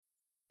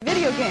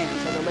Video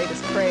games are the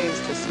latest craze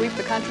to sweep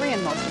the country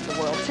and most of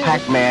the world, too.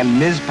 Pac-Man,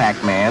 Ms.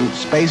 Pac-Man,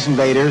 Space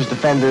Invaders,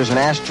 Defenders, and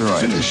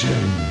Asteroids. Finish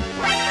him.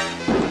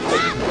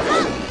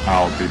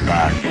 I'll be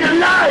back. It's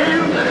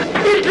alive!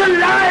 It's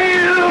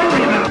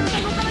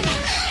alive!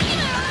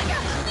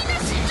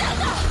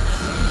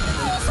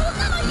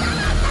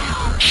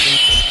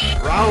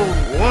 Round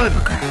one.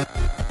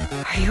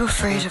 Are you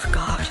afraid of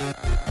God?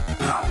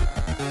 No,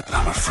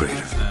 I'm afraid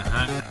of The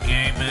Hunger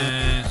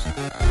Gamers.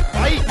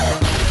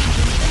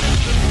 fight.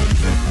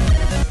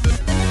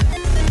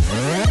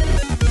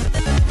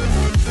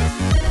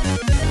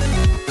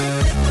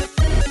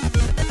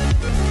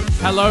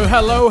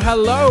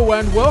 Hello,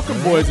 and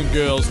welcome, boys and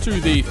girls, to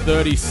the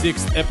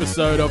 36th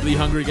episode of the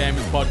Hungry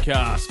Gamers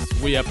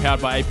podcast. We are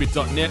powered by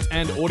 8bit.net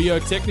and Audio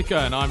Technica,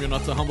 and I'm your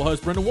not-so-humble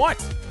host, Brendan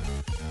White.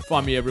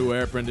 Find me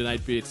everywhere at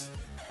Brendan8bit.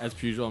 As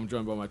per usual, I'm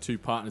joined by my two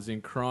partners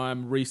in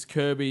crime, Reece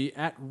Kirby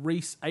at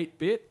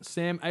Reece8bit,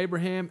 Sam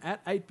Abraham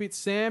at 8bit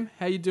Sam.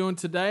 How you doing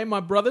today, my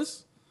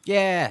brothers?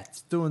 Yeah,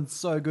 it's doing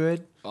so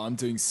good. I'm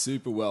doing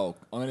super well.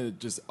 I'm going to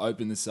just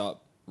open this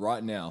up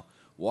right now.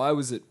 Why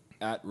was it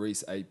at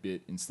Reece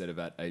 8-bit instead of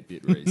at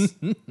 8-bit Reece?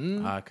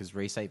 Because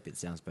Reece 8-bit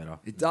sounds better.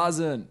 It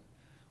doesn't.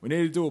 We need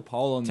to do a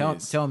poll on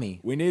this. Tell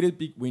me. We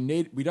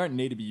don't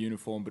need to be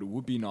uniform, but it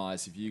would be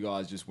nice if you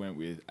guys just went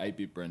with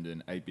 8-bit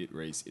Brendan, 8-bit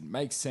Reece. It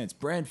makes sense.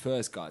 Brand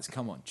first, guys.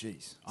 Come on,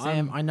 jeez.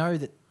 Sam, I know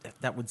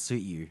that would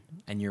suit you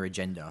and your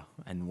agenda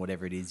and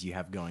whatever it is you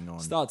have going on.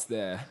 Starts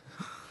there.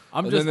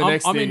 I'm And then the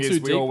next I'm thing in is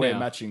too we all deep wear now.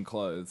 matching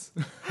clothes.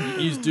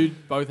 You do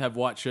both have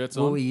white shirts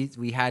Well, on,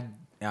 we had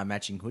our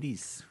matching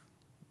hoodies.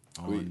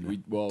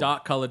 well,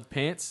 dark-coloured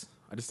pants.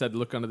 I just had to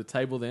look under the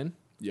table then.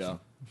 yeah.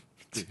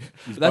 You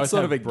That's both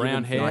sort have of a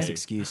brown given hair. Nice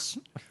excuse.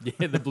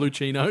 Yeah, the blue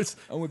chinos.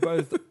 And we're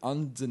both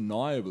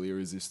undeniably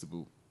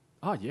irresistible.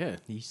 Oh, yeah.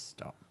 You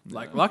stop.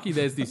 Like, lucky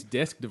there's this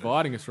desk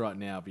dividing us right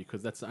now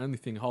because that's the only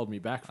thing holding me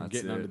back from That's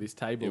getting it. under this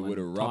table It would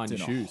and erupt tying in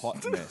your a shoes.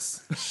 hot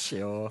mess.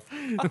 Sure.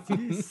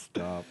 You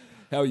stop.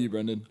 How are you,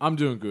 Brendan? I'm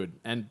doing good.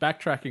 And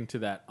backtracking to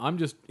that, I'm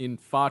just in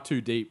far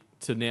too deep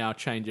to now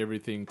change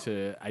everything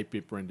to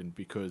 8-bit Brendan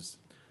because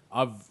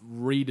I've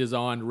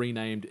redesigned,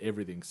 renamed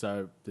everything.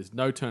 So there's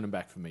no turning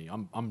back for me.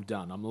 I'm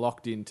done. I'm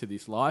locked into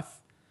this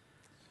life.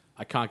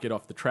 I can't get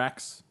off the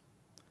tracks.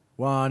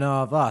 One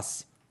of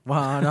us.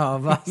 One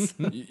of us.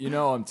 You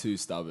know I'm too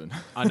stubborn.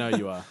 I know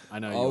you are. I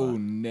know I you will are.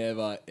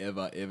 never,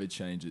 ever, ever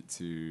change it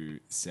to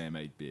Sam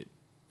 8-bit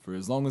for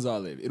as long as I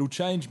live. It'll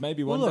change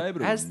maybe one day,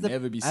 but it'll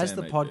never be Sam as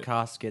the 8-bit.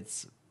 podcast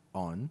gets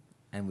on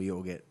and we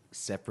all get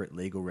separate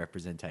legal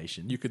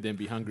representation, You could then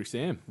be Hungry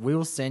Sam.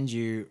 we'll send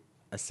you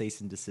a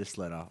cease and desist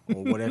letter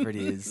or whatever it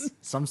is,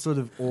 some sort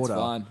of order.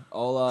 It's fine.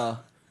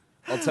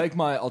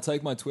 I'll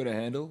take my Twitter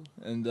handle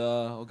and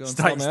I'll go and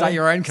Start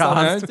your own start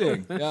my own cast.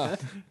 thing. Yeah.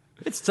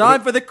 It's time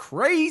for the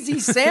crazy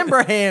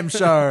Sambraham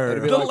show.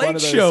 It'll be The like one Late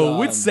of those, Show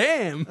with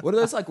Sam. What are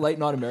those like late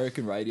night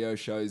American radio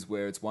shows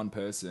where it's one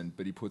person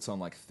but he puts on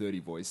like 30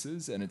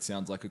 voices and it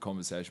sounds like a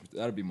conversation?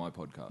 That'd be my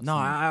podcast. No,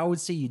 I would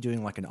see you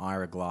doing like an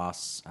Ira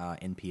Glass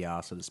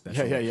NPR sort of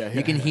special. Yeah,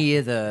 You can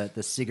hear the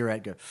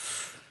cigarette go.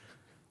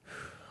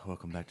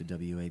 Welcome back to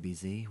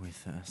WABZ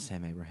with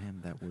Sam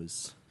Abraham. That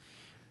was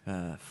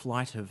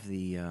Flight of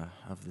the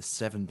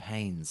Seven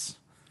Pains.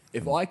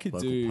 If I could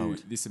Local do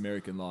poet. This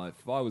American Life,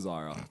 if I was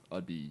Ira,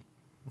 I'd be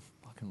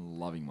fucking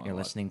loving my You're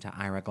life. listening to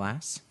Ira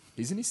Glass?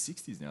 He's in his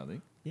 60s now, I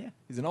think. Yeah.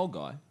 He's an old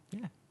guy.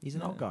 Yeah, he's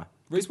an old guy.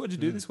 Reece, what'd you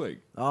do this week?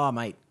 Oh,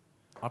 mate.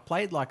 I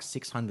played like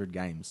 600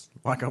 games.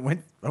 Like I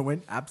went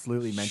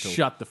absolutely mental.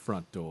 Shut the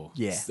front door.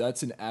 Yeah. So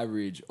that's an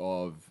average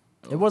of...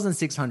 It wasn't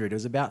 600. It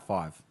was about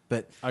 5.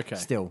 But Okay.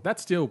 still.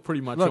 That's still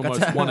pretty much Look,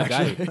 almost one a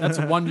day. That's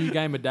one new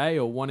game a day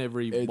or one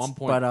every It's-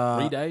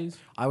 1.3 days.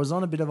 I was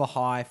on a bit of a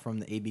high from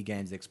the EB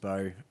Games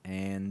Expo,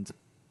 and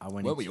I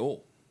went. Weren't we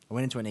all? I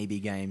went into an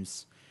EB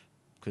Games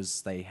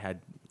because they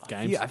had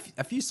Games?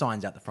 a few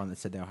signs out the front that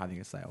said they were having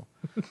a sale.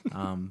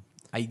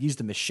 I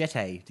used a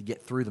machete to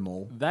get through them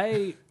all.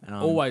 They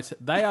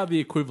they are the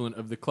equivalent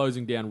of the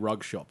closing down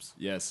rug shops.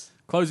 Yes.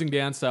 Closing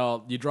down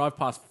sale, you drive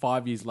past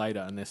 5 years later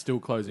and they're still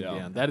closing Yeah.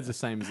 down. That is the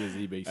same as their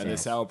EB And sales. their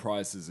sale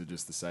prices are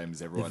just the same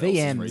as everyone The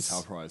else's VMs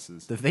retail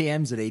prices. The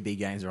VMs at EB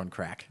Games are on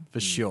crack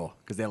for sure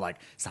because they're like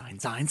sign.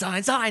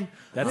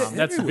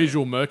 That's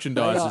visual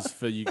merchandisers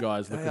for you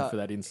guys looking for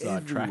that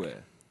inside track.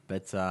 Everywhere.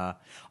 But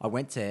I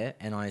went there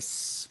and I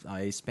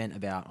spent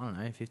about, I don't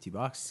know,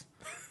 $50.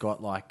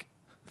 Got like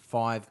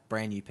 5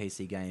 brand new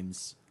PC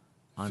games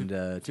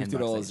under $10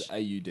 $50 each.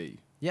 AUD.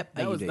 Yep,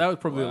 That was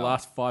AUD. probably the Wow.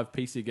 last 5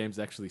 PC games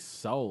actually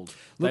sold.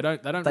 Look,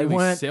 they don't they really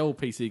weren't- sell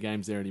PC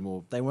games there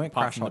anymore. They weren't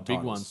apart crash from the hot big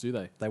titles. ones, do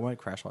they? They weren't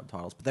crash hot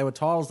titles, but they were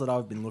titles that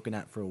I've been looking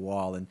at for a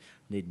while and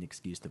need an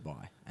excuse to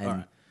buy. And All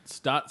right,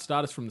 start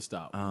us from the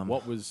start.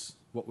 What was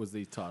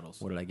these titles?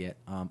 what did I get?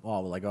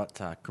 I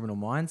got Criminal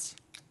Minds.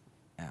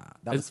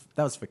 That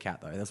was for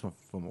Cat though. That's for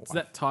my wife. So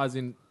that ties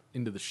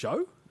into the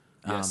show.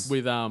 Yes.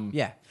 With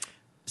yeah.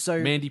 So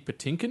Mandy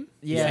Patinkin.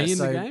 Yeah, is he in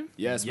so- the game?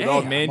 Yes, Yeah. with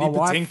old Mandy my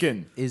wife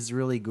Patinkin. is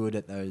really good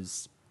at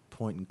those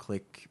point and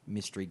click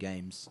mystery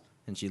games,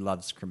 and she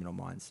loves Criminal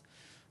Minds.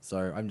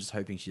 So I'm just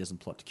hoping she doesn't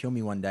plot to kill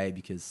me one day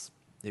because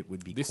it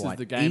would be This quite is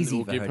the game that easy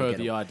will for give her her to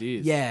get the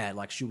ideas. Yeah,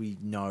 like should we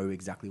know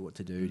exactly what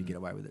to do to get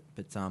away with it?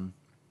 But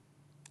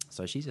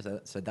so she just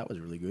said that was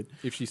really good.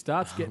 If she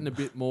starts getting a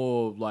bit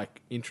more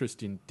like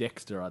interest in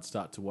Dexter, I'd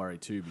start to worry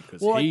too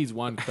because Well, he's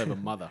one clever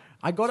mother.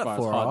 I got as it far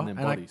as for hiding her,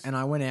 them bodies. and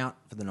I went out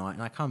for the night,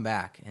 and I come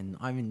back, and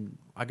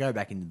I go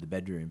back into the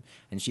bedroom,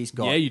 and she's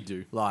got Yeah, you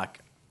do. like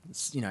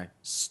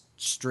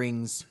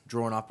strings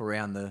drawn up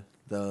around the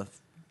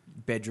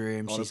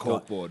bedroom. On a She's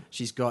got corkboard.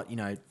 she's got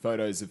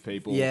Photos of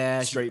people.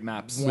 Yeah, Street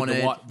maps.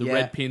 wanted, the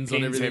red pins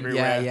on everything.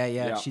 everywhere.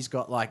 Yeah. She's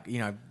got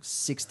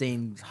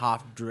 16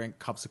 half drink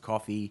cups of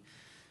coffee.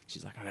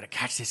 She's like, I gotta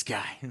catch this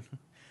guy.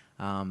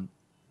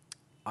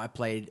 I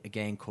played a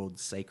game called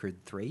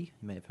Sacred 3. You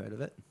may have heard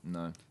of it.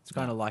 No. It's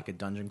kind of like a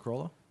dungeon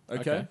crawler.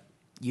 Okay.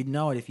 You'd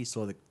know it if you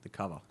saw the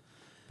cover.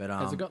 But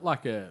Has it got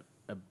like a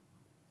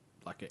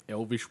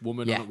elvish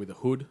woman Yeah. on it with a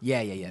hood?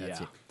 Yeah, that's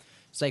Yeah. it.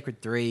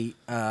 Sacred 3,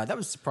 that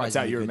was surprisingly That's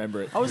how you good.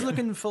 remember it. I was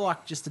looking for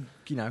like just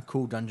a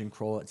cool dungeon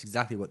crawler. It's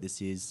exactly what this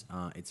is.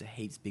 It's a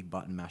heaps big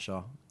button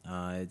masher.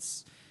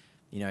 It's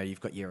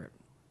you've got your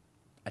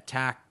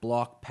attack,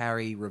 block,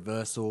 parry,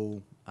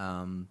 reversal.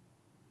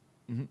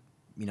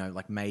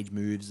 Like mage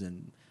moves,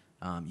 and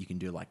you can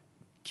do like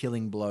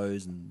killing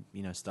blows and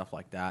stuff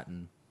like that,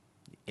 and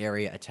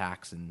area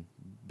attacks and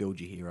build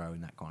your hero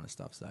and that kind of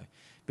stuff. So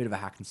bit of a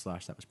hack and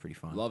slash. That was pretty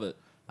fun. Love it.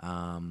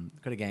 Got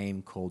a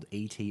game called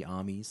ET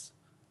Armies,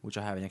 which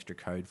I have an extra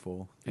code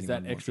for. Is Anyone that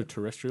wants it.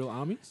 extraterrestrial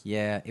armies?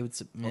 Yeah, it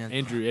was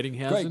Andrew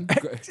Eddinghausen?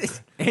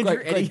 Andrew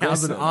great Eddinghausen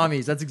question.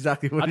 Armies. That's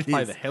exactly what I'd it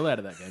play is. the hell out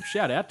of that game.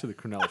 Shout out to the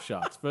Cronulla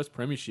Sharks. First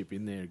premiership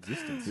in their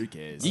existence. Who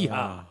cares?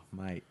 Yeehaw.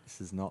 Mate,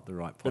 this is not the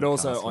right podcast. But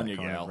also for on that your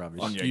kind of gal.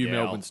 rubbish. On your You gal.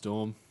 Melbourne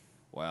Storm.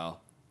 Wow.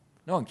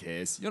 No one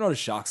cares. You're not a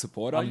shark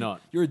supporter. I'm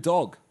not. You're a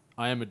dog.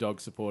 I am a dog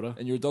supporter.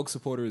 And you're a dog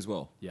supporter as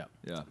well. Yeah.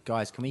 Yeah.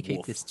 Guys, can we keep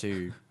Woof. this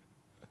to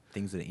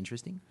things that are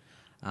interesting?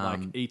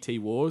 Like ET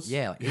Wars.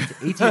 Yeah, like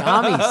ET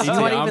Armies. You're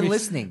not even Armies.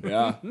 listening.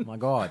 Yeah. My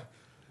God.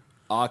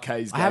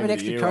 RK's I have an game of the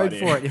extra year code right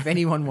for here. it if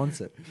anyone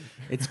wants it.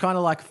 It's kind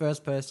of like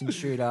first-person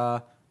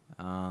shooter.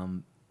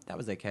 That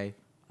was okay.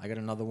 I got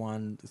another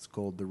one. It's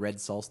called The Red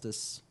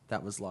Solstice.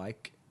 That was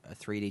like a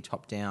 3D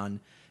top-down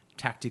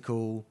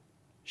tactical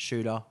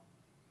shooter.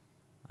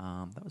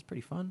 That was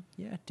pretty fun.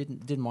 Yeah,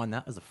 didn't mind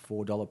that as a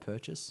 $4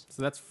 purchase.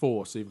 So that's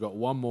 4. So you've got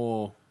one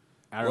more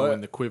arrow Well,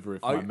 in the quiver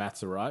if my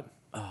maths are right.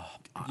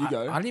 You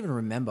go. I don't even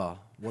remember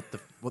what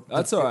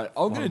That's the all right.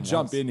 I'm one going to was.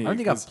 jump in here. I don't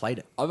think I've 'cause played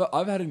it.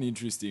 I've had an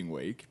interesting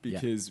week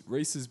because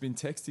Reece has been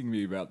texting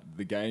me about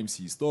the games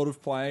he's thought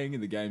of playing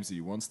and the games that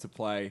he wants to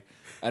play,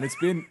 and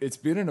it's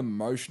been an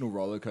emotional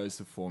roller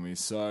coaster for me.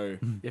 So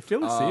Yeah,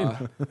 fill us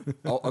in.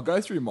 I'll go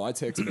through my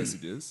text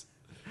messages.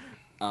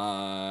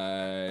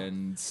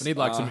 And I need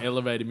like some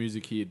elevator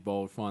music here,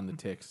 Bold. Find the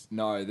text.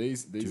 no,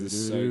 these are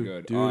so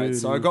good. All right,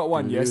 so I got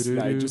one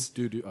yesterday.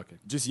 Okay.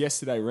 Just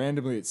yesterday,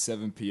 randomly at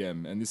 7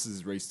 p.m., and this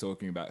is Reece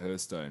talking about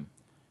Hearthstone.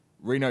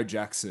 Reno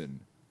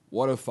Jackson,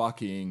 what a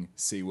fucking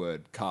C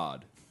word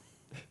card.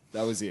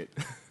 That was it.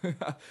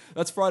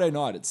 That's Friday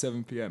night at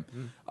 7 p.m.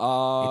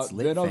 It's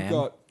lit,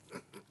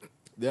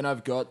 Then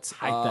I've got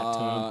Hate that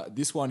term.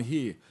 this one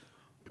here.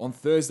 On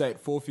Thursday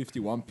at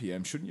 4:51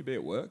 p.m., shouldn't you be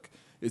at work?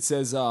 It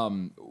says,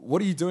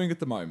 what are you doing at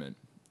the moment?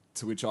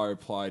 To which I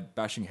replied,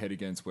 bashing head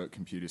against work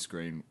computer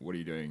screen. What are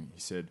you doing? He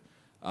said,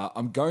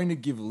 I'm going to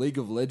give League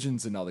of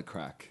Legends another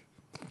crack.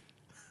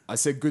 I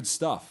said, good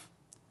stuff.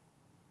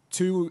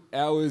 2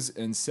 hours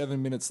and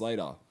 7 minutes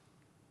later,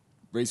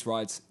 Reece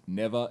writes,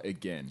 never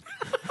again.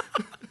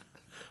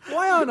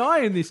 Why aren't I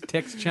in this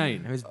text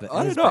chain?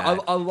 I don't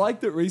know. I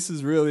like that Reece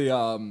is really,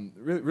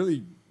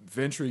 really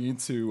venturing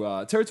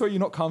into territory you're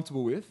not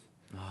comfortable with.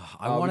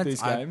 With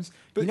these games.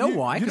 But you know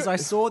why? Because don't- I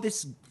saw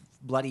this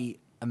bloody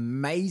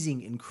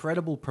amazing,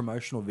 incredible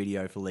promotional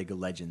video for League of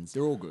Legends.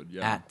 They're all good,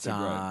 yeah. They're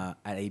great.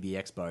 At EB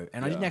Expo,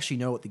 and I Yeah. didn't actually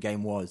know what the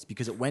game was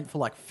because it went for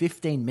like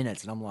 15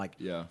 minutes, and I'm like,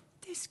 Yeah.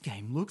 this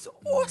game looks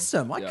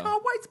awesome. I Yeah.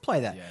 can't wait to play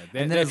that. Yeah,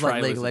 and then it's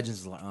like League of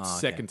Legends is like, oh,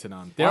 second okay. to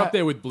none. They're up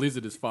there with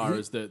Blizzard as far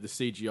as the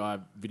CGI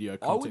video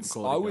content I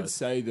quality would goes.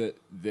 say that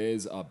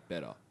theirs are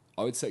better.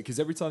 I would say, because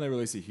every time they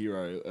release a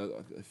hero,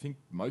 I think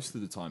most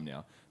of the time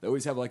now, they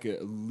always have like a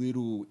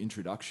little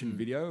introduction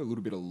video, a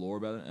little bit of lore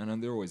about it,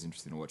 and they're always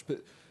interesting to watch.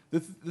 But the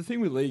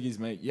thing with League is,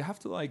 mate, you have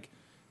to like...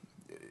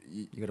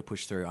 You got to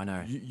push through. I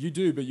know. You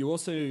do, but you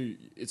also...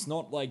 It's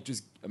not like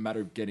just a matter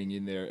of getting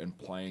in there and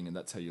playing, and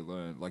that's how you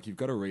learn. Like, you've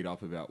got to read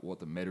up about what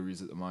the meta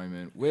is at the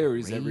moment. Where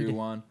is Read.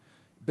 everyone?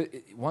 But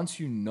once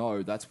you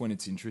know, that's when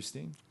it's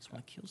interesting. Just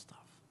want to kill stuff.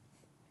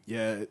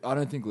 Yeah, I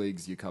don't think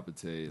League's your cup of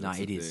tea. No, That's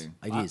the it is. thing.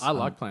 It is. I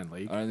like playing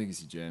League. I don't think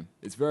it's your jam.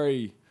 It's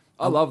very...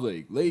 I love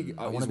League. League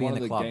I wanna is be one in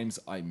of the the club. games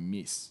I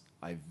miss.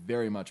 I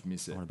very much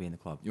miss it. I want to be in the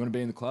club. You want to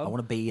be in the club? I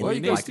wanna be in Well, the-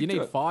 you gotta like- stick You to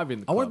need it. 5 in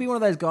the I want to club. be one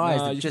of those guys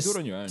Nah, that you can do just it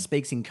on your own.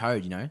 speaks in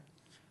code, you know?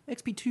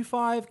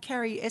 XP25,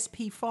 carry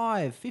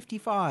SP5,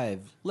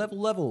 55,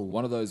 level.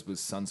 One of those was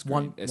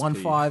sunscreen. SP.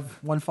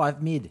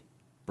 1-5 mid,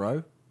 bro.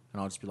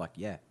 And I'll just be like,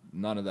 yeah.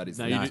 None of that is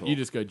No, there at all. you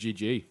just go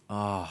GG.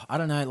 Oh, I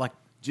don't know. Like,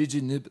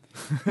 Gigi Nib.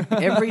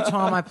 Every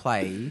time I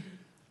play,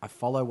 I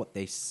follow what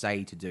they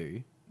say to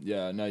do.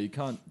 Yeah, no, you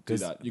can't do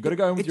that. You got to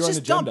go in with your own It's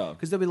agenda.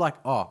 because they'll be like,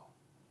 "Oh,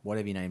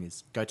 whatever your name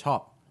is, go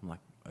top." I'm like,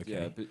 "Okay."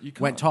 Yeah, but you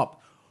went can't.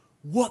 top.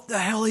 What the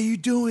hell are you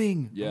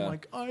doing? Yeah. I'm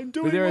like, "I'm But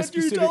doing there are what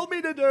you told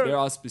me to do." There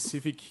are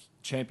specific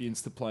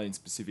champions to play in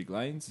specific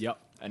lanes. Yep.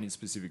 And in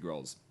specific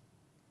roles.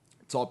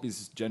 Top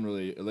is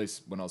generally, at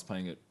least when I was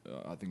playing it,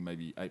 I think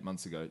maybe 8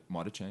 months ago, it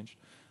might have changed.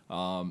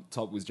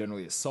 Top was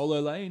generally a solo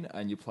lane,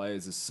 and you play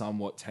as a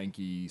somewhat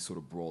tanky sort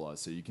of brawler.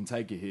 So you can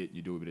take a hit,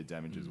 you do a bit of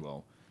damage as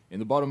well. In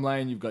the bottom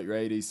lane, you've got your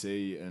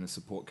ADC and a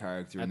support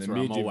character. That's in the where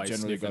I'm mid, you've always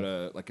generally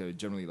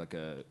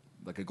sniffing.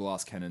 got a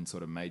glass cannon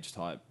sort of mage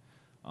type.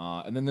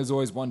 And then there's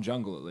always one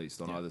jungle at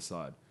least on either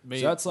side.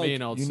 Me, so that's like, me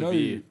and old you know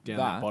Severe down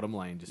that that. bottom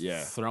lane, just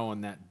Yeah.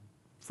 throwing that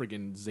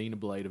friggin'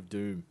 Xenoblade of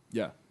Doom.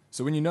 Yeah.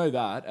 So when you know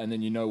that, and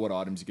then you know what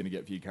items you're going to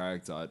get for your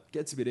character, it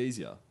gets a bit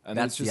easier. And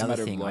That's it's just the a matter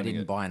other of thing. I learning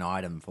didn't it. buy an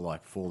item for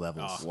like 4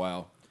 levels.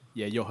 Wow.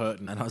 Yeah, you're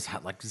hurting. And I was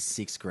at like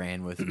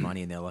 $6,000 worth of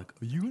money, and they're like,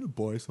 "Are you going to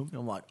buy something?"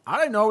 I'm like, "I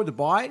don't know what to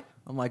buy."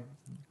 I'm like,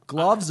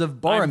 "Gloves of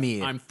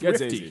Boromir." I'm Gets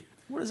thrifty. easy.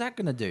 What is that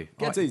going to do?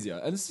 Gets Oh, easier.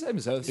 And it's the same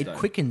as Hearthstone. it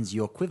quickens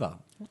your quiver.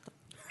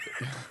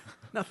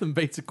 Nothing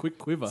beats a quick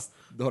quiver.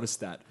 Not a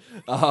stat.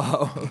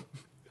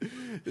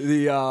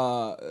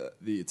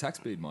 The attack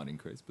speed might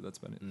increase, but that's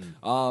about it.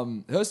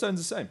 Hearthstone's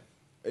the same.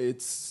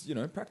 It's,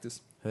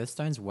 practice.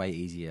 Hearthstone's way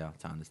easier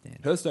to understand.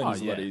 Hearthstone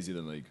is a yeah. lot easier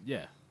than League.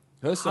 Yeah.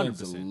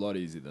 Hearthstone's a 100%. lot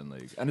easier than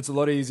League. And it's a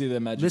lot easier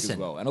than Magic as Listen,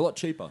 well. And a lot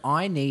cheaper.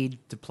 I need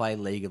to play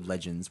League of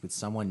Legends with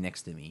someone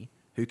next to me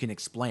who can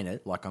explain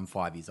it like I'm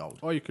 5 years old.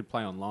 Or you could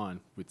play online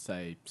with,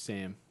 say,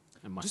 Sam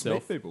and Just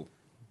myself. meet people.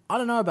 I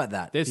don't know about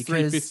that. There's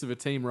because 3/5 of a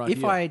team right if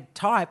here. I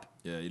type,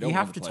 Yeah, you you, don't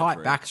have want to to play type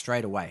for back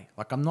straight away.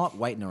 Like, I'm not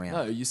waiting around.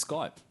 No, you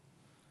Skype.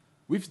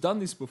 We've done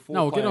this before.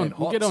 No, we'll get playing on.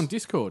 We'll get HOTS. on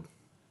Discord.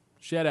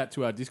 Shout out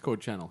to our Discord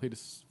channel. Hit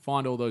us,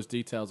 find all those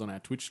details on our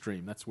Twitch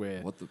stream. That's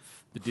where What the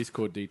the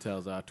Discord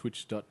details are.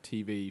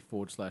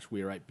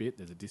 Twitch.tv/we're8bit.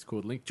 There's a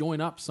Discord link. Join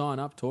up, sign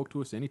up, talk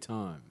to us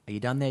anytime. Are you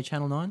done there,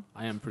 Channel 9?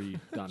 I am pretty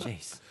done.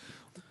 Jeez.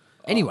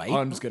 Anyway,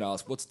 I'm just going to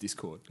ask, what's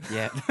Discord?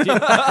 yeah.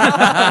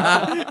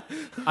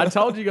 I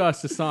told you guys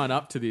to sign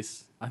up to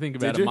this. I think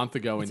about Did a you? month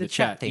ago It's in a the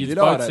chat chat. thing. You You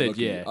know, I both don't said look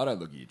yeah. At I don't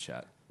look at your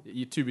chat.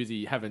 You're too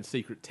busy having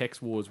secret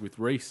text wars with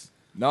Reece.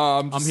 No,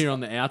 I'm I'm here on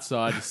the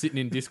outside, just sitting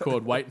in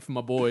Discord, waiting for my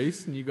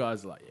boys, and you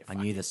guys are like, yeah, I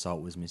fuck knew it. the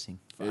salt was missing.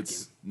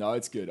 It's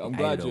good. I'm Hate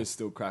glad it all. you're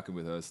still cracking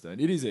with Hearthstone.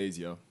 It is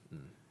easier.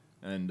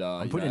 And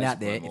I'm putting it out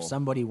there. If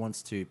somebody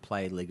wants to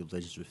play League of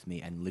Legends with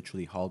me and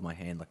literally hold my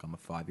hand like I'm a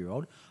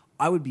 5-year-old,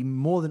 I would be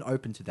more than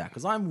open to that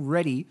because I'm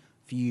ready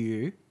for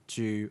you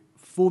to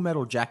full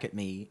metal jacket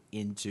me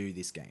into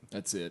this game.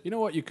 That's it. You know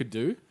what you could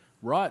do?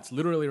 Riot's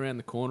literally around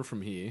the corner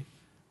from here.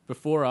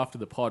 Before or after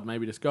the pod,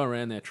 maybe just go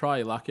around there, try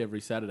your luck every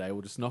Saturday.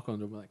 We'll just knock on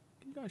them like,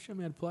 can you guys show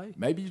me how to play?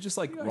 Maybe you just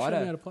like You guys write show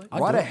me how to play? I'll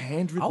write do a it. I'll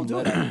handwritten do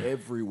it. letter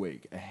every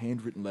week. A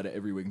handwritten letter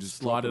every week. And just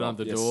Slide drop it off.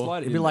 under the Yeah, door. slide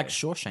it It'd be in like there.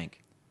 Shawshank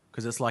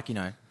because it's like,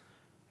 and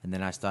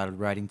then I started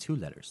writing 2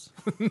 letters.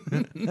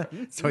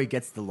 So he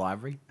gets the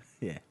library.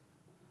 Yeah.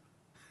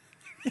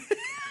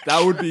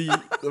 That would be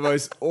the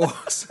most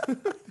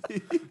awesome.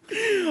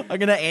 I'm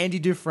going to Andy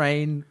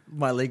Dufresne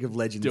my League of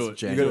Legends Do it.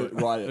 journey. You gotta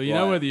write it. Well, you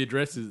know right. where the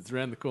address is. It's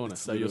around the corner.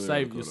 It's So you'll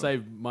literally around the save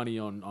corner. money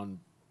on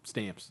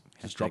stamps.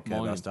 Just Hashtag drop mine.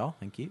 Kobo in. style.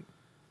 Thank you.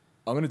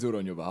 I'm going to do it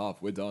on your behalf.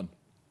 We're done.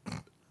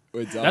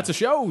 We're done. That's a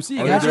show. See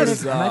you Oh,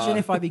 guys. yeah. Imagine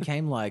if I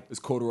became like, It's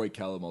corduroy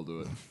Callum. I'll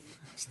do it.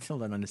 still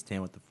don't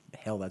understand what the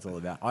hell that's all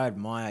about. I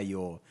admire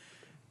your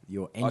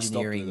stopped with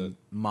engineering it.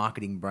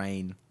 marketing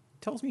brain.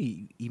 Tells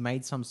me you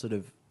made some sort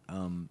of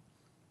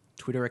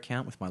Twitter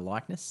account with my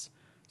likeness.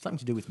 Something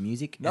to do with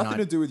music. and Nothing I-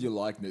 to do with your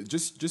likeness.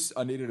 Just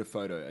I needed a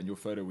photo, and your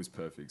photo was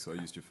perfect, so I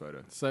used your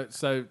photo.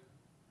 So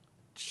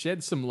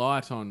shed some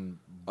light on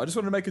I just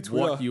wanted to make a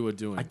Twitter. what you were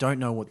doing. I don't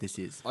know what this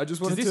is. I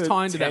just Does wanted this to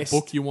tie into that test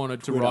book you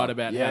wanted to Twitter. write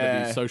about how to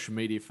Yeah. be social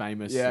media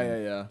famous? Yeah,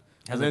 and- yeah.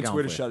 How's And then it going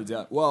Twitter for you? shut it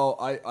down. Well,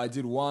 I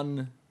did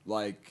one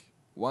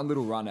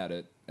little run at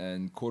it,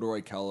 and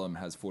Corduroy Callum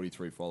has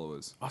 43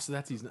 followers. Oh, so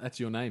that's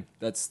your name.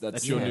 That's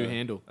your new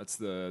handle. That's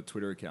the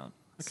Twitter account.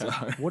 Okay.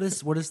 So, What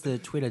does the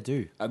Twitter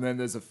do? and then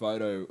there's a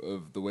photo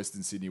of the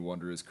Western Sydney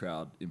Wanderers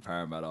crowd in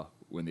Parramatta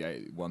when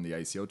they won the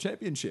ACL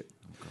championship.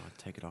 Oh God,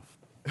 take it off.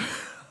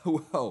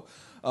 Well,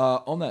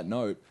 on that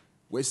note,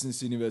 Western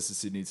Sydney versus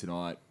Sydney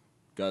tonight.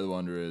 Go the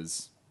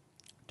Wanderers.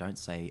 Don't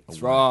say a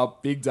Throw word.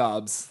 up big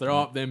dubs.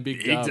 Throw up them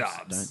big dubs.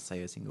 Don't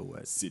say a single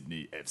word.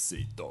 Sydney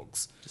FC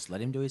Dogs. Just let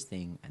him do his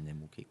thing, and then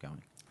we'll keep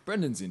going.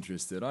 Brendan's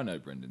interested. I know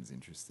Brendan's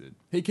interested.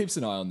 He keeps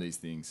an eye on these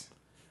things.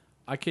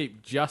 I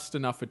keep just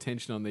enough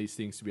attention on these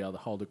things to be able to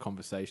hold a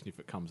conversation if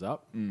it comes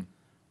up,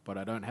 but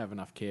I don't have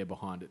enough care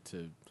behind it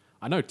to.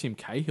 I know Tim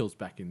Cahill's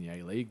back in the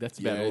A League. That's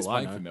about Yeah, he's all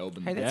I playing know. for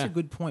Melbourne. Hey, that's Yeah. a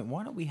good point.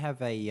 Why don't we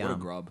have a What a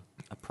grub.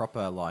 a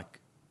proper like?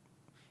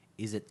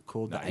 Is it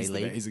called No, the he's A the-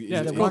 League? he's a- Yeah, he's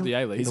it's a- called the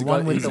A-League. he's The a one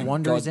god- with he's the a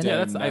Wanderers in it? goddamn Yeah,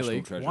 that's the national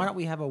A-League. treasure. Why don't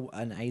we have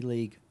an A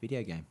League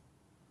video game?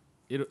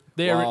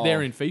 They're Well,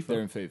 they're in FIFA.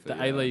 they're in FIFA, The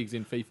yeah. A League's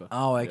in FIFA.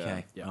 Oh,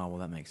 okay. Yeah. Oh, well,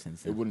 that makes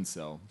sense. It Then. wouldn't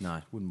sell. No,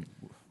 it wouldn't.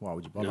 Why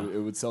would you bother? It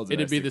would sell. It'd be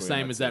the domestically,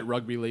 same and as that's that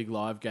Rugby League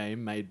Live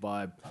game made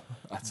by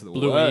That's the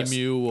Blue worst.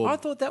 Emu. Or I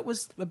thought that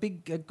was a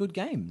good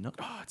game. No?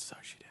 oh, it's so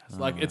shit house.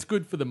 Like it's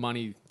good for the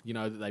money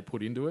that they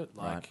put into it.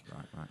 Like,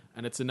 Right.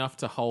 and it's enough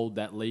to hold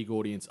that league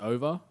audience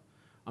over.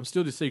 I'm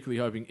still just secretly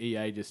hoping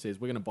EA just says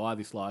we're going to buy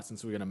this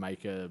license, we're going to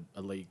make a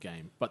league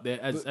game. But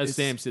as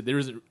Sam said, there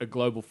isn't a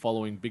global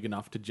following big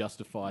enough to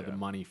justify the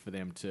money for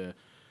them to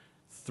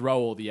throw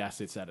all the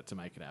assets at it to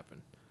make it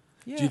happen.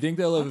 Yeah, Do you think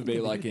there'll I ever be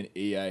it'd like good. an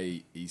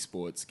EA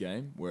esports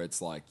game where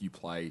it's like you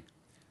play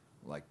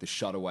like the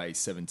shutaway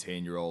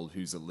 17-year-old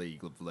who's a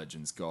League of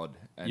Legends god,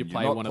 and You you're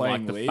play not one of like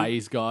playing the League,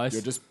 phase guys.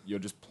 You're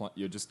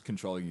just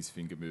controlling his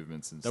finger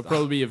movements and There'll stuff.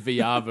 probably be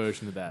a VR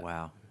version of that.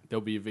 Wow,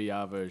 There'll be a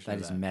VR version that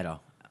of is that. meta.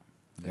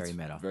 Very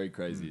meta. Very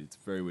crazy. It's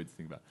very weird to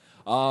think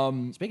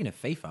about. Speaking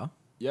of FIFA,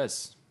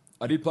 Yes,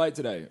 I did play it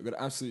today. I got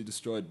absolutely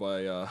destroyed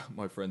by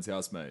my friend's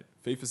housemate.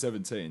 FIFA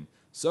 17.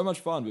 So much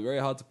fun, but very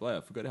hard to play.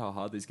 I forgot how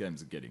hard these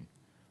games are getting.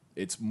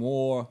 It's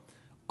more...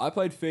 I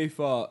played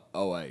FIFA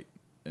 08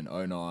 and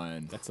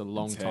 09. That's a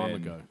long and time 10.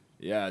 ago.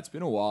 Yeah, it's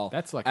been a while.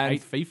 That's like And-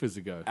 8 FIFAs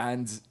ago.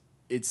 And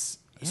it's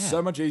Yeah.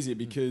 so much easier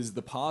because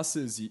the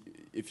passes,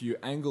 if you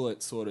angle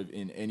it sort of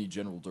in any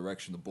general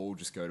direction, the ball will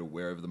just go to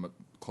wherever the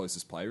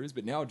closest player is.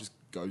 But now it just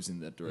goes in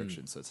that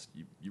direction. So it's,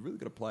 you really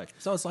got to play.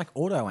 so it's like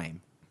auto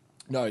aim.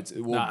 No, it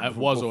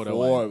was auto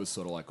before aim. it was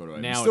sort of like auto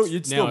aim. Now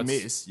You'd still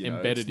miss. You know,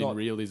 embedded it's not, in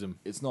realism.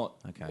 It's not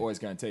Okay. always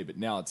guaranteed, but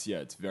now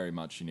it's very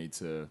much you need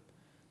to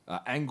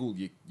angle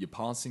your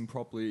passing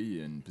properly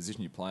and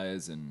position your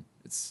players, and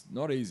it's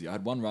not easy. I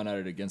had one run at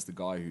it against a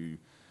guy who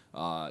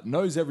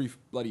knows every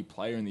bloody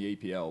player in the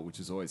EPL, which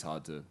is always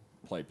hard to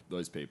play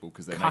those people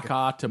because they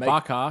Kaka to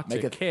Baka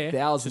to Care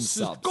 1,000 to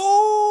subs.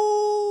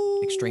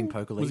 Extreme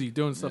poker league. Was he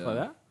doing stuff like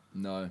that?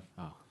 No,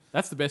 Oh,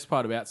 that's the best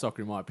part about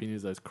soccer, in my opinion,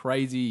 is those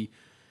crazy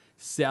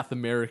South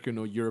American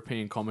or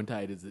European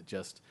commentators that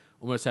just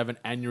almost have an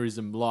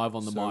aneurysm live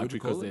on the So mic what'd you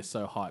because call it? they're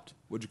so hyped.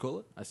 what'd you call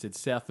it? I said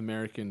South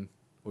American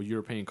or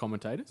European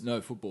commentators.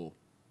 No, football.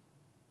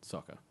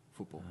 Soccer.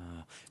 Football.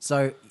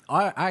 So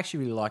I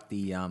actually really like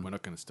the We're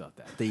not going to start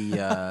that.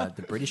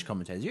 the British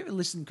commentators. You ever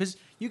listen? Because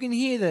you can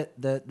hear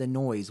the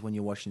noise when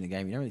you're watching the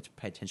game. You don't really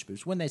pay attention, but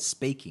it's when they're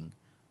speaking,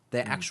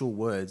 their actual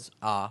words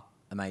are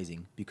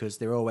amazing because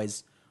they're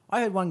always.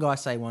 I heard one guy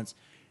say once,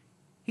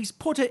 "He's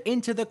put it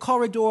into the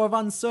corridor of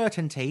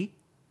uncertainty."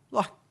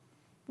 Like,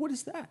 what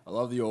is that? I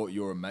love that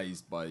you're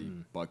amazed by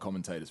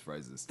commentators'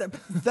 phrases.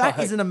 That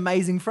is an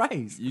amazing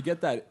phrase. You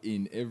get that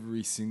in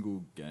every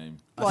single game.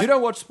 Like- you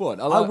don't watch sport.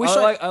 I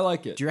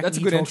like it. Do you reckon That's a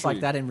he good talks entry.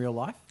 like that in real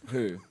life?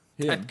 Who?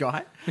 That Him.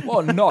 guy.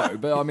 Well, no,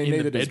 but I mean, In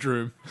neither the does.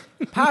 bedroom.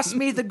 Pass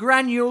me the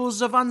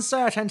granules of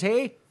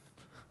uncertainty.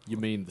 You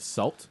mean the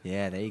salt?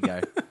 Yeah, there you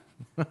go.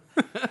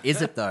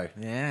 Is it though?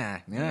 Yeah,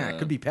 it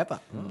could be pepper.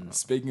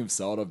 Speaking of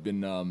salt, I've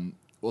been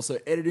also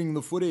editing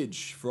the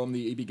footage from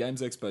the EB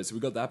Games Expo, so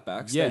we got that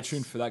back. Stay Yes.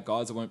 tuned for that,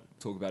 guys. I won't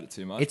talk about it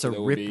too much. It's a but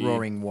there will be-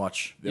 rip-roaring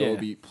watch. There will Yeah.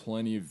 be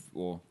plenty of,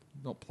 or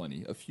not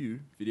plenty, a few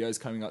videos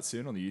coming up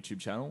soon on the YouTube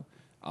channel.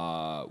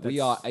 We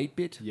are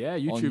 8-bit. Yeah,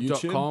 on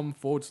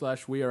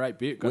youtube.com/we are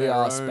 8bit. We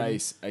are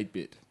space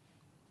 8-bit.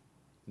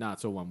 No,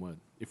 it's all one word.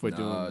 If we're No,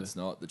 doing it's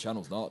not. The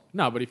channel's not.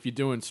 No, but if you're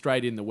doing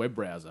straight in the web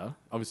browser,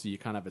 obviously you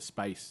can't have a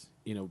space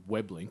in a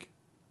web link.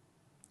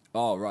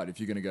 Oh, right. If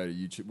you're going to go to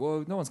YouTube,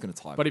 well, no one's going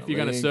to type. But in if a you're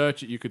going to link.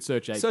 search it, you could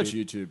search 8bit. Search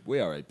YouTube. We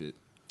are 8-bit.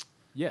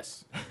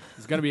 Yes.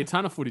 There's going to be a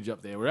ton of footage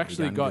up there. We've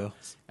actually done, got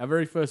girls? our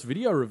very first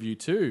video review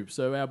too.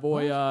 So our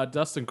boy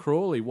Dustin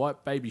Crawley,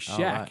 White Baby Shack,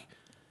 right.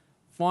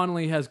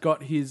 finally has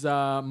got his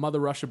Mother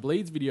Russia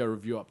Bleeds video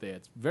review up there.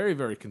 It's very,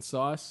 very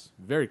concise,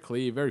 very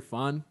clear, very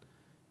fun.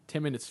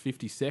 10 minutes,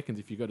 50 seconds.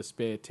 If you've got a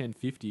spare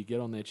 10.50, get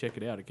on there, check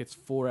it out. It gets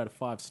 4 out of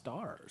 5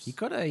 stars. He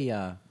got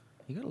a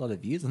lot of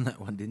views on that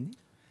one, didn't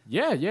he?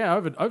 Yeah.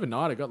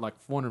 Overnight, I got like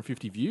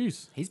 450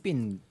 views. He's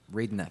been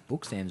reading that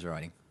book Sam's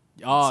writing.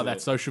 Oh, That's that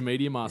it. social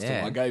media master.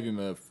 Yeah. I gave him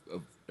a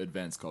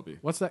advanced copy.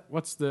 What's that?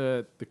 What's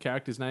the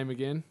character's name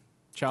again?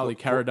 Charlie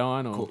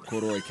Carradine or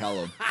Corduroy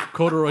Callum.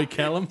 Corduroy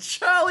Callum?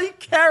 Charlie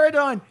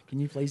Carradine. Can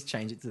you please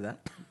change it to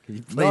that? Can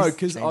you No,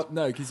 please change-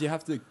 because you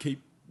have to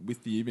keep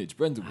with the image.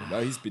 Brendan will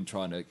know. He's been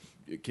trying to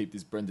keep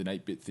this Brendan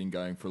 8-bit thing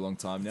going for a long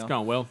time now. It's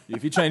going well.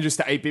 If you change this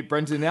to 8-bit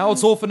Brendan now,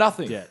 it's all for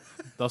nothing. Yeah.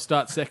 They'll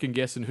start second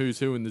guessing who's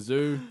who in the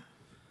zoo.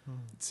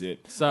 That's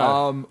it.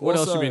 So, what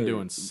else also, you been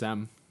doing,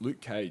 Sam? Luke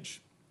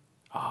Cage.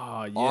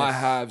 Oh, yes. I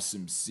have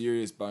some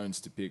serious bones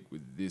to pick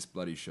with this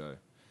bloody show.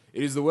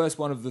 It is the worst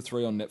one of the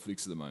 3 on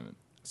Netflix at the moment.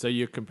 So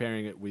you're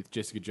comparing it with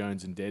Jessica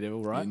Jones and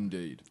Daredevil, right?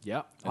 Indeed.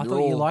 Yep. I And thought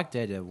they're you all- liked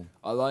Daredevil.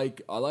 I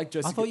like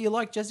Jessica. I thought you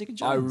liked Jessica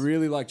Jones. I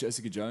really like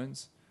Jessica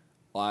Jones.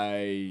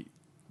 I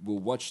will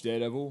watch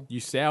Daredevil. You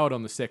soured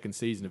on the second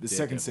season of The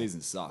Daredevil. second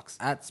season sucks.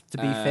 To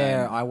be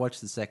fair, I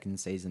watched the second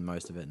season,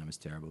 most of it, and it was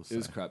terrible. So. It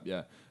was crap,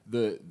 yeah.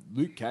 The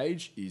Luke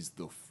Cage is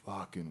the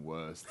fucking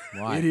worst.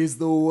 Why? It is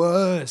the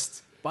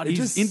worst. But It he's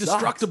just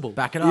indestructible.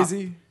 Back it up. Is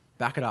he?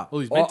 Back it up. Well,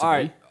 he's Oh, meant to all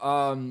be.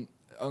 right.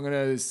 I'm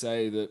gonna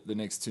say that the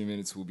next 2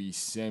 minutes will be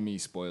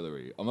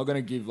semi-spoilery. I'm not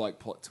gonna give like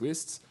plot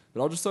twists,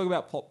 but I'll just talk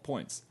about plot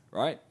points.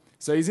 Right?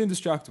 So he's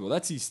indestructible.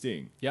 That's his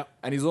thing. Yep.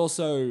 And he's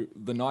also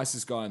the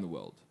nicest guy in the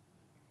world.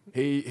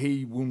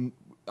 He will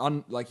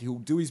he'll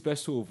do his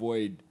best to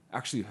avoid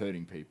actually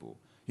hurting people.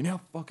 You know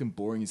how fucking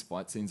boring his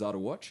fight scenes are to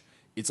watch?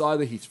 It's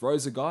either he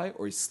throws a guy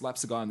or he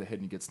slaps a guy in the head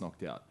and he gets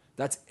knocked out.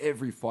 That's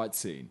every fight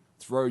scene.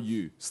 Throw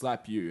you,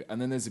 slap you,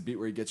 and then there's a bit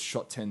where he gets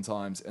shot 10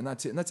 times, and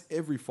that's it. And that's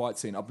every fight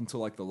scene up until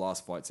like the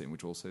last fight scene,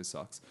 which also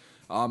sucks.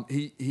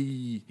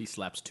 He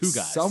slaps 2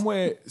 guys.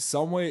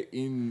 Somewhere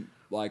in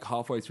like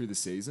halfway through the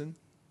season,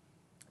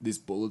 this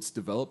bullet's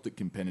developed that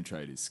can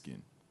penetrate his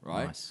skin,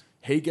 right? Nice.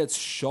 He gets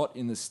shot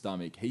in the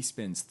stomach. He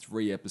spends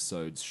 3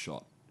 episodes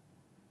shot.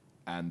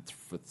 And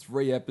for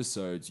 3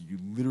 episodes, you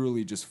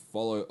literally just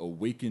follow a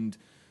weakened,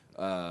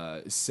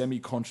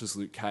 semi-conscious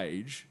Luke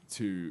Cage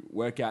to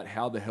work out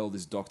how the hell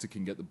this doctor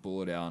can get the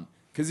bullet out.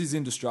 Because he's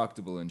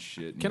indestructible and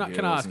shit. And Can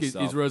I ask,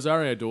 is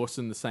Rosario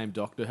Dawson the same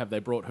doctor? Have they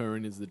brought her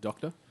in as the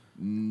doctor?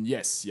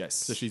 Yes.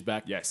 So she's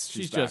back? Yes,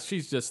 She's back.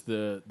 just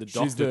the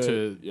doctor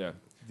to... Yeah.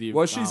 The,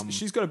 well,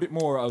 she's got a bit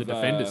more of the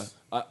defenders.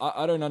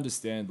 I don't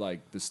understand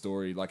like the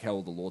story, like how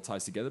all the lore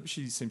ties together, but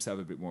she seems to have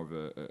a bit more of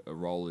a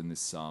role in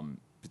this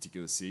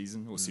particular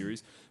season or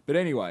series. But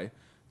anyway,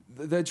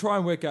 they try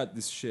and work out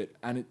this shit,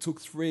 and it took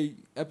 3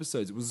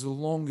 episodes. It was the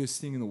longest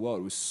thing in the world.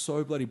 It was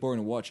so bloody boring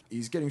to watch.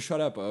 He's getting shot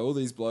at by all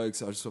these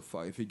blokes. I just thought,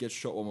 fuck, if he gets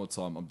shot one more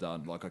time, I'm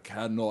done. Like I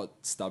cannot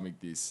stomach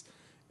this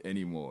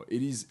anymore.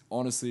 It is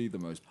honestly the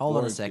most. Hold on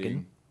a boring second.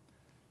 thing.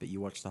 But you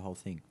watched the whole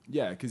thing.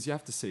 Yeah, because you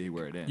have to see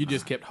where it ends. You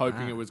just kept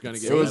hoping it was going to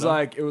get It was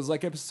better.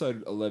 like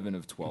episode 11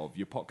 of 12.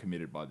 You're pot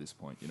committed by this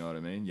point. You know what I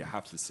mean? You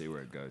have to see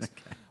where it goes.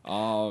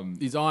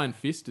 Is Iron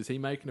Fist, does he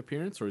make an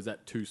appearance, or is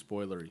that too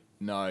spoilery?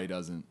 No, he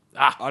doesn't.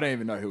 I don't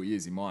even know who he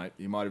is. He might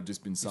have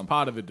just been some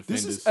part of the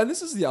Defenders.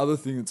 This is the other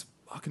thing that's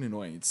fucking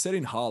annoying. It's set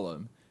in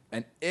Harlem,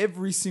 and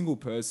every single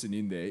person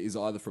in there is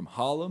either from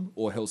Harlem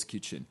or Hell's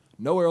Kitchen.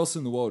 Nowhere else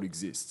in the world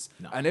exists,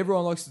 and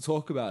everyone likes to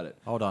talk about it.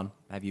 Hold on.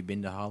 Have you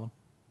been to Harlem?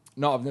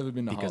 No, I've never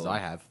been to Because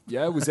Harlem. I have.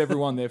 Yeah, was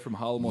everyone there from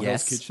Harlem or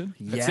Yes. Hell's Kitchen?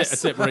 Yes.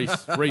 Except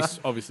Reece.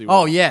 Reece, obviously.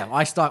 Oh, was. yeah.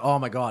 Oh,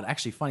 my God.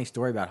 Actually, funny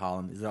story about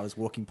Harlem is that I was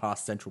walking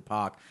past Central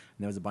Park and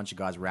there was a bunch of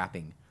guys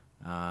rapping,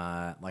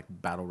 like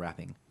battle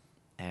rapping.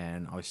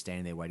 And I was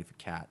standing there waiting for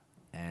Kat.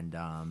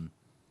 And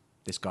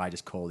this guy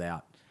just called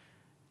out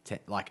to,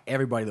 like,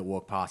 everybody that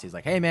walked past. He's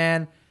like, hey,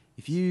 man,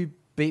 if you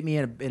beat me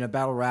in a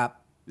battle rap,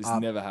 This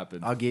never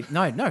happened. I'll give...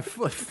 No,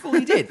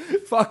 fully did.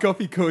 Fuck off,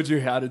 he called you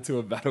hounded to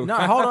a battle. No,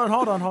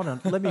 hold on.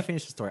 Let me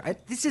finish the story.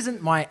 This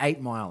isn't my 8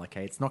 Mile,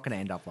 okay? It's not going to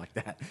end up like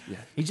that. Yeah.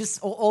 He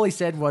just, all he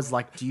said was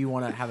like, do you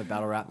want to have a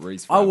battle rap?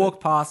 Reece I Rabbit.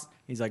 walked past,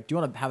 he's like, do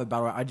you want to have a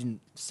battle rap? I didn't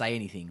say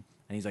anything.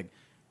 And he's like,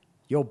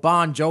 you're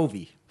Bon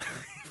Jovi.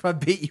 If I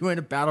beat you in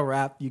a battle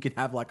rap, you could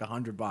have like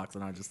 $100.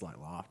 And I just like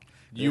laughed.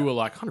 You were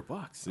like,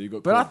 $100. So you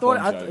got But I called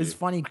thought Bon it was Jovi.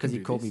 funny because he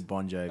do called this. me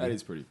Bon Jovi. That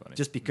is pretty funny.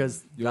 Just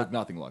because... You look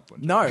nothing like Bon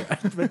Jovi. No,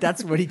 but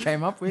that's what he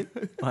came up with.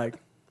 Like,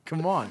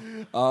 come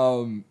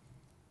on.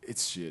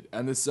 It's shit,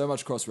 and there's so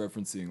much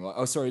cross-referencing.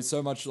 Like,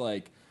 so much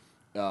like,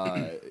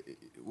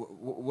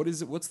 what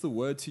is it? What's the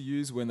word to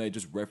use when they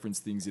just reference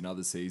things in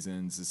other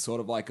seasons? It's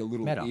sort of like a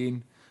little Meta.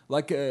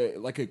 like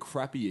a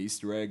crappy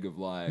Easter egg of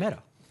like Meta.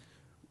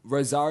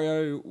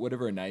 Rosario,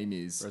 whatever her name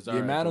is. Rosario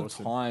the amount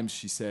Dawson. of times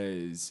she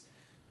says,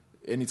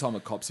 anytime a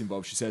cop's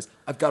involved, she says,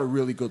 "I've got a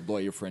really good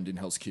lawyer friend in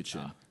Hell's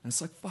Kitchen," and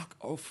it's like, fuck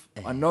off.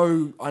 I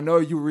know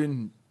you were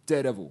in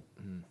Daredevil.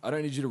 I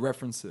don't need you to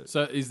reference it.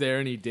 So is there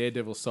any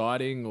Daredevil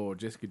sighting or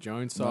Jessica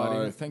Jones sighting?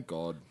 No, thank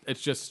God.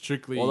 It's just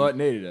strictly... Although it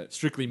needed it.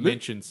 Strictly Luke-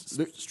 mentions,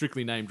 Luke-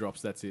 strictly name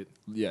drops, that's it.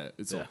 Yeah,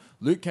 it's Yeah. all.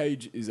 Luke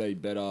Cage is a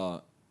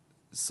better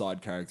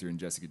side character in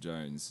Jessica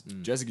Jones.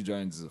 Jessica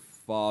Jones is a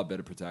far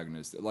better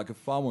protagonist, like a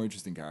far more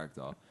interesting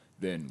character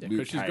than Yeah,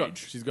 Luke 'cause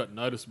Cage. she's got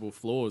noticeable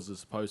flaws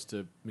as opposed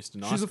to Mr.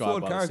 Nice She's a Guy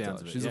flawed by the character.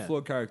 sounds of it. She's yeah. a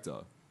flawed character.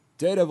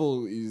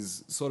 Daredevil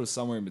is sort of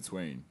somewhere in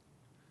between.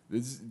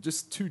 It's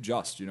just too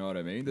just, you know what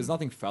I mean? There's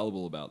nothing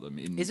fallible about them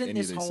in Isn't any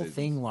this of these whole seasons.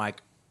 thing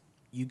like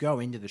you go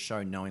into the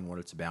show knowing what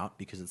it's about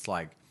because it's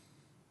like,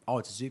 oh,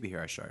 it's a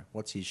superhero show.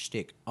 What's his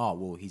shtick? Oh,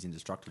 well, he's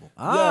indestructible.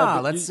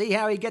 but Let's see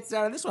how he gets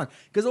out of this one.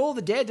 Because all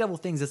the Daredevil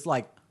things, it's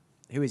like,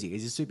 who is he?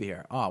 He's a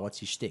superhero. Oh, what's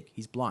his shtick?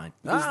 He's blind.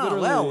 There's Well,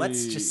 literally-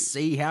 let's just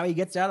see how he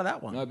gets out of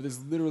that one. No, but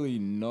there's literally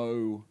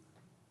no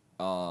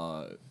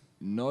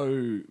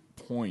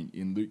point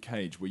in Luke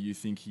Cage where you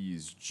think he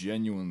is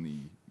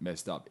genuinely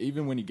messed up,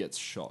 even when he gets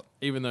shot.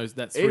 Even though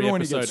that's Even 3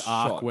 when he episode gets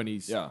arc shot. when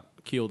he's Yeah.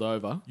 keeled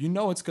over. You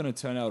know it's going to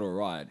turn out all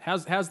right.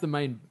 How's the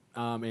main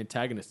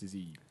antagonist? Is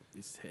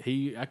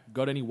he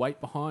got any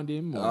weight behind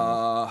him? Or?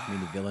 I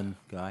mean, the villain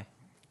guy.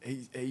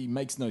 He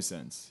makes no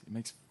sense. It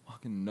makes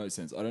fucking no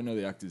sense. I don't know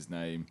the actor's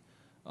name.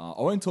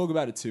 I won't talk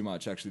about it too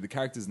much, actually. The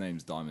character's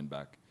name's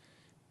Diamondback.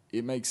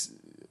 It makes...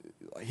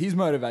 His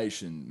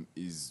motivation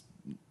is...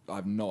 I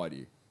have no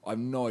idea. I have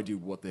no idea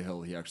what the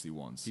hell he actually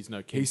wants. He's no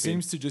He kingpin.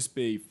 seems to just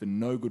be, for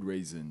no good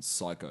reason,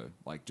 psycho.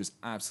 Like, just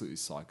absolutely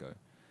psycho.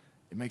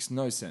 It makes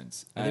no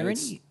sense. Are there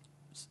any...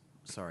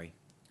 Sorry.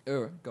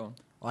 Alright, go on.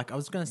 Like, I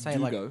was going to say, Do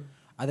like, go.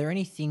 are there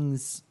any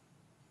things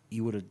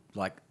you would have,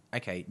 like,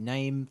 okay,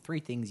 name 3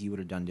 things you would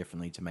have done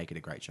differently to make it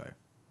a great show?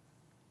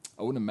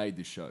 I wouldn't have made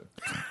this show.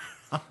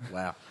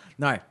 Wow.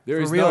 No, There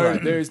for is real, no,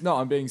 though. there is no.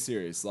 I'm being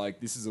serious. Like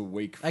this is a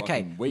weak,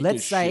 Okay, weak let's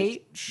as say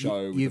shit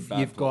show. you've with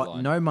a bad got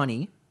plotline. no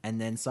money, and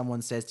then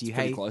someone says to you,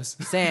 pretty "Hey, close.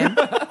 Sam,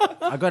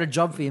 I got a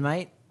job for you,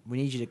 mate. We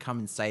need you to come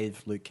and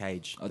save Luke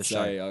Cage." I'd the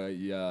say,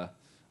 show.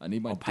 I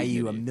need my. I'll pay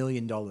you $1 dignity.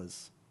 million,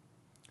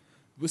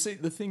 Well, see,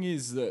 the thing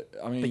is that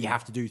I mean, but you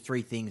have to do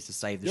 3 things to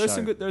save the there's show.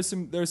 some good,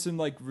 there's some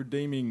like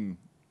redeeming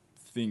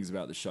things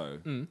about the show.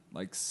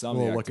 Like some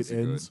of the Well, like actors it are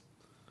ends. good.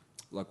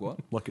 Like what?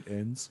 Like it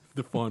ends.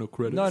 The final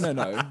credits. No.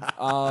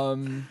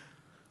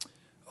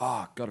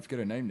 Oh God, I forget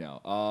her name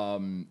now.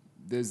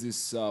 There's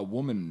this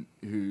woman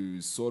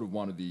who's sort of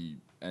one of the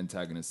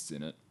antagonists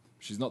in it.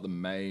 She's not the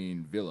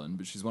main villain,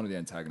 but she's one of the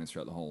antagonists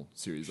throughout the whole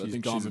series. She's I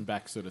think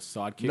Diamondback sort of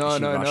sidekick. No, Is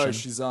she no, no.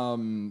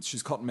 Russian?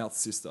 She's Cottonmouth's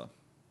sister.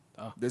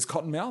 Oh. There's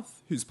Cottonmouth,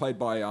 who's played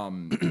by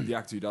the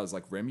actor who does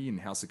like Remy in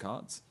House of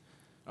Cards.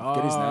 I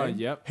forget his name.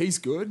 Yep. He's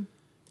good.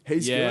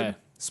 He's Yeah. good.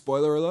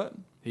 Spoiler alert.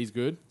 He's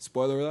good.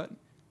 Spoiler alert.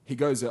 He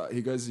goes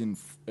in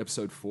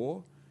episode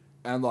 4,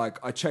 and like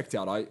I checked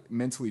out. I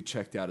mentally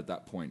checked out at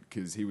that point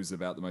because he was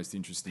about the most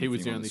interesting. He was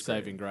thing the on only screen.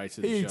 saving grace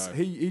of He the eats, show.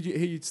 he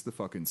eats the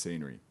fucking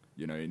scenery.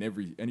 You know, in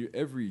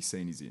every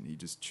scene he's in, he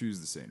just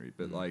chews the scenery.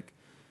 But like,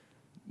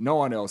 no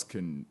one else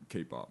can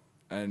keep up.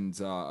 And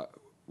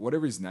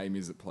whatever his name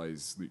is that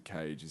plays Luke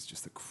Cage is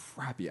just a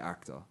crappy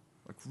actor,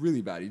 like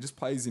really bad. He just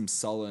plays him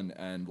sullen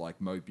and like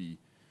mopey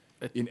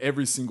in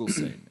every single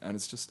scene, and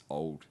it's just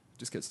old. It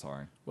just gets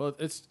tiring. Well,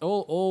 it's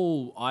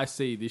all I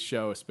see this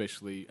show,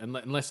 especially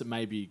unless it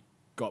maybe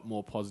got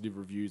more positive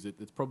reviews.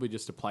 It's probably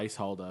just a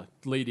placeholder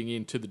leading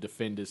into the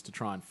Defenders to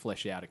try and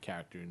flesh out a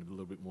character in a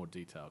little bit more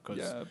detail. Because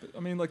Yeah, but I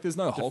mean, like, there's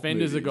no Hulk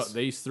Defenders have movies. got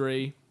these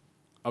 3.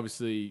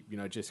 Obviously, you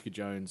know, Jessica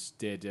Jones,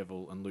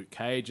 Daredevil, and Luke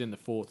Cage, and the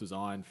 4th is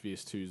Iron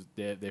Fist, who's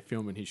they're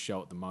filming his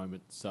show at the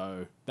moment.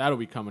 So that'll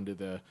be coming to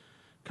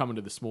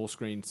the small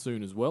screen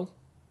soon as well.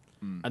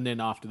 And then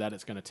after that,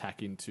 it's going to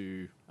tack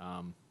into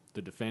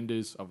the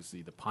Defenders.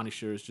 Obviously, the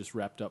Punisher is just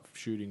wrapped up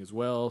shooting as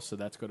well, so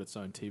that's got its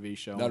own TV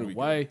show That'll on be the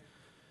way.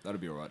 That'll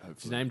be all right, His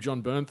hopefully. name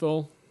John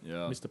Bernthal,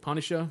 Yeah. Mr.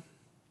 Punisher.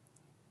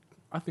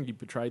 I think he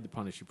portrayed the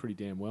Punisher pretty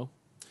damn well.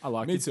 I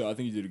liked Me him. too. I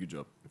think he did a good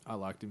job. I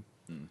liked him.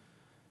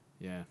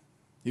 Yeah.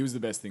 He was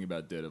the best thing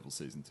about Daredevil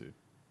season 2.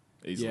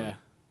 Easily.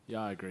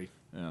 Yeah, I agree.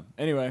 Yeah.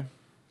 Anyway,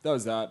 that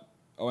was that.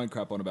 I won't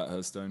crap on about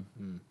Hearthstone.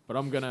 But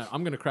I'm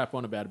gonna crap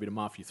on about a bit of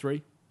Mafia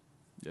 3.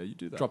 Yeah, you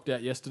do that. Dropped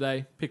out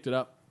yesterday, picked it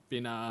up,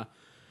 been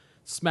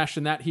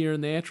smashing that here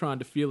and there, trying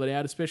to feel it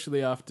out,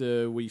 especially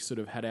after we sort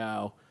of had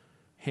our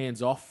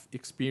hands-off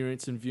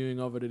experience and viewing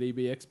of it at EB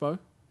Expo.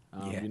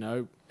 Yeah. You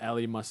know,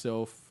 Ali,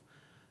 myself,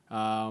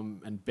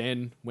 and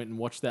Ben went and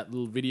watched that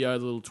little video,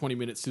 the little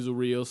 20-minute sizzle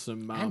reel.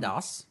 And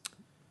us.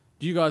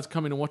 Do you guys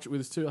come in and watch it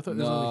with us too? I thought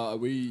there was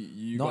only... No,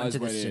 you Not guys into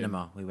the went in.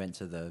 cinema. We went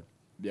to the...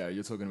 Yeah,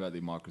 you're talking about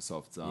the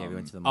Microsoft. Yeah, we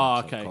went to the Oh,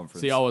 Microsoft okay.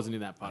 conference. See, I wasn't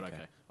in that part. Okay.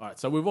 Okay. All right.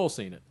 So we've all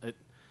seen it.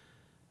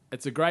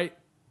 It's a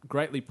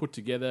greatly put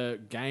together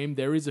game.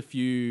 There is a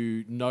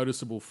few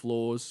noticeable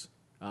flaws.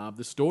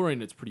 The story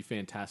in it's pretty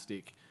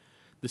fantastic.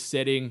 The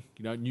setting,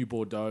 you know, New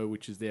Bordeaux,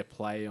 which is their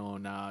play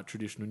on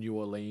traditional New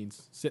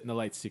Orleans, set in the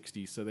late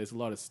 60s. So there's a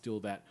lot of still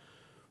that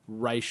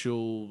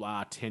racial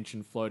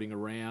tension floating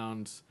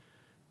around.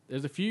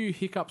 There's a few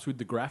hiccups with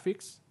the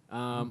graphics.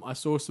 I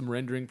saw some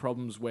rendering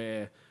problems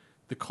where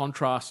the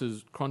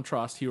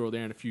contrast here or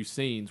there in a few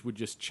scenes would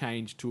just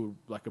change to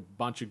like a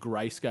bunch of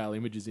grayscale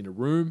images in a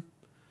room.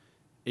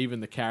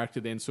 Even the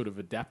character then sort of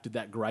adapted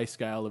that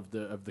grayscale of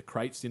the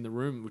crates in the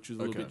room, which was a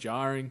little Okay. bit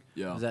jarring.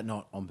 Yeah. Was that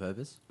not on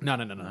purpose? No.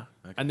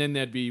 Okay. And then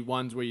there'd be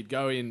ones where you'd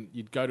go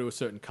to a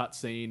certain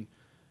cutscene,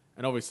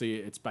 and obviously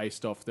it's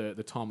based off the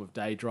time of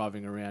day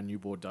driving around New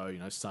Bordeaux, you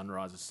know,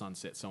 sunrises,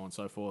 sunsets, so on and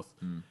so forth.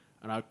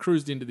 And I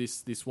cruised into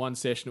this one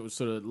session. It was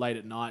sort of late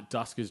at night,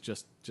 dusk has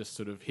just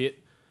sort of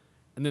hit,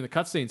 and then the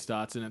cutscene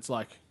starts, and it's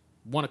like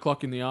 1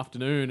 o'clock in the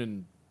afternoon,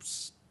 and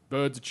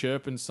birds are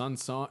chirping,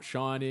 sun's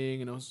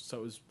shining, and it was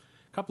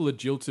a couple of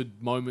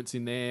jilted moments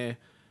in there.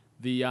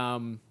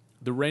 The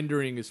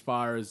rendering as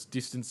far as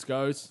distance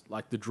goes,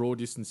 like the draw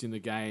distance in the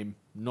game,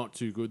 not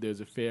too good.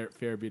 There's a fair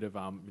bit of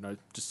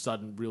just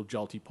sudden real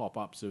jolty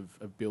pop-ups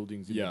of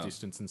buildings in the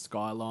distance and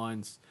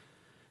skylines.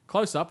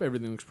 Close up,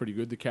 everything looks pretty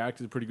good. The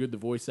characters are pretty good. The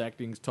voice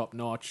acting's top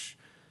notch.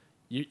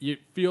 You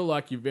feel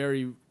like you're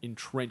very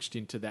entrenched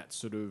into that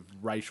sort of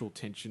racial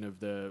tension of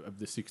the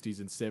 60s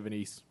and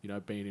 70s. You know,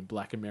 being in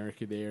Black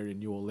America there in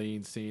New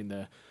Orleans, seeing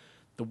the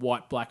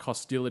white-black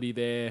hostility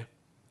there.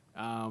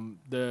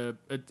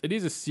 It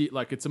is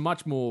it's a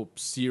much more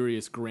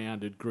serious,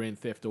 grounded Grand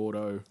Theft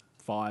Auto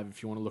 5,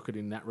 if you want to look at it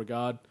in that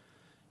regard.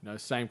 You know,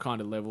 same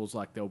kind of levels.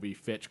 Like there'll be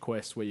fetch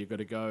quests where you've got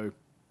to go,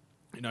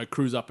 you know,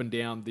 cruise up and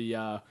down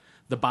the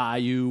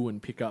bayou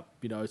and pick up,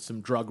 you know,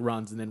 some drug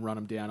runs and then run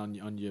them down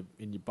in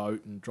your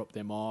boat and drop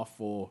them off,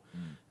 or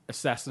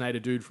assassinate a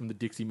dude from the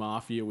Dixie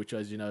Mafia, which,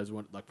 as you know, is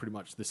pretty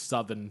much the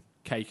Southern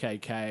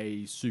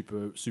KKK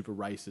super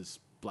racist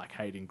black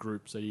hating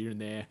group. So you're in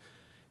there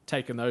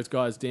taking those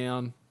guys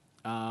down.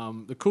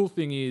 The cool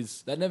thing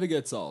is That never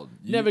gets old.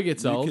 Never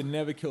gets old. You can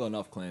never kill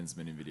enough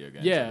clansmen in video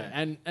games. yeah,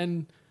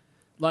 and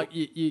like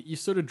you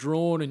sort of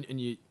drawn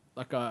and you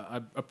like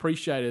I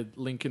appreciated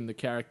Lincoln the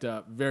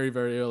character very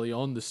very early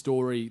on. The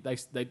story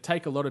they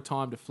take a lot of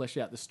time to flesh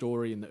out the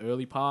story in the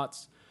early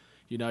parts.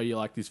 You know, you're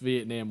like this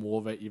Vietnam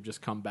War vet. You've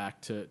just come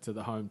back to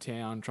the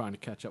hometown, trying to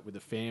catch up with the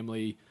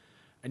family,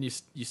 and you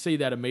see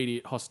that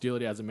immediate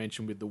hostility, as I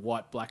mentioned, with the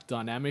white-black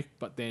dynamic.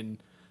 But then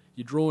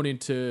you're drawn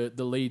into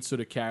the lead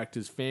sort of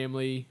character's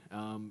family.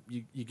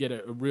 You get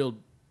a real,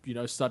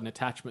 sudden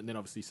attachment. And then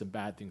obviously some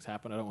bad things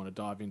happen. I don't want to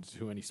dive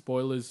into any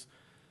spoilers.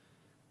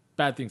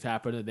 Bad things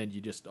happen, and then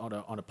you're just on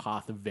a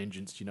path of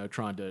vengeance.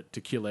 Trying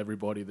to kill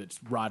everybody that's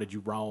righted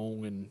you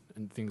wrong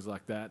and things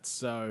like that.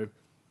 So.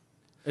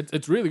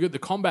 It's really good. The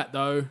combat,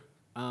 though,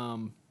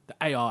 the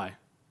AI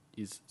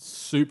is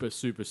super,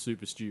 super,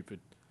 super stupid.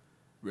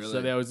 Really?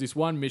 So there was this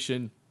one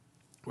mission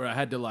where I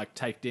had to,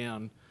 take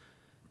down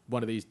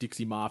one of these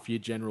Dixie Mafia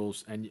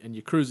generals, and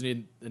you're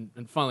cruising in,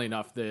 and funnily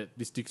enough,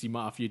 this Dixie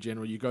Mafia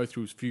general, you go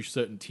through a few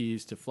certain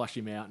tiers to flush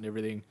him out and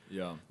everything.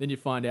 Yeah. Then you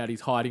find out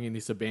he's hiding in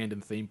this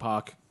abandoned theme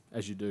park,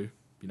 as you do.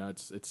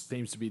 It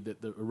seems to be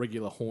the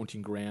regular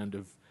haunting ground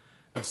of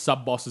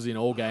sub-bosses in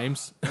all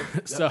games.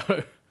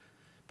 So...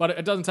 But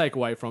it doesn't take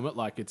away from it.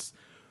 It's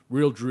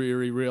real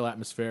dreary, real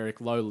atmospheric,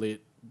 low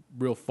lit,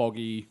 real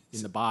foggy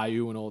in the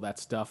bayou and all that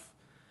stuff.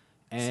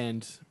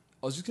 And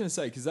I was just going to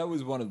say, because that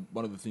was one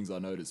of the things I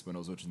noticed when I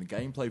was watching the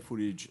gameplay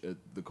footage at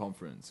the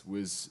conference,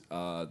 was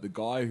the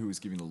guy who was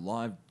giving the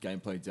live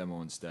gameplay demo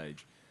on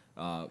stage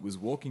was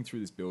walking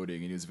through this building,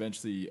 and he was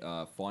eventually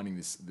finding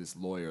this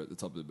lawyer at the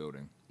top of the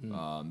building.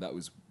 That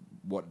was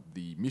what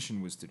the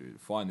mission was to do, to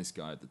find this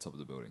guy at the top of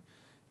the building.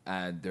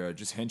 And there are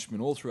just henchmen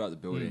all throughout the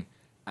building.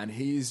 And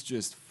he's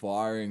just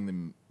firing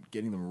them,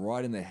 getting them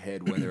right in the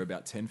head when they're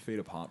about 10 feet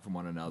apart from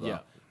one another. Yeah.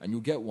 And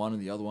you'll get one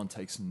and the other one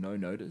takes no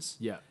notice.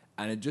 yeah,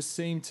 And it just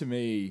seemed to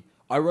me,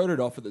 I wrote it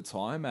off at the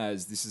time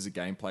as this is a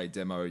gameplay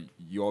demo.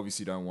 You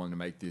obviously don't want to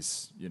make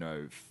this, you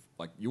want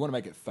to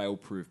make it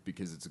fail-proof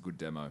because it's a good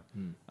demo.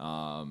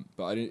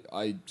 But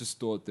I just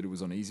thought that it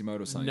was on easy mode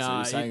or something. So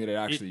you're saying that it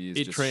actually is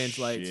it just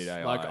translates. shit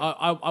AI.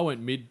 I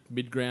went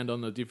mid ground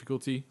on the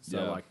difficulty,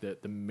 so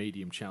the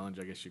medium challenge,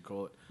 I guess you'd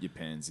call it. You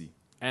pansy.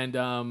 And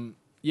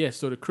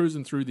sort of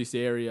cruising through this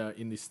area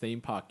in this theme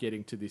park,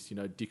 getting to this,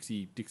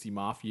 Dixie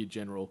Mafia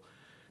general.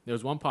 There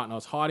was one part, and I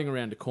was hiding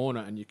around a corner,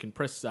 and you can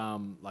press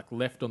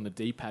left on the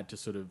D-pad to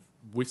sort of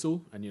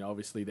whistle, and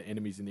obviously the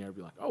enemies in there will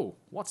be like, "Oh,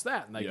 what's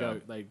that?" And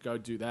they go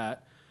do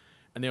that.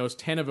 And there was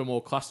 10 of them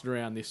all clustered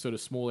around this sort of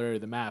small area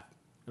of the map,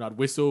 and I'd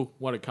whistle,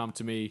 one would come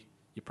to me.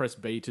 You press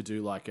B to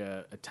do a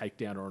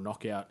takedown or a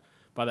knockout.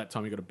 By that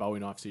time, you got a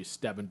Bowie knife, so you're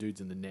stabbing dudes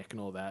in the neck and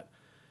all that.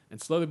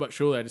 And slowly but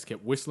surely, I just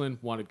kept whistling.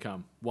 One would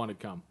come.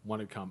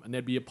 And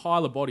there'd be a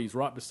pile of bodies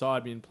right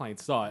beside me in plain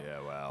sight.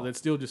 Yeah, wow. But they'd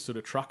still just sort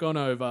of truck on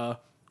over.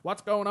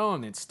 What's going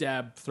on? Then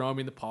stab, throw them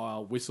in the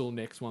pile, whistle,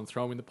 next one,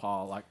 throw them in the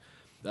pile.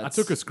 I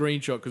took a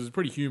screenshot because it's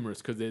pretty humorous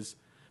because there's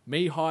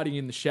me hiding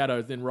in the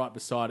shadows, then right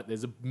beside it,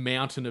 there's a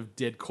mountain of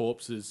dead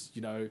corpses,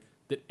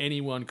 that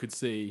anyone could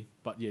see.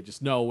 But yeah,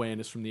 just no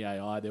awareness from the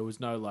AI. There was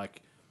no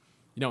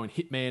in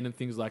Hitman and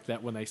things like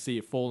that, when they see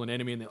a fallen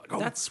enemy and they're like, "Oh."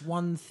 That's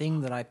one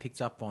thing that I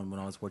picked up on when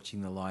I was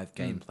watching the live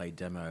gameplay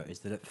demo, is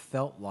that it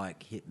felt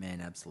like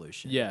Hitman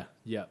Absolution. Yeah.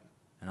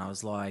 And I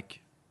was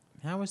like,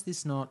 how is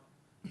this not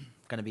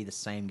going to be the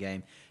same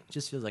game? It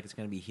just feels like it's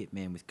going to be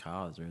Hitman with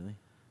cars, really.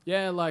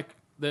 Yeah,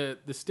 the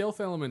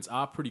stealth elements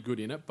are pretty good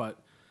in it, but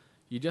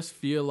you just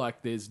feel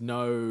like there's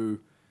no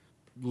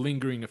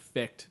lingering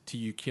effect to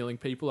you killing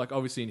people.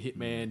 Obviously in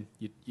Hitman,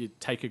 you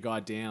take a guy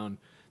down,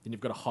 then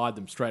you've got to hide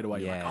them straight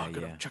away. You're I've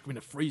got to chuck them in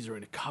a freezer,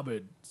 in a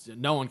cupboard. So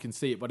no one can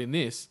see it. But in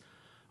this,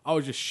 I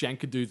was just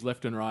shanking dudes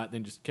left and right,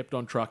 then just kept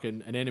on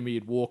trucking. An enemy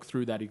would walk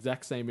through that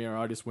exact same area.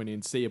 I just went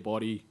in, see a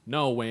body,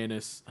 no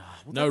awareness,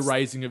 no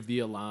raising of the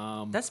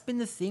alarm. That's been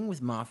the thing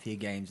with Mafia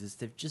games, is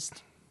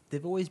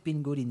they've always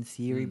been good in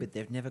theory, but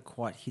they've never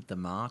quite hit the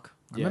mark.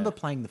 I remember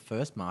playing the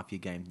first Mafia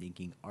game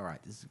thinking, all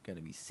right, this is going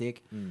to be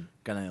sick.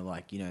 Going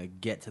to,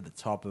 get to the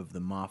top of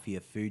the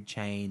Mafia food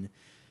chain.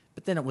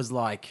 But then it was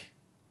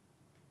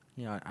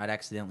I'd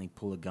accidentally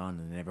pull a gun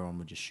and everyone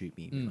would just shoot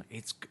me.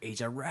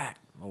 He's a rat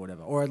or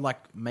whatever. Or I'd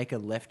make a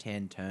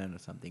left-hand turn or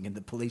something and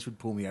the police would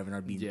pull me over and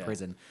I'd be in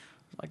prison.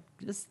 I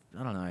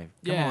don't know.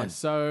 Come on.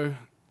 So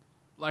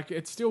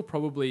it's still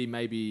probably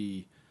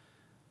maybe...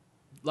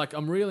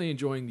 I'm really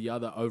enjoying the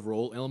other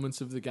overall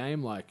elements of the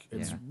game.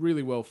 It's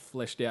really well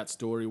fleshed out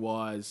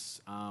story-wise.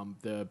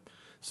 The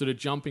sort of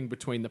jumping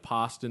between the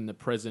past and the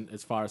present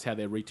as far as how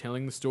they're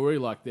retelling the story.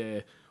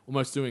 They're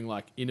almost doing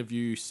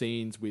interview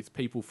scenes with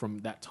people from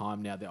that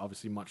time now. They're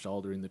obviously much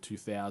older, in the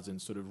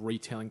 2000s, sort of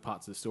retelling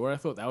parts of the story. I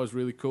thought that was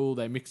really cool.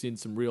 They mix in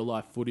some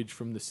real-life footage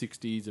from the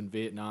 60s and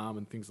Vietnam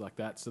and things like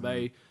that. So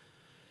they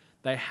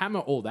hammer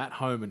all that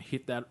home and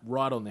hit that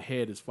right on the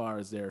head as far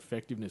as their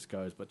effectiveness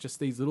goes. But just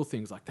these little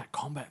things like that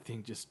combat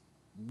thing just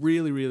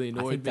really, really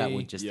annoyed I think me. that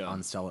would just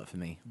unsell it for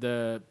me.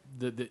 The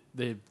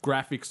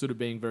graphics sort of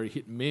being very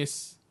hit and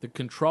miss. The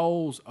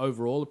controls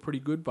overall are pretty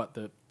good, but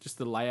just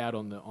the layout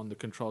on the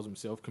controls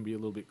themselves can be a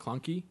little bit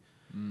clunky.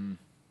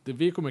 The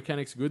vehicle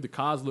mechanics are good. The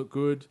cars look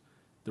good.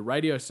 The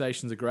radio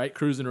stations are great.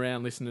 Cruising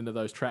around, listening to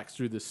those tracks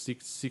through the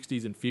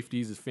 60s and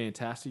 50s is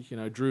fantastic. You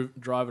know,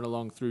 driving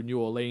along through New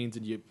Orleans,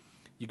 and you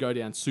go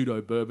down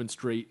pseudo Bourbon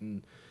Street,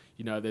 and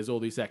you know there's all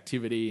this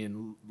activity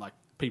and like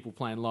people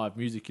playing live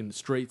music in the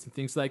streets and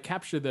things. So they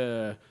capture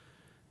the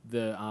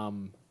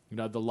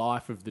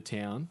life of the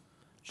town.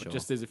 Sure. But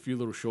just there's a few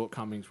little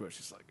shortcomings where it's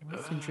just like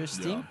That's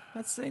interesting. Yeah.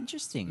 That's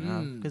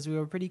interesting because we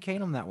were pretty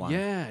keen on that one.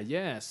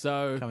 Yeah.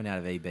 So coming out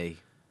of EB.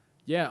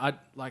 Yeah, I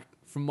like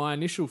from my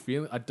initial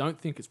feeling, I don't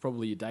think it's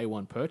probably a day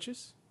one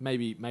purchase.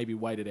 Maybe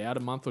wait it out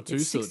a month or two.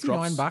 It's so it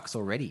drops $69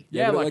 already.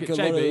 Yeah, like a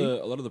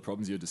JB. lot of the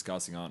problems you're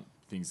discussing aren't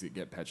things that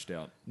get patched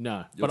out.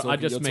 No, You're but I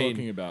just you're mean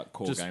talking about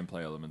core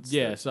gameplay elements.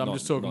 Yeah, so I'm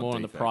just talking not more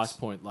on the defects. price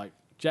point. Like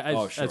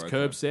as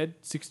Curb said,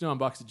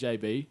 $69 at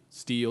JB,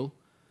 steal.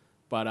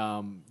 But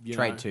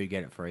trade 2,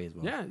 get it free as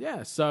well.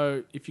 Yeah.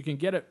 So if you can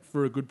get it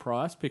for a good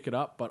price, pick it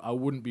up. But I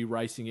wouldn't be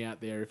racing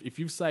out there if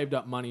you've saved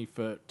up money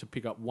to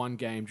pick up one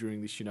game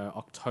during this,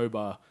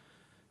 October,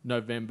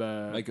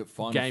 November Make it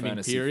Final gaming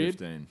Fantasy period.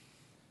 15.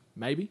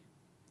 Maybe.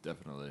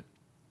 Definitely.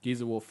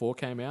 Gears of War 4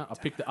 came out.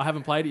 I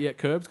haven't played it yet,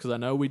 Curbs, because I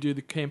know we do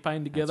the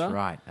campaign together.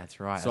 That's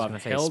right. So I was going to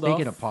say,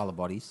 speaking of pile of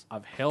bodies,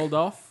 I've held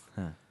off.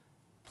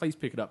 Please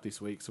pick it up this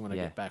week, so when I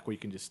Yeah. get back, we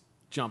can just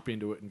jump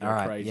into it and go all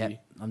right, crazy. yeah,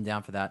 I'm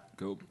down for that.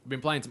 Cool. I've been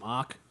playing some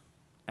Ark.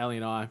 Ali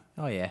and I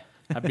Oh yeah,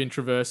 have been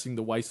traversing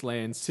the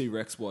wastelands.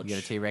 T-Rex watch. you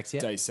got a T-Rex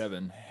yet? Day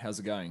 7. How's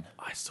it going?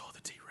 I saw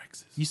the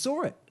T-Rexes. You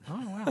saw it? Oh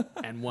wow!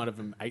 And one of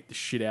them ate the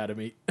shit out of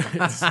me.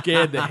 It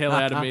scared the hell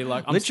out of me.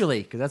 Like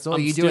Literally, because that's all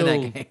you do in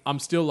that game. I'm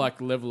still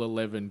like level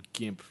 11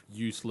 gimp,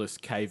 useless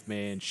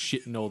caveman,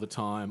 shitting all the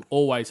time,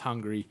 always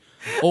hungry,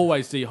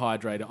 always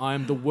dehydrated. I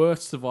am the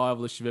worst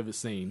survivalist you've ever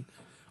seen.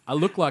 I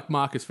look like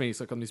Marcus Phoenix,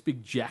 like I'm this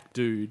big jack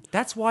dude.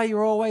 That's why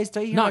you're always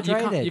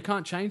dehydrated. No, you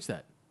can't change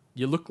that.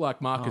 You look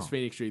like Marcus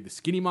Phoenix. You're either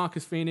skinny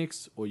Marcus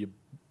Phoenix or you're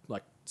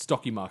like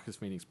stocky Marcus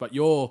Phoenix. But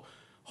your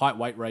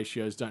height-weight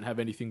ratios don't have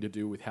anything to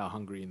do with how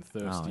hungry and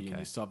thirsty and your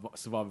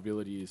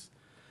survivability is.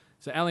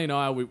 So Ali and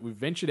I, we've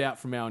ventured out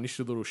from our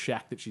initial little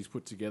shack that she's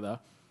put together.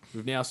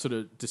 We've now sort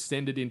of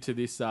descended into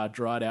this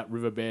dried-out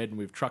riverbed, and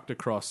we've trucked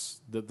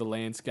across the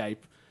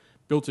landscape,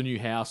 built a new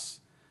house.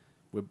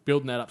 We're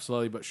building that up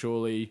slowly but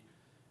surely.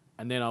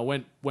 And then I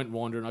went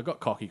wandering. I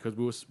got cocky because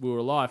we were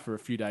alive for a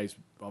few days.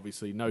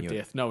 Obviously, no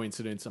death, no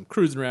incidents. I'm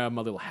cruising around with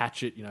my little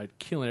hatchet,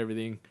 killing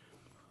everything.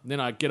 And then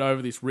I get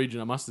over this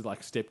region. I must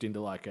have stepped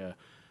into a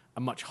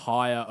much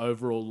higher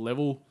overall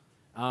level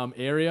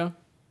area.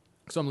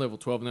 So I'm level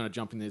 12, and then I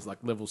jump in. There's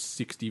level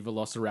 60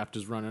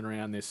 velociraptors running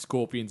around. There's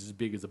scorpions as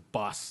big as a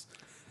bus.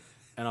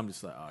 And I'm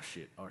just like, oh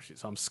shit.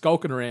 So I'm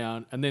skulking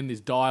around, and then this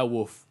dire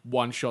wolf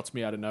one-shots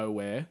me out of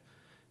nowhere.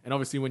 And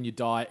obviously when you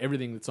die,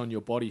 everything that's on your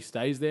body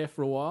stays there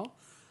for a while.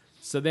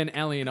 So then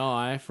Ali and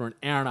I, for an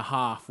hour and a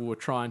half, we were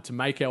trying to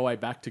make our way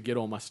back to get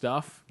all my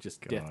stuff.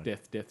 Just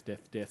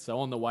death. So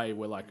on the way,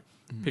 we're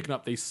picking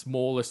up these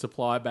smaller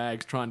supply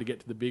bags, trying to get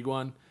to the big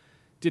one.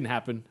 Didn't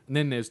happen. And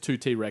then there's 2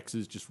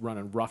 T-Rexes just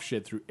running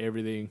roughshed through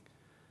everything.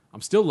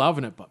 I'm still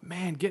loving it, but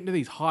man, getting to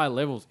these high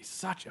levels is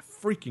such a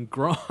freaking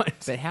grind.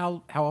 But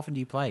how often do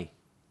you play?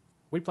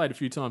 We played a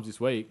few times this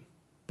week.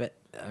 But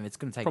it's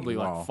going to take Probably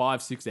you a while.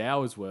 5-6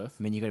 hours worth.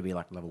 I mean, you got to be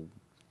level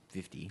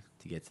 50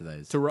 to get to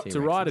those. To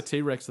ride a T-Rexes.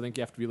 T-Rex, I think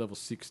you have to be level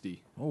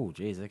 60. Oh,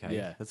 geez, okay.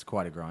 Yeah. That's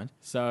quite a grind.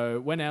 So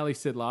when Ali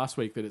said last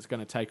week that it's going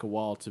to take a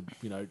while to,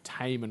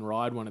 tame and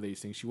ride one of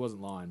these things, she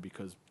wasn't lying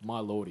because, my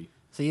lordy.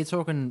 So you're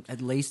talking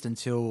at least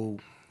until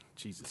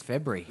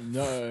February.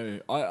 No,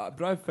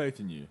 but I have faith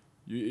in you.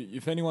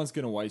 If anyone's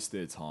going to waste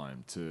their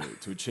time to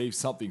achieve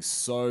something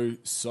so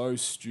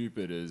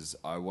stupid as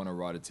I want to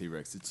ride a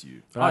T-Rex, it's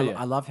you. But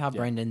I love how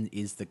Brendan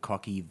is the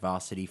cocky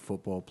varsity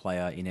football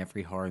player in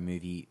every horror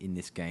movie in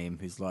this game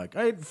who's like,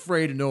 I ain't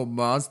afraid of no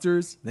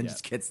monsters. Then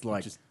just gets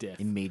just death.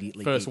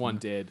 Immediately First eaten. one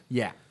dead.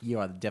 Yeah, you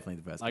are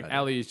definitely the first guy.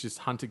 Ali is just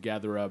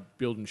hunter-gatherer,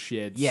 building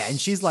sheds. Yeah, and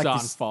she's like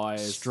starting this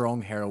fires.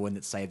 strong heroine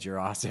that saves your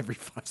ass every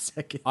 5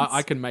 seconds.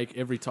 I can make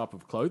every type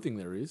of clothing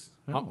there is.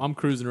 I'm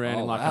cruising around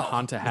in a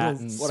hunter hat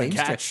and What a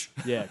catch.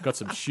 Yeah, got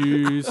some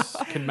shoes,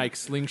 can make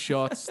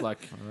slingshots.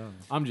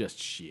 I'm just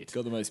shit.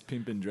 Got the most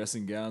pimpin'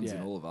 dressing gowns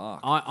in all of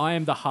Ark. I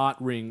am the heart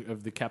ring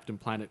of the Captain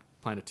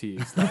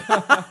Planeteers.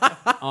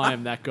 I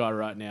am that guy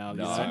right now.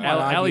 No, So I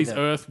might Ali's argue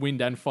that- earth,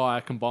 wind, and fire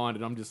combined,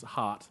 and I'm just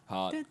heart.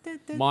 Heart.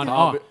 Mine.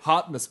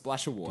 Heart and a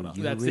splash of water.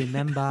 you that's it.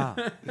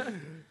 remember.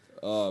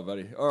 Oh,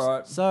 buddy. All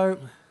right. So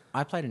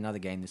I played another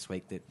game this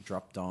week that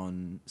dropped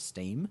on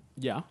Steam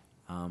Yeah.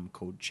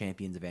 called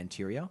Champions of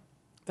Anteria.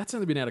 That's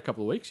only been out a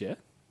couple of weeks, yeah?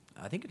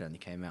 I think it only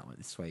came out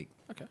this week.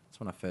 Okay. That's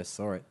when I first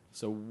saw it.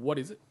 So what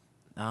is it?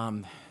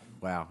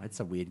 Wow, it's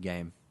a weird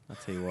game. I'll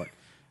tell you what.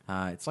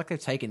 It's like they've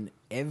taken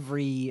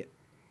every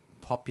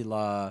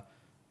popular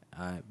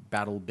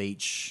Battle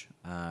Beach,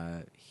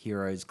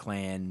 Heroes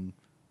Clan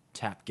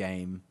tap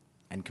game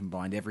and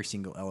combined every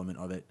single element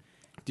of it.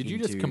 Did you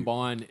just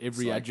combine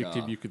every like,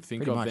 adjective you could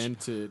think pretty of much, then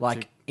to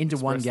into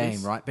one express game,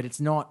 this? right? But it's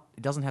not.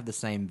 It doesn't have the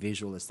same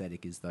visual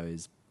aesthetic as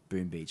those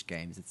Boom Beach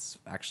games. It's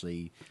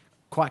actually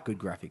quite good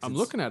graphics. I'm It's-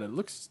 looking at it. It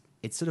looks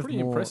It's sort of pretty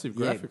more impressive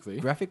graphically.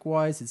 Graphic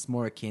wise, it's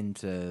more akin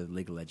to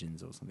League of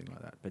Legends or something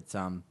like that. But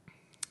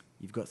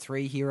you've got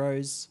 3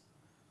 heroes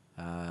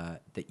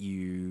that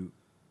you,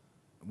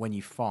 when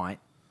you fight,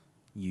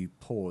 you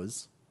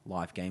pause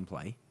live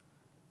gameplay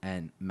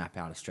and map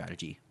out a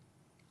strategy.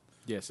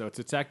 Yeah, so it's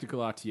a tactical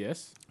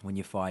RTS. When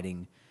you're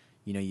fighting,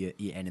 your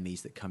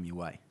enemies that come your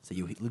way. So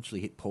you'll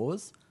literally hit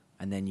pause,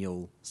 and then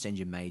you'll send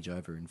your mage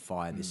over and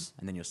fire this,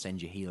 and then you'll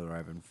send your healer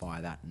over and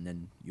fire that, and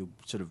then you'll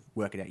sort of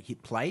work it out. You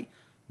hit play,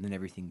 and then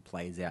everything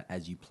plays out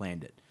as you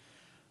planned it.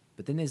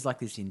 But then there's like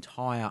this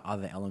entire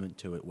other element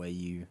to it where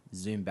you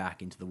zoom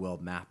back into the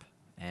world map,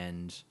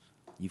 and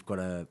you've got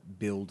to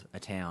build a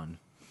town,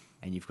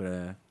 and you've got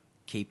to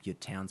keep your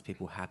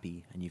townspeople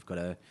happy, and you've got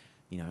to,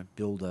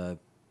 build a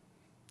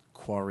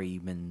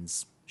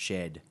quarryman's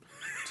shed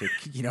to,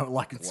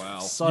 it's Wow.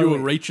 so... You were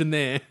reaching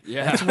there.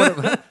 Yeah.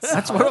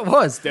 That's what it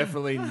was.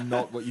 Definitely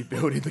not what you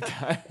build in the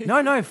game.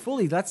 No,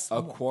 fully. That's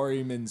A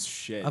quarryman's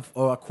shed.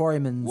 or a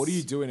quarryman's. What do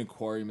you do in a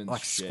quarryman's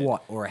like shed?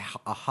 squat or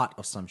a hut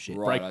or some shit?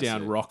 Right. Break I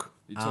down see. rock.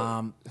 You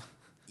talk-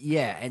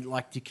 Yeah, and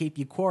like to keep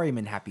your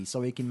quarryman happy,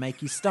 so he can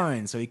make you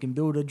stone, so he can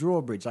build a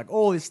drawbridge, like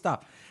all this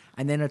stuff.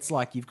 And then it's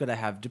like you've got to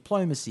have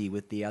diplomacy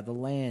with the other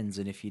lands,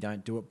 and if you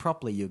don't do it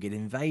properly, you'll get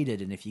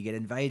invaded. And if you get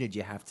invaded,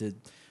 you have to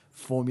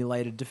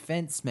formulate a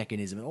defense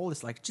mechanism, and all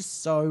this, like,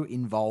 just so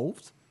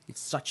involved.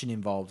 It's such an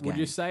involved Would game.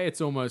 you say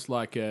it's almost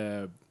like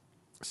a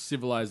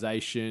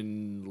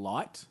Civilization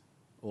light?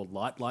 Or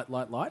light? Nah,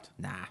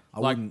 I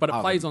Like, wouldn't- but it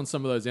I plays wouldn't. on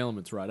some of those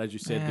elements, right? As you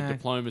said, the Nah.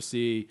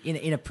 diplomacy,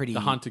 in a pretty the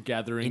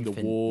hunter-gathering, the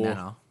infant war.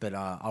 manner, but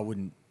I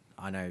wouldn't.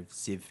 I know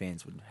Civ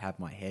fans would have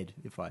my head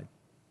if I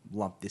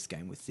lumped this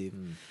game with Civ.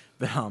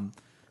 But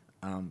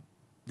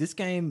this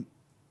game,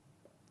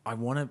 I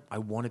want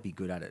to be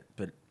good at it,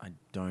 but I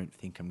don't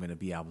think I'm going to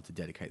be able to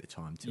dedicate the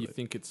time to You it.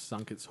 think it's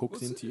sunk its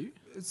hooks into you?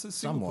 It's a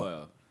single Somewhat.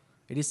 player.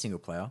 It is single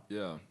player.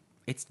 Yeah.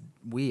 It's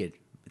weird.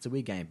 It's a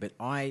weird game, but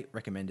I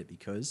recommend it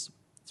because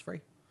it's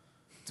free.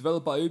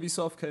 Developed by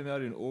Ubisoft, came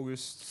out in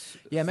August.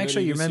 Yeah, make 30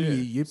 sure you this remember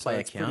year. your Uplay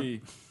it's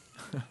account.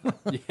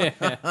 pretty-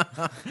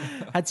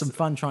 Had some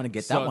fun trying to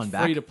get So that it's one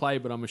back. free to play,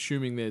 but I'm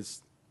assuming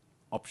there's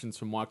options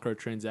for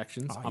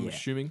microtransactions. Oh, I'm yeah.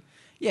 assuming.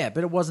 Yeah,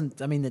 but it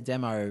wasn't. I mean, the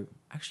demo.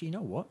 Actually, you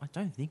know what? I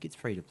don't think it's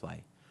free to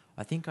play.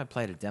 I think I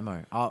played a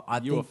demo. I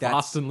You think were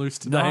fast and loose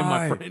today, no,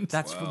 my friend.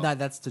 That's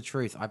that's the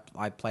truth.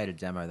 I played a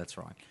demo. That's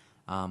right.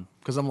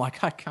 Because I'm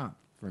like, I can't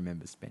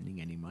remember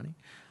spending any money.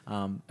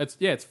 It's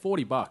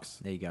 $40.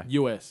 There you go.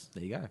 US.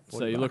 There you go. So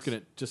 40 you're bucks. looking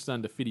at just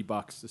under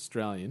 $50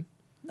 Australian.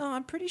 No,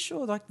 I'm pretty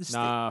sure like the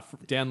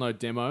Download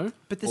demo.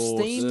 But the or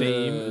Steam-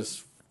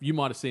 is, you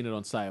might have seen it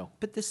on sale.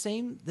 but the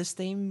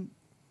Steam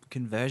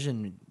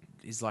conversion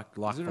is like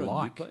Is it for on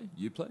like. Uplay?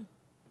 Uplay?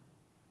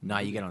 No,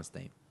 you get on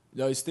Steam.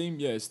 No, Steam.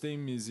 Yeah,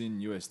 Steam is in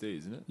USD,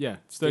 isn't it? Yeah,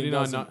 it's Steam $39.95.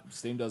 doesn't.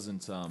 Steam doesn't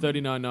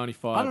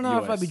 $39.95. I don't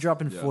know if I'd be US.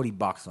 dropping Yeah.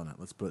 $40 on it.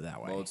 Let's put it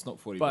that way. Well, it's not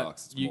 40 But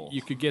bucks. It's you, more.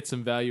 you could get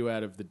some value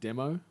out of the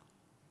demo.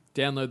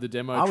 Download the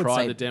demo. I would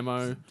Try say, the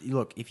demo.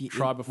 Look, if you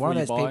Try if before one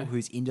of you those buy. people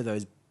who's into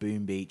those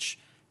Boom Beach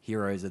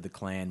Heroes of the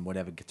Clan,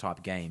 whatever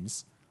type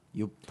games,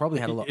 you'll probably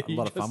have a lot You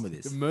of fun just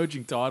with this.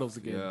 Merging titles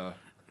again. Yeah.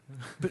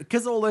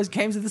 Because all those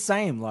games are the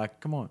same. Like,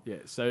 come on. Yeah,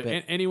 so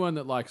But- anyone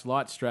that likes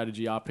light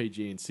strategy,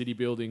 RPG, and city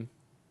building,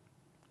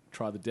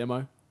 try the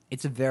demo.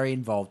 It's a very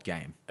involved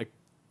game.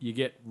 You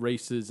get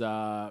Reese's,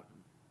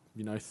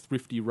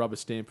 thrifty rubber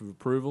stamp of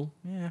approval.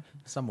 Yeah,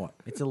 somewhat.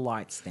 It's a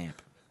light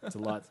stamp. It's a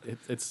light.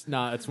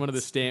 It's one of the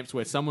stamps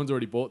where someone's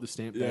already bought the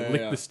stamp. They Yeah, lick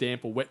yeah. the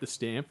stamp or wet the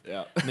stamp,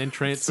 Yeah. and then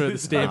transfer the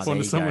stamp Ah, there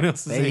onto you someone go.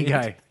 else's There you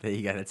hand. go. There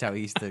you go. That's how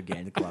we used to get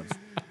into clubs.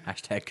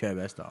 Hashtag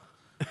Kerbo style.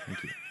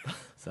 Thank you.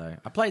 So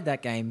I played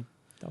that game.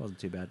 That wasn't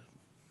too bad.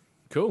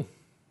 Cool.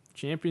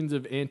 Champions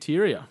of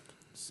Anteria.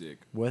 Sick.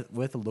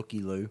 Worth a looky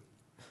loo.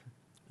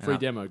 Free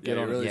demo. Get Yeah,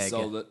 you on really it. Yeah,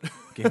 sold it.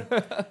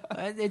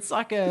 It's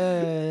like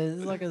a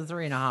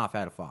 3.5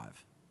 out of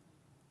 5.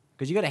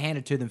 Because you got to hand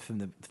it to them for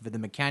the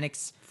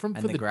mechanics and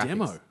For the graphics.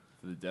 demo.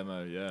 For the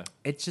demo, yeah.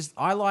 It's just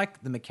I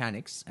like the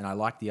mechanics and I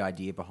like the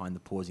idea behind the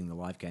pausing the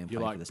live gameplay You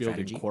for like the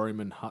building strategy.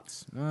 quarryman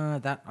huts.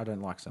 That I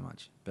don't like so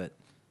much, but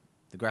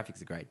the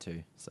graphics are great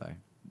too. So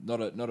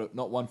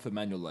Not one for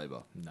manual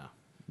labor.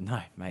 No.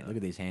 mate, look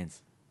at these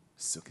hands,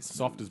 Silky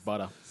Soft as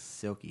butter.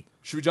 silky.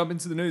 Should we jump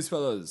into the news,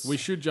 fellas? We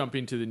should jump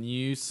into the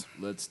news.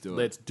 Let's do it.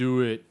 Let's do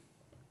it.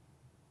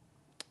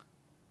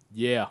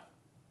 Yeah.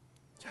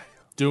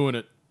 Doing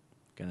it.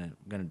 Gonna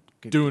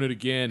Doing it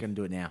again. Gonna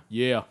do it now.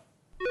 Yeah.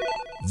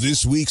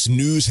 This week's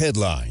news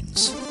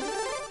headlines.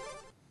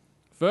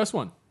 First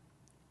one.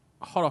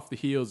 Hot off the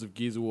heels of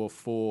Gears of War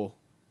 4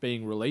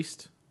 being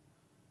released,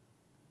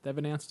 they've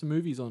announced a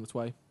movie's on its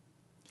way.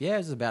 Yeah,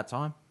 it's about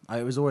time.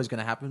 It was always going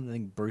to happen. I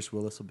think Bruce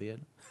Willis will be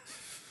it.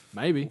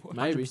 Maybe.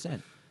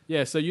 100%.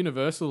 Yeah, so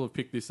Universal have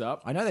picked this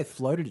up. I know they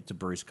floated it to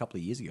Bruce a couple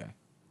of years ago.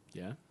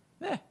 Yeah.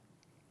 Yeah.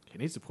 He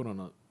needs to put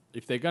on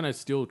if they're going to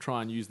still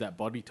try and use that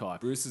body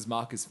type. Bruce is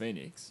Marcus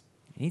Phoenix.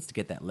 He needs to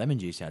get that lemon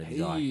juice out of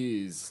his eye.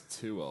 He is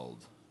too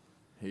old.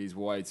 He's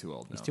way too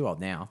old now. He's too old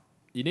now.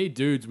 You need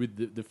dudes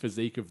with the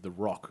physique of The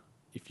Rock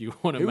if you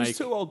want to He make... was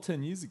too old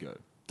 10 years ago.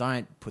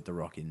 Don't put The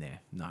Rock in there.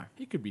 No.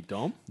 He could be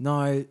Dom.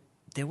 No,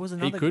 there was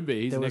another... He could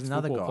be. He's there an was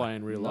another ex-football guy. player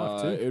in real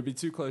life, No, too. it would be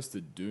too close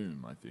to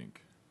Doom, I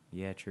think.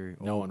 Yeah, true.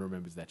 No Or one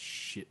remembers that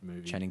shit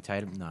movie. Channing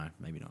Tatum? No,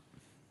 maybe not.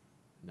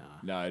 Nah.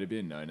 No, it'd be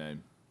a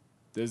no-name.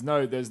 There's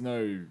no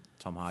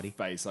Tom Hardy.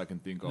 face I can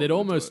think of. They'd that would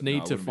almost do it. need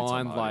No, it to wouldn't be Tom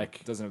find, Hardy.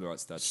 like, Doesn't have the right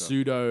stature.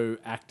 pseudo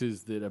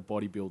actors that are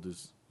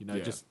bodybuilders. You know,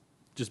 Yeah.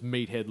 just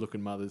meathead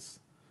looking mothers.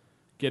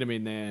 Get them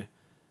in there.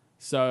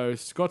 So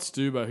Scott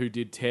Stuber, who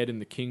did Ted and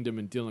the Kingdom,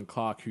 and Dylan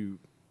Clark, who,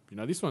 you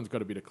know, this one's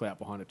got a bit of clout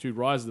behind it too.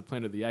 Rise of the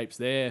Planet of the Apes.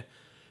 They're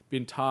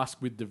been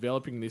tasked with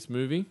developing this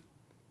movie.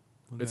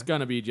 Okay. It's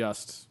going to be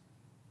just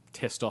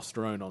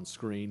testosterone on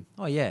screen.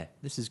 Oh, yeah.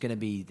 This is going to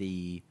be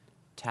the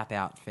tap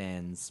out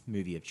fans'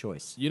 movie of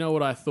choice. You know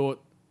what I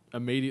thought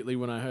immediately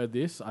when I heard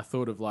this? I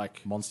thought of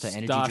like Monster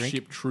Energy Starship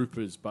drink?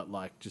 Troopers, but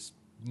like just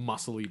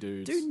muscly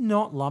dudes. Do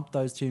not lump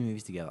those two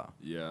movies together.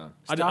 Yeah.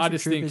 I Starship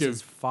just think Troopers of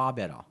is far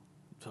better.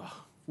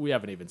 we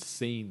haven't even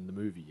seen the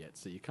movie yet,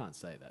 so you can't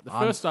say that. The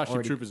I'm first Starship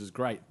already- Troopers is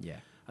great. Yeah.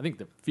 I think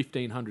the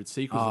 1,500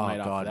 sequels Oh, are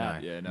made God,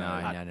 after that. no. Yeah, no.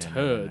 Are no,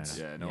 turds.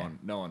 Yeah, Yeah.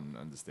 no one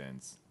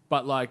understands.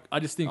 But like, I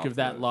just think of After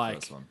that the like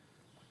first one.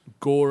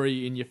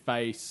 gory in your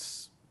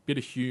face, bit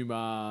of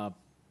humor,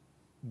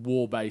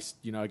 war based,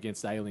 you know,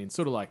 against aliens,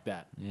 sort of like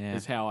that. Yeah.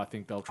 Is how I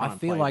think they'll try. I and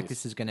feel play like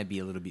this is going to be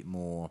a little bit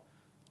more...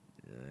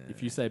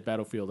 If you say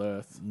Battlefield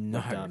Earth,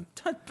 No. we're done.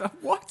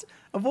 What?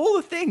 Of all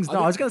the things?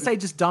 No, I was going to say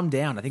just dumbed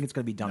down. I think it's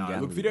going to be dumbed No, down.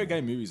 a look, little video bit more.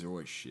 game movies are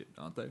always shit,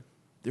 aren't they?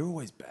 They're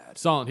always bad.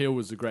 Silent Hill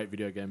was a great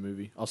video game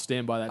movie. I'll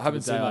stand by that I to the haven't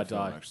day seen I that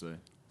film, die. actually.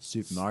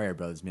 Super Mario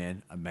Brothers,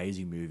 man.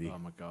 Amazing movie. Oh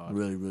my God.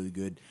 Really, really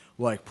good.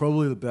 Like,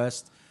 probably the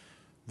best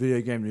video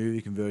game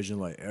movie conversion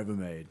like ever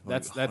made.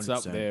 Like, That's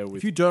up 100%. there with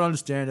If you don't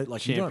understand it,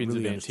 like Champions you don't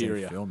really of understand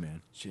Anteria. the film,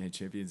 man.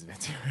 Champions of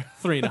Anteria.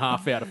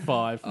 3.5 out of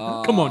 5.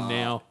 Come on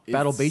now.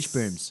 Battle Beach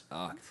Booms.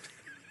 Sucked.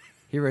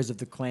 Heroes of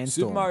the Clan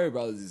Super Storm. Mario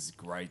Brothers is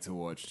great to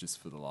watch just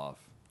for the laugh.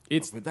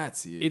 But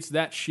that's it. It's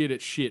that shit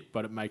at shit,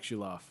 but it makes you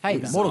laugh. Hey,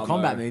 Look the at Mortal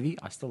Samo. Kombat movie.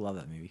 I still love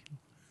that movie.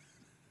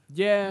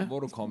 Yeah.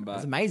 Mortal Kombat.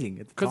 It's amazing.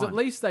 Because at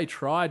least they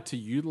tried to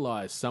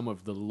utilize some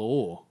of the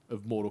lore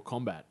of Mortal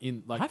Kombat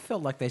in like. I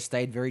felt like they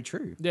stayed very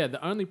true. Yeah,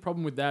 the only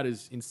problem with that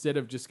is instead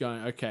of just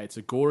going, okay, it's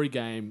a gory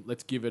game,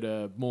 let's give it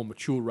a more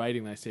mature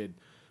rating. They said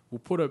we'll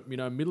put a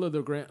middle of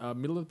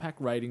the pack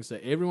rating so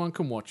everyone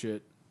can watch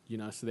it. You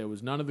know, so there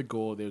was none of the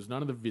gore, there was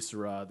none of the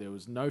viscera, there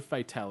was no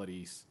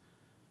fatalities.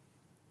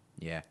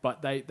 Yeah.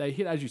 But they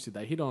hit, as you said,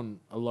 they hit on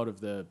a lot of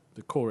the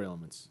core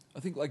elements. I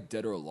think like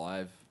Dead or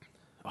Alive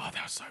Oh,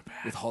 that was so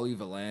bad. with Holly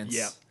Valance.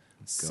 Yep.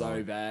 So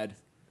God. bad.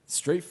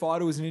 Street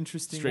Fighter was an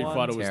interesting Street one.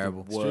 Fighter was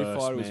Terrible. the worst, Street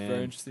Fighter was man.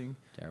 very interesting.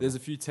 Terrible. There's a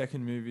few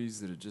Tekken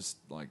movies that are just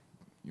like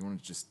you want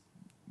to just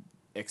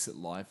exit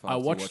life. I after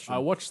watched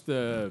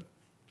watching.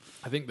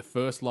 I think the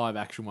first live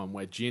action one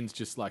where Jin's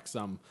just like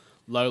some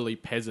lowly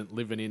peasant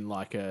living in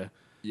like a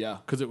Yeah.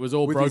 because it was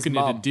all With his broken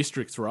into mum.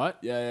 districts, right?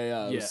 Yeah.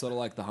 It Yeah. was sort of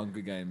like the Hunger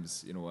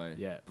Games in a way.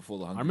 Yeah. Before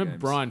the Hunger I remember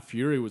Games. Brian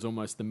Fury was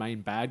almost the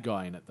main bad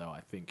guy in it, though.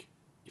 I think,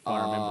 if I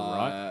remember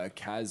right.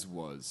 Kaz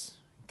was.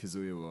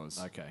 Kazuya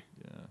was. Okay,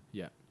 Yeah.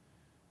 yeah.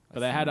 But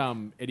they had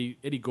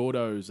Eddie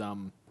Gordo's what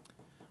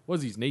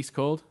was his niece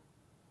called?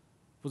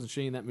 Wasn't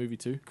she in that movie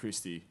too?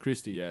 Christy.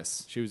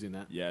 Yes, she was in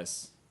that.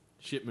 Yes.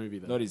 Shit movie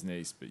though. Not his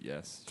niece, but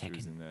yes, she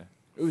was Tekken. in there.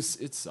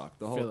 It sucked.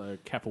 The whole. Fellow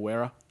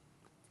Capoeira.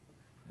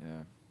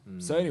 Yeah.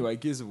 So anyway,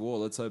 Gears of War.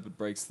 Let's hope it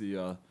breaks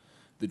the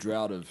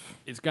drought of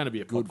It's going to be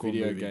a good popcorn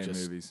video movie, game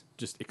just, movies.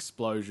 just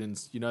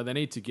explosions. You know, they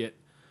need to get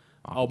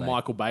Bay.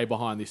 Michael Bay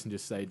behind this and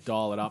just say,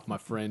 "Dial it up, my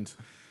friend.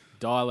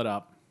 Dial it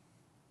up."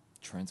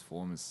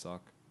 Transformers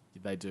suck.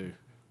 They do.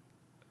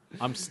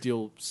 I'm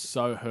still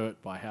so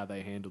hurt by how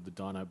they handled the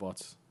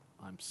Dinobots.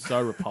 I'm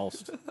so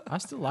repulsed. I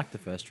still like the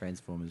first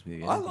Transformers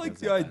movie. I don't think like it was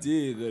the that bad.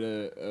 idea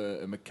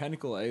that a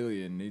mechanical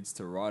alien needs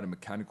to ride a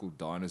mechanical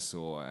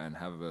dinosaur and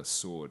have a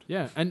sword.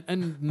 Yeah, and I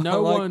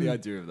no like one the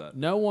idea of that.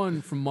 No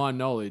one, from my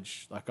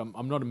knowledge, like I'm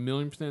not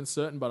 1,000,000%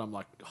 certain, but I'm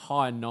like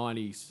high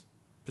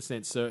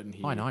 90s% certain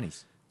here. High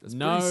 90s. That's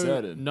pretty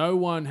certain. No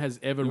one has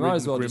ever You might ridden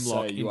as well just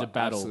Grimlock say you into are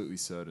battle. absolutely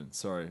certain.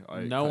 Sorry.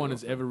 No one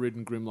has ever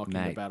ridden Grimlock into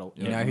Mate, battle.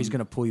 you know who's going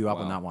to pull you up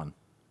on Wow. that one?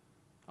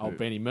 Oh,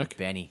 Benny Mc.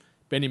 Benny.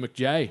 Benny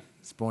McJ.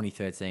 Spawny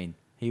 13.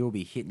 He will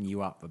be hitting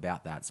you up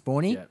about that.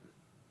 Spawny, Yeah.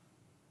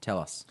 tell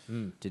us.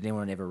 Did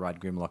anyone ever ride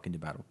Grimlock into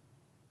battle?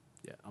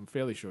 Yeah, I'm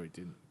fairly sure he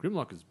didn't.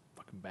 Grimlock is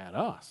fucking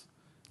badass.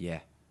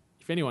 Yeah.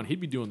 If anyone, he'd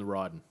be doing the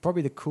riding.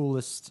 Probably the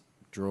coolest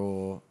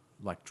drawn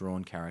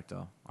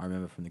character I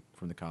remember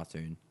from the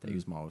cartoon. That he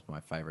was my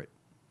favorite.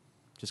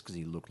 Just because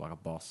he looked like a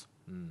boss.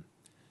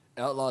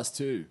 Outlast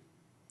 2.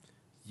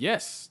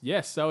 Yes.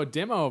 So a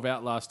demo of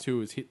Outlast 2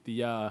 has hit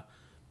the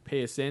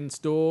PSN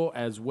store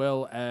as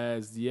well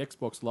as the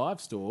Xbox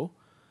Live store.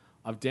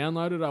 I've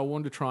downloaded it. I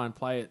wanted to try and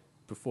play it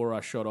before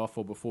I shot off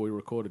or before we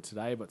recorded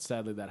today, but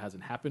sadly that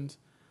hasn't happened.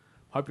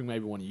 Hoping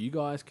maybe one of you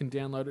guys can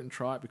download it and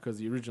try it, because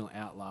the original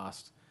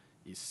Outlast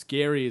is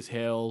scary as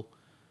hell.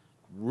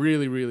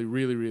 Really, really,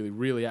 really, really,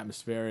 really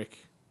atmospheric.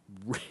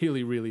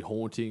 Really, really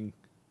haunting.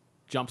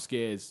 Jump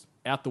scares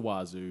out the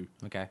wazoo.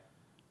 Okay.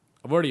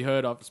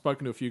 I've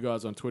spoken to a few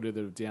guys on Twitter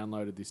that have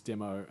downloaded this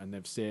demo, and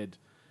they've said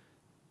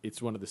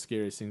it's one of the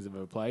scariest things I've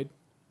ever played.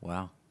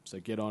 Wow. So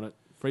get on it.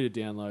 Free to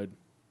download.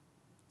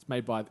 It's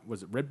made by,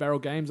 was it Red Barrel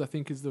Games, I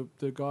think, is the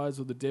guys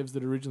or the devs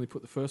that originally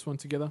put the first one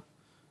together.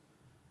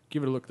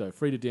 Give it a look, though.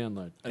 Free to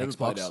download. I never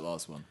played out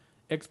last one.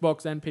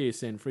 Xbox and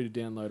PSN, free to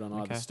download on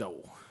either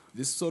store.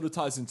 This sort of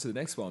ties into the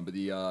next one, but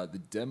the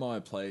demo I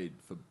played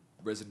for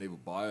Resident Evil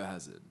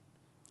Biohazard,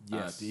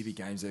 Yes. the EB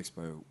Games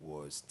Expo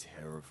was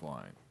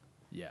terrifying.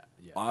 Yeah.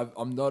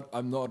 I'm not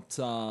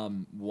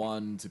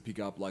one to pick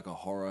up like a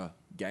horror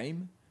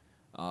game,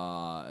 so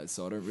I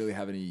don't really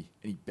have any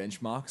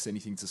benchmarks,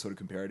 anything to sort of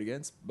compare it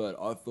against. But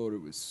I thought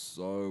it was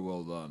so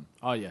well done.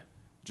 Oh yeah,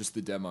 just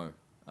the demo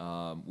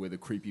where the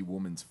creepy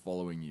woman's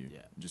following you,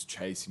 Yeah. just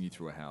chasing you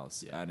through a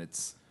house, Yeah. and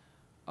it's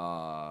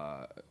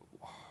I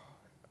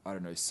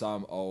don't know,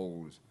 some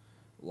old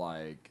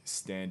like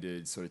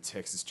standard sort of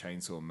Texas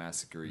Chainsaw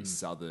Massacre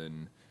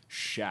southern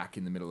shack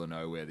in the middle of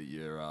nowhere that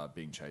you're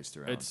being chased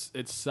around.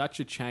 It's such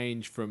a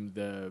change from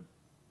the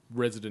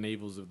Resident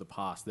Evils of the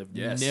past. They've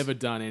Yes. never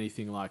done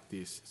anything like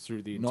this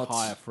through the Not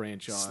entire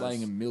franchise.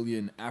 slaying 1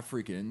 million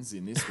Africans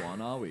in this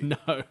one, are we?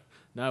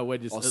 No, we're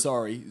just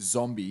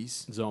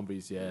Zombies.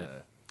 Zombies. Yeah.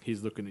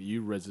 He's looking at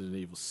you, Resident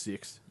Evil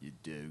 6. You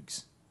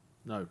dukes.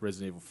 No,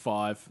 Resident Evil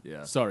 5.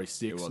 Yeah. Sorry, It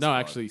 6. was No, 5.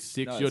 actually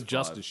 6. No, You're it's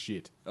just 5. as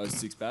shit. Oh,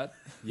 6 bad?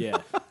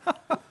 Yeah.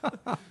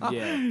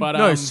 Yeah. But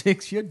No,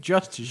 6, you're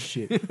just as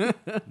shit.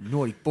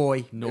 Naughty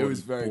boy. Naughty It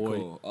was very boy.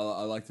 cool.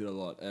 I liked it a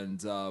lot. And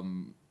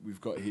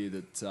we've got here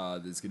that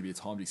there's going to be a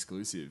timed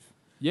exclusive.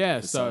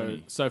 Yeah, for so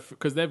Sony.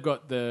 because they've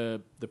got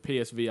the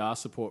PSVR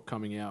support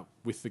coming out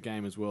with the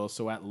game as well.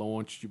 So at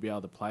launch, you'll be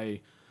able to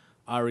play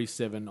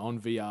RE7 on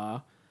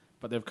VR.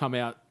 But they've come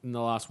out in the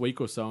last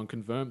week or so and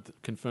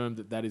confirmed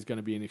that is going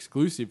to be an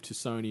exclusive to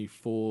Sony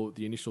for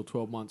the initial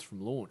 12 months from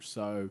launch.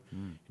 So,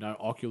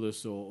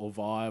 Oculus or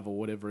Vive or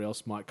whatever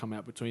else might come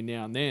out between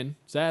now and then.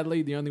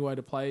 Sadly, the only way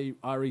to play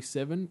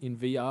RE7 in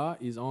VR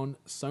is on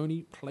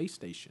Sony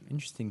PlayStation.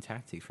 Interesting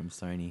tactic from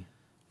Sony,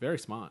 Very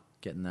smart.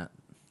 getting that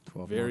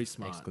 12 Very month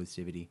smart.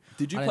 exclusivity.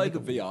 Did you I play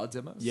don't the think VR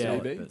demo? Yeah,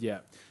 CB? yeah.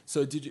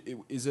 So did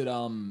you? Is it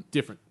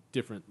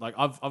Different. Like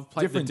I've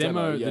played Different the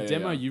demo. demo. Yeah, the yeah,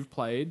 demo yeah. you've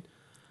played,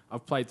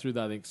 I've played through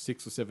that I think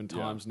 6 or 7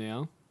 times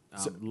now.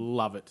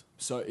 Love it.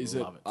 So is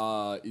Love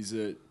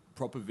it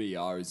proper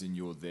VR? As in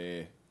you're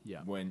there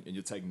Yeah. and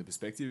you're taking the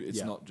perspective. It's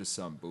Yeah. not just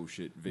some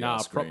bullshit VR Nah,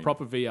 screen.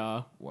 proper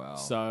VR. Wow.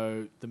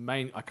 So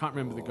I can't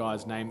remember the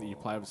guy's name that you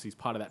play. Obviously, he's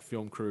part of that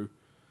film crew.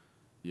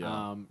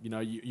 Yeah.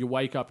 You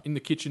wake up in the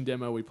kitchen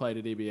demo we played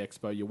at EB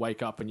Expo. You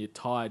wake up and you're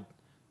tied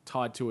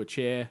to a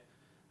chair.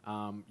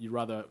 Your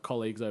other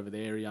colleagues over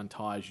there, he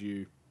unties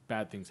you.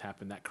 Bad things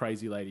happen. That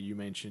crazy lady you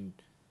mentioned,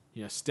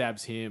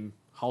 stabs him,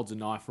 holds a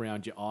knife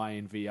around your eye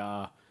in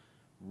VR.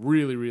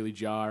 Really, really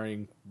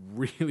jarring.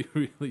 Really,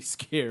 really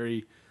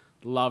scary.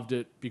 Loved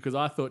it because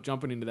I thought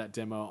jumping into that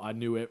demo, I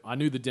knew it. I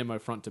knew the demo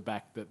front to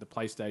back, that the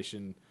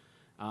PlayStation,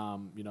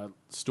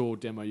 store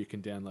demo you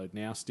can download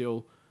now.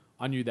 Still,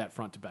 I knew that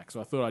front to back, so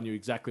I thought I knew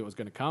exactly what was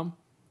going to come.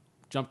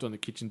 Jumped on the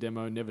kitchen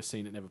demo, never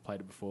seen it, never played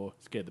it before.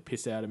 Scared the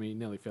piss out of me.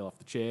 Nearly fell off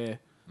the chair.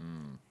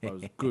 It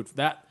was good.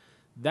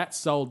 That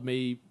sold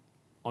me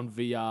on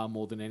VR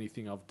more than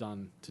anything I've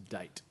done to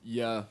date.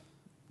 Yeah,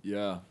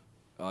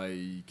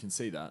 I can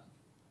see that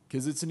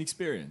because it's an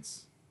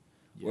experience.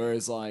 Yeah.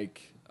 Whereas,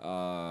 like,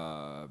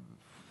 I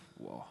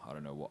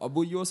don't know what.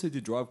 Well, you also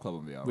did Drive Club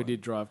on VR. We right?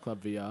 did Drive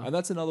Club VR. and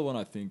that's another one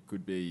I think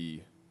could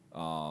be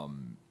a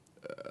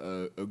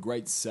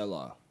great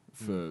seller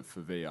for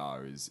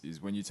VR.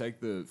 Is when you take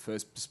the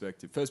first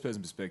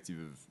person perspective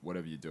of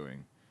whatever you're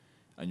doing,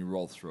 and you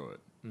roll through it.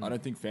 I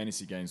don't think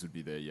fantasy games would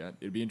be there yet.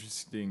 It'd be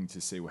interesting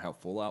to see how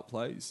Fallout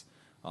plays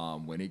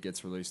when it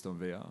gets released on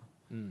VR.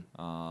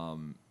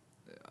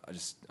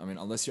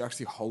 Unless you're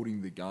actually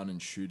holding the gun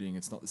and shooting,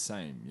 it's not the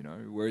same,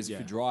 Whereas if Yeah.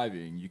 you're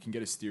driving, you can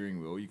get a steering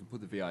wheel, you can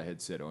put the VR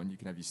headset on, you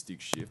can have your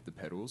stick shift, the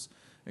pedals,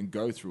 and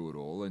go through it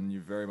all, and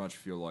you very much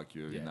feel like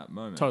you're in that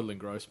moment. Total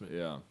engrossment.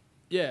 Yeah.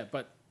 Yeah,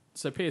 but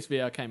so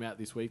PSVR came out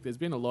this week. There's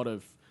been a lot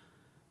of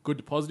good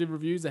to positive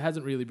reviews. There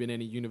hasn't really been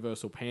any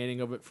universal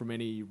panning of it from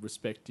any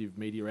respective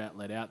media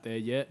outlet out there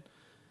yet.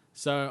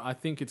 So I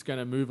think it's going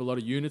to move a lot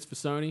of units for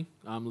Sony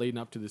leading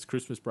up to this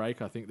Christmas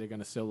break. I think they're going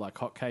to sell like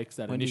hotcakes.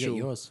 When do you get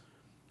yours?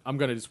 I'm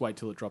going to just wait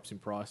till it drops in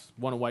price.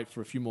 Want to wait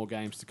for a few more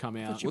games to come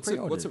out. What's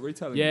it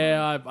retailing?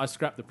 Yeah, I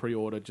scrapped the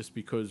pre-order just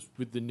because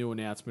with the new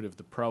announcement of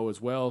the Pro as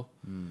well,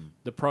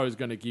 the Pro is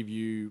going to give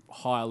you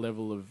higher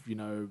level of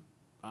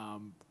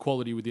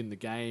quality within the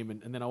game,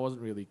 and then I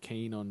wasn't really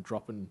keen on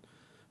dropping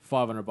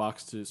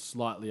 $500 to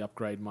slightly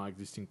upgrade my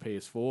existing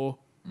PS4.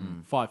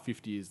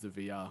 $550 is the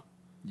VR.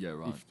 Yeah,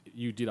 right. If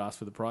you did ask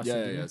for the price. Yeah.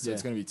 didn't you? So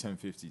it's going to be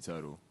 $10.50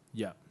 total.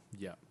 Yeah.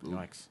 Ooh.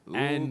 Yikes. Ooh,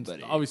 And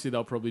buddy. obviously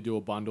they'll probably do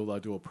a bundle. They'll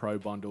do a Pro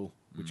bundle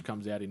which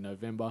comes out in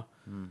November.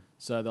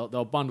 So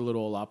they'll bundle it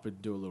all up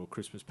and do a little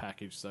Christmas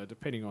package. So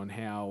depending on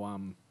how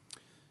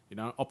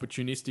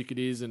opportunistic it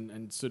is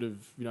and sort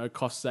of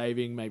cost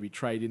saving, maybe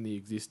trade in the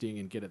existing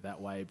and get it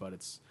that way. But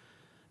it's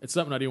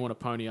something I didn't want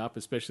to pony up,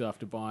 especially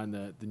after buying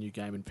the new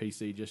game and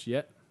PC just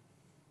yet.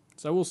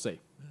 So we'll see.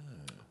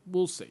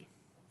 We'll see.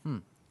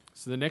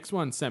 So the next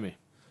one, Sammy.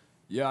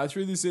 Yeah, I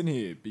threw this in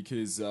here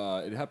because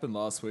it happened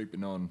last week, but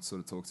no one sort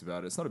of talks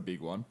about it. It's not a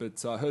big one,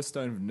 but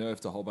Hearthstone have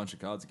nerfed a whole bunch of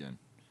cards again.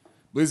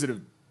 Blizzard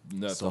have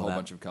nerfed a whole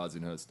bunch of cards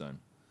in Hearthstone.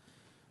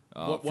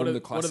 What are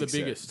the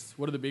biggest?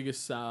 What are the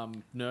biggest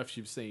nerfs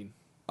you've seen?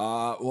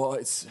 Well,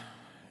 it's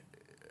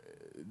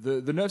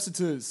the nerfs are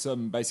to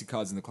some basic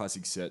cards in the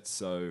classic set.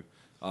 So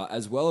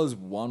as well as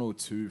one or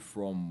two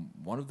from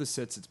one of the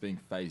sets that's being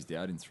phased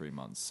out in 3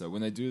 months. So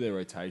when they do their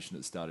rotation at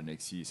the start of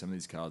next year, some of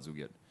these cards will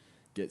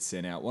get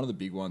sent out. One of the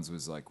big ones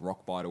was like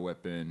Rock Biter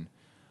Weapon.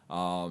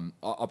 I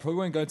probably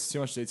won't go into too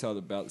much detail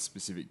about the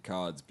specific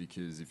cards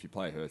because if you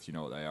play Hearth, you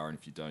know what they are, and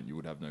if you don't, you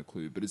would have no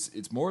clue. But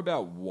it's more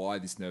about why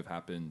this nerf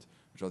happened,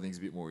 which I think is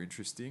a bit more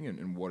interesting,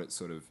 and what it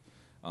sort of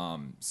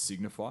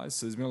signifies.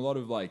 So there's been a lot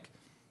of like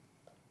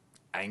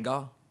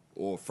anger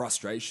or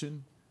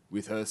frustration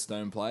with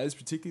Hearthstone players,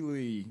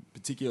 particularly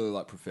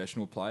like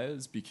professional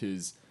players,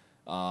 because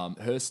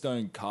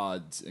Hearthstone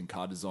cards and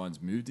card designs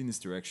moved in this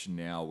direction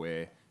now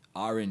where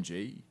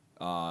RNG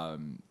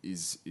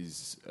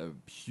is a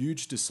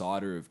huge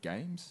decider of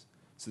games.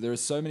 So there are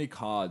so many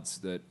cards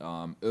that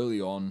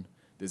early on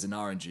there's an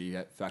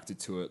RNG factor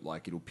to it,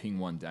 like it'll ping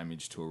 1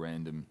 damage to a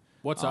random.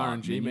 What's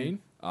RNG mean?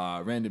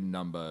 Random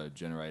number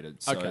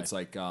generated. So Okay.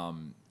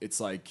 it's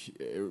like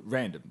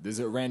random. There's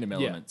a random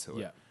element to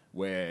it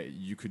where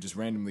you could just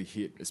randomly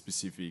hit a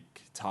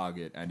specific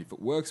target, and if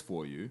it works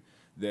for you,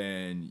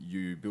 then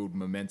you build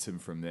momentum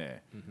from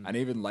there. And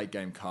even late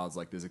game cards,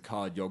 like there's a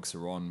card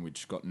Yogg-Saron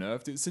which got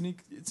nerfed. It's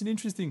an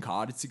interesting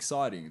card. It's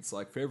exciting. It's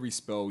like for every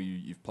spell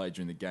you've played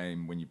during the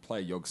game, when you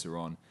play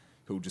Yogg-Saron,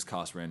 he'll just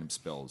cast random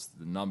spells.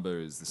 The number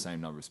is the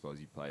same number of spells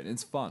you played. And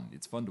it's fun.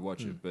 It's fun to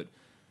watch it, but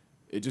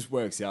it just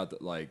works out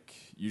that like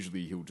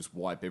usually he'll just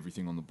wipe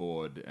everything on the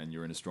board and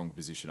you're in a strong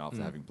position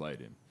after having played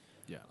him.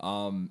 Yeah.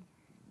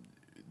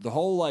 The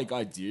whole like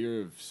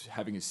idea of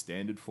having a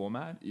standard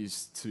format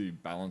is to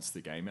balance the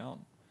game out,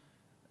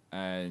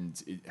 and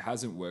it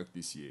hasn't worked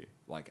this year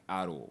like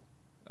at all.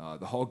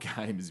 The whole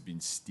game has been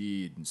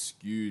steered and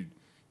skewed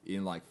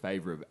in like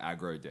favor of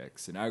aggro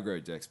decks, and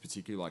aggro decks,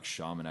 particularly like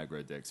shaman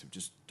aggro decks, have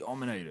just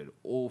dominated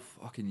all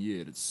fucking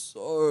year. It's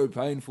so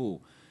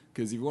painful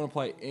because if you want to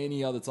play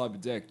any other type of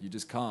deck, you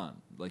just can't.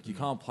 Like you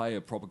can't play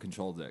a proper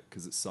control deck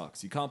because it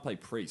sucks. You can't play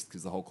priest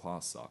because the whole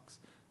class sucks,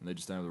 and they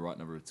just don't have the right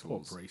number of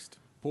tools.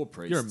 Poor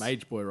priest. You're a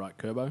mage boy, right,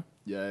 Kerbo?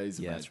 Yeah, he's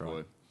a mage boy.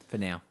 Right. For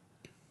now.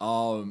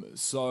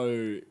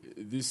 So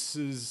this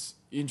is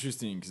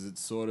interesting because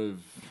it's sort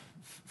of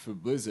for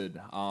Blizzard.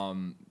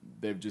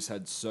 They've just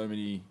had so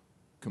many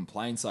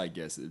complaints, I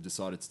guess, that they've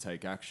decided to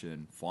take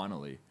action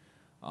finally.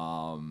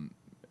 And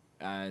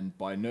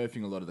by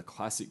nerfing a lot of the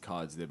classic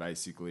cards, they're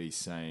basically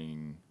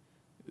saying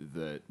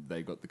that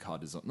they got the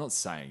card design. Not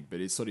saying, but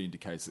it sort of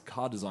indicates that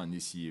card design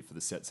this year for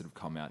the sets that have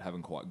come out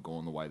haven't quite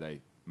gone the way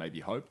they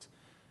maybe hoped.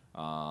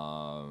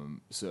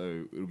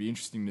 So it'll be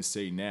interesting to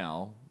see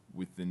now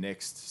with the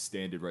next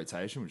standard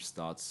rotation, which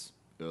starts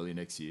early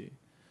next year,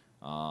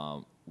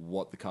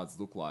 what the cards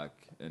look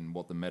like and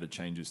what the meta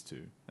changes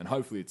to. And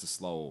hopefully it's a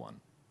slower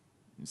one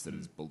instead of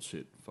this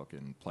bullshit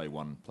fucking play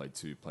 1, play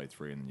 2, play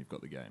 3, and then you've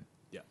got the game.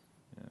 Yeah.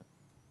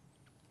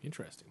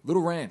 Interesting.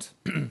 Little rant.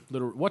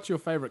 What's your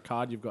favourite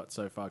card you've got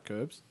so far,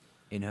 Curbs?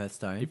 In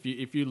Hearthstone?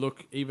 If you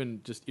look,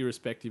 even just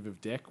irrespective of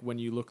deck, when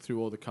you look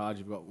through all the cards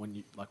you've got,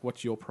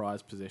 what's your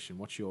prized possession?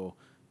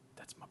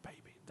 That's my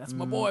baby. That's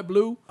my boy,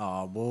 Blue.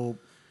 Oh, well,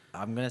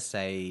 I'm going to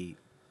say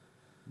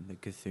the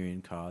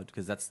Cthulhu card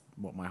because that's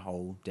what my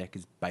whole deck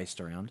is based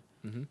around.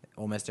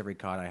 Almost every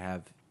card I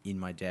have in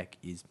my deck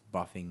is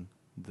buffing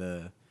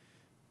the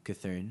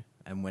Cthulhu,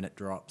 and when it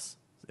drops,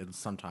 it'll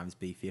sometimes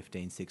be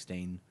 15,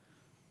 16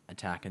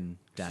 attack and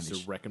damage.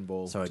 It's a wrecking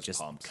ball. So it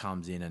just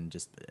comes in and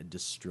just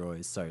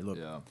destroys. So look,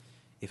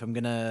 if I'm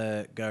going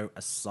to go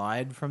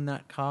aside from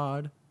that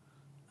card,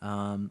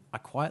 I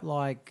quite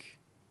like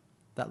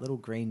that little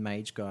green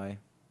mage guy.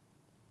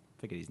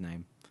 Forget his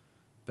name.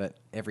 But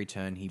every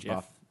turn he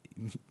buff.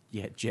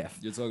 Yeah, Jeff.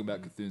 You're talking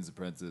about Cthulhu's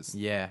Apprentice.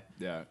 Yeah.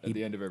 Yeah. At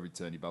the end of every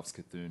turn, he buffs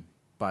Cthulhu.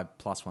 By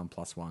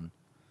 +1/+1.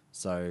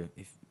 So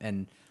he's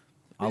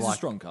a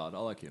strong card. I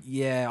like him.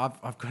 Yeah,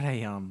 I've got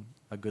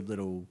a good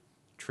little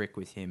trick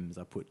with him is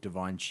I put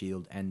Divine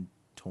Shield and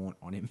Taunt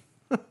on him.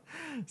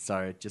 So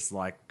it just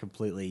like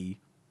completely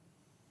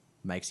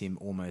makes him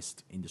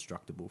almost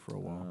indestructible for a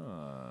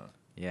while.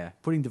 Yeah,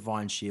 putting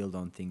Divine Shield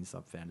on things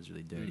I've found is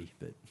really dirty,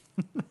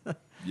 but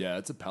yeah,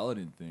 it's a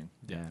paladin thing.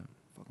 Yeah.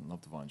 Fucking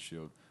love Divine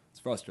Shield. It's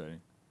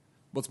frustrating.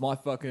 What's my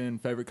fucking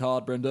favourite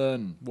card,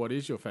 Brendan? What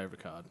is your favourite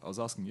card? I was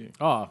asking you.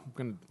 Oh,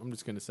 I'm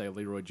just going to say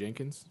Leroy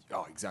Jenkins.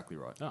 Oh, exactly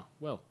right. Oh,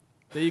 well,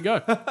 there you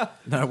go.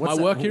 No, my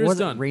work here is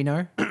done.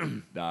 Reno?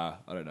 Nah,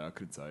 I don't know. I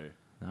couldn't tell you.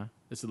 No.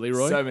 It's the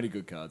Leroy? So many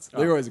good cards.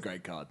 Leroy's a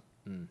great card.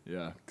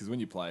 Yeah, because when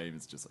you play him,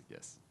 it's just like,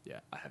 yes, Yeah.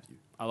 I have you.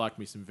 I like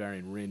me some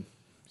Varian Rin.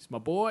 He's my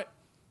boy.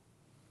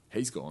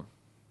 He's gone.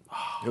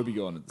 He'll be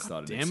gone at the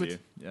start of next damn it. year.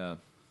 Yeah,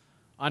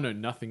 I know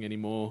nothing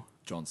anymore.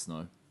 Jon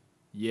Snow.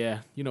 Yeah,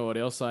 you know what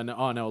else I know?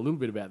 Oh, I know a little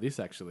bit about this,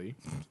 actually.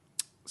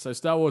 So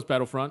Star Wars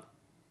Battlefront,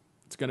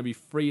 it's going to be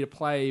free to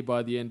play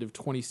by the end of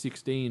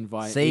 2016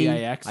 via See,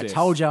 EA Access. I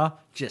told ya,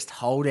 just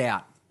hold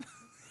out.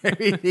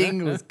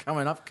 Everything was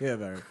coming up,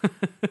 Curvo.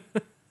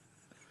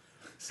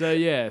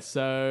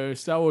 So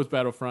Star Wars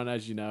Battlefront,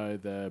 as you know,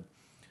 the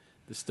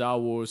Star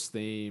Wars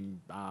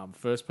theme,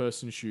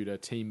 first-person shooter,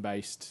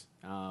 team-based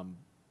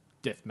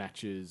death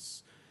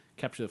matches,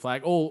 capture the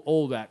flag,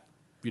 all that,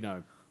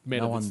 meta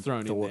No one that's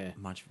thrown in thought there.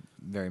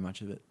 very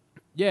much of it.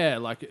 Yeah,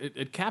 like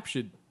it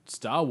captured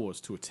Star Wars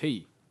to a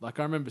T. Like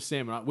I remember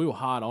Sam and I, we were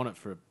hard on it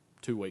for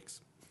 2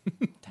 weeks.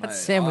 That's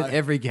Sam with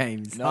every game.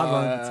 It's hard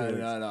on it too.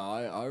 No.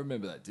 I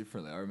remember that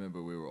differently. I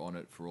remember we were on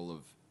it for all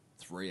of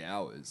 3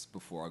 hours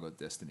before I got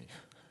Destiny.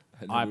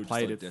 And then I we were just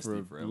played like it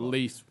Destiny for forever. at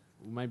least,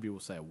 maybe we'll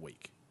say a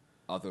week.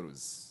 I thought it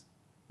was.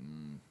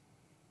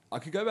 I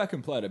could go back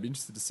and play it. I'd be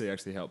interested to see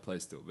actually how it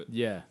plays still. But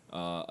Yeah.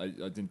 I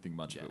didn't think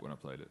much of it when I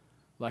played it.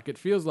 Like it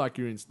feels like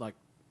you're in, like,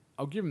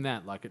 I'll give him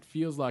that. Like it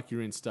feels like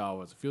you're in Star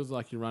Wars. It feels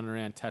like you're running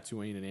around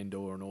Tatooine and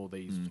Endor and all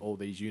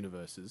these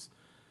universes.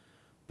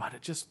 But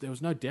there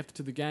was no depth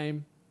to the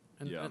game,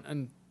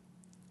 and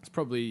it's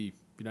probably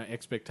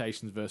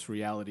expectations versus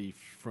reality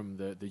from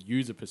the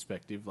user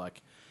perspective.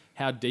 Like,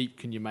 how deep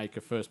can you make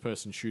a first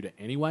person shooter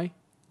anyway?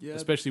 Yeah.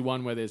 Especially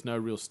one where there's no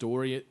real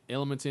story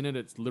elements in it.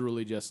 It's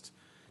literally just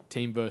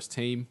team versus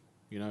team.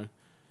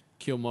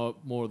 Kill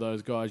more of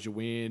those guys, you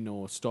win,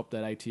 or stop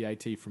that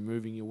AT-AT from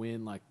moving, you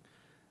win. Like,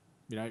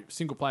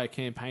 single player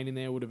campaign in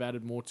there would have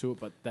added more to it,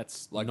 but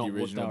that's Like not the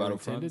original what they were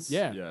Battlefront.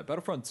 intended. Yeah.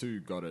 Battlefront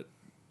 2 got it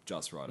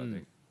just right, I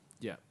think.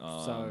 Yeah.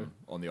 So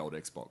on the old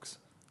Xbox.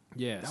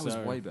 yeah, That was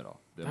way better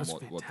than that was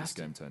what this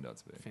fantastic. game turned out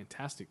to be.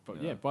 fantastic.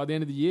 But yeah, by the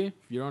end of the year,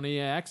 if you're on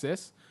EA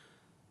Access,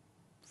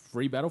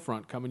 free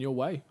Battlefront coming your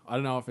way. I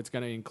don't know if it's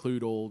going to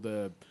include all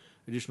the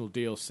additional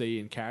DLC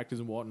and characters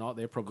and whatnot.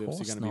 They're probably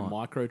obviously Course going to be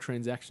not.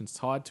 microtransactions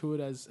tied to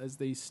it as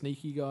these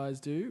sneaky guys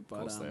do. But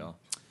Of course they are.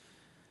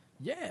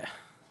 yeah,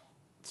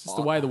 it's just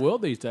the way of the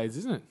world these days,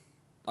 isn't it?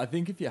 I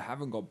think if you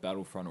haven't got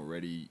Battlefront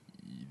already,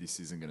 this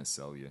isn't going to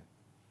sell you.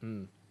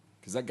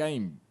 Because that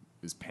game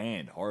was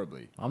panned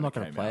horribly. I'm not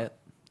going to play it.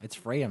 It's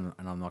free and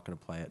I'm not going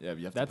to play it. Yeah, but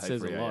you have That to pay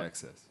says for a EA lot.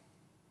 access.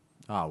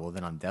 Oh, well,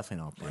 then I'm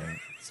definitely not playing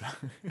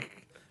it.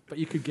 But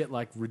you could get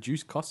like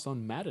reduced costs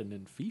on Madden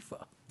and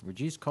FIFA.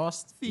 Reduced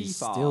cost is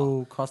FIFA.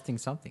 still costing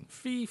something.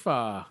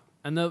 FIFA.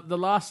 And the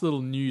last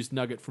little news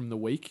nugget from the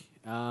week,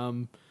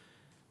 the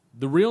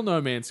real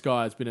No Man's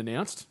Sky has been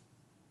announced.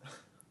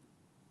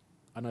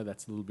 I know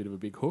that's a little bit of a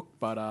big hook,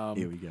 but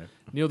Here we go.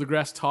 Neil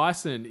deGrasse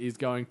Tyson is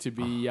going to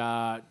be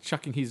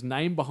chucking his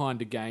name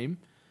behind a game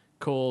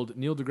called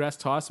Neil deGrasse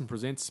Tyson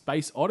Presents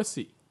Space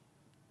Odyssey.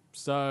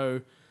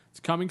 So it's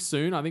coming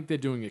soon. I think they're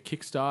doing a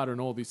Kickstarter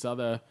and all this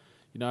other,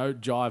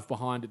 jive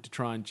behind it to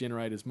try and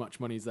generate as much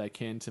money as they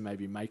can to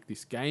maybe make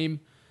this game,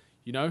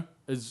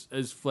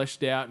 as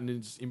fleshed out and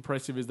as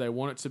impressive as they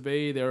want it to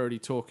be. They're already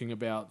talking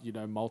about,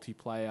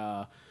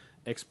 multiplayer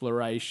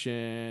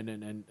exploration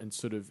and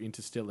sort of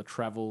interstellar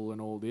travel and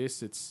all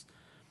this. It's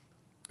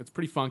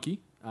pretty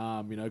funky.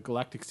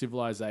 Galactic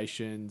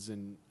civilizations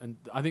and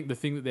I think the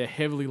thing that they're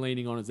heavily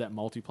leaning on is that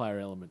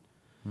multiplayer element,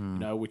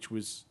 which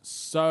was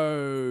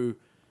so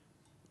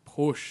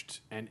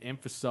pushed and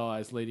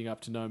emphasized leading up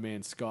to No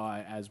Man's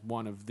Sky as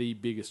one of the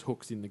biggest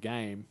hooks in the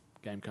game.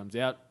 Game comes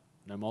out,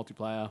 no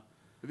multiplayer.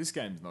 But this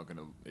game's not going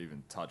to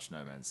even touch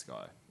No Man's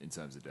Sky in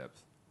terms of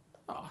depth.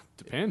 Oh,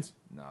 depends.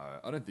 No,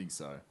 I don't think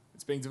so.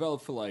 It's being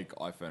developed for like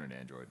iPhone and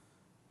Android.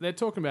 They're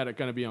talking about it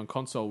going to be on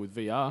console with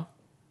VR.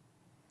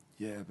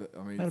 Yeah, but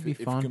I mean, That'll be if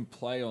you fun. can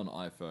play on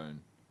iPhone,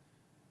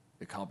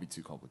 it can't be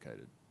too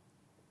complicated.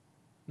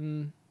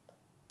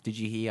 Did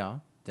you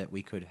hear that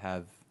we could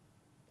have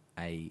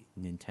a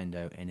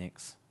Nintendo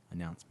NX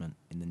announcement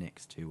in the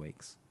next 2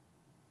 weeks?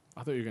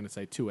 I thought you were going to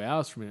say 2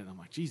 hours from it. And I'm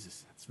like,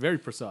 Jesus, that's very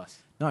precise.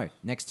 No,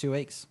 next 2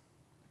 weeks.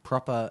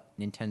 Proper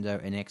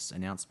Nintendo NX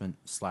announcement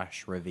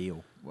 /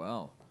 reveal.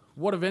 Wow.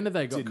 What event have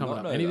they got Did coming not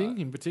up? know Anything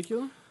that. in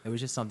particular? It was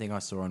just something I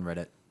saw on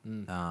Reddit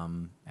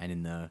and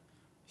in the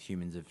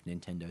Humans of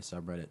Nintendo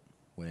subreddit,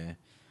 where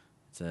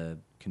it's a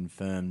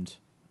confirmed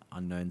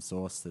unknown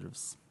source that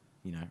is,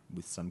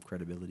 with some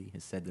credibility,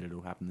 has said that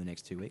it'll happen the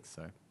next 2 weeks.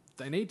 So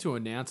They need to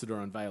announce it or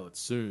unveil it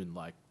soon.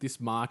 Like, this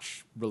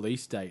March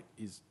release date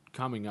is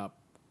coming up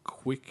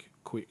quick.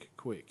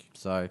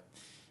 So,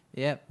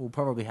 yeah, we'll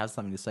probably have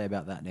something to say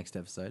about that next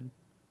episode.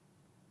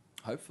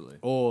 Hopefully.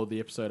 Or the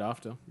episode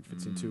after, if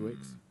it's in 2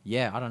 weeks.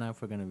 Yeah, I don't know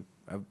if we're going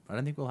to... I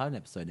don't think we'll have an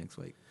episode next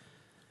week.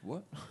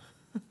 What?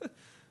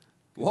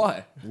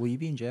 Why? Will you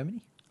be in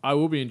Germany I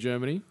will be in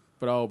Germany,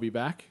 but I'll be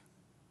back.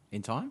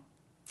 in time?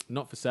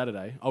 Not for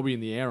Saturday. I'll be in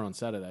the air on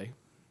Saturday.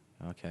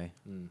 Okay.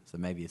 So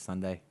maybe a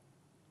Sunday.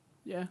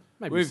 Yeah,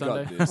 maybe We've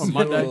Sunday got this. or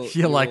Monday.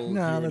 You're like, You'll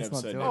nah, hear an let's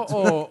not episode do it. next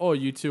or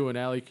you two and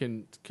Ali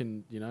can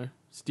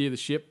steer the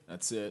ship.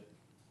 That's it.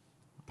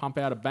 pump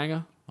out a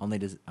banger. I'll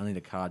need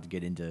a card to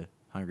get into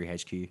Hungry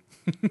HQ.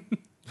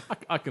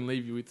 I can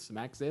leave you with some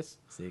access.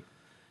 Sick.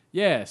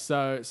 Yeah,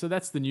 so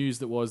that's the news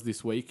that was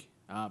this week.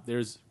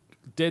 There's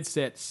dead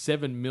set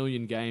 7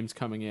 million games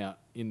coming out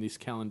in this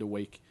calendar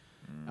week,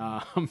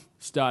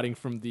 starting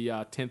from the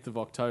 10th of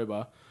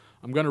October.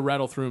 I'm going to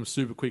rattle through them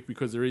super quick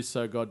because there is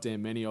so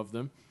goddamn many of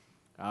them.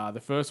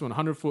 The first one,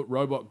 100-foot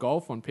robot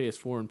golf on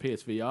PS4 and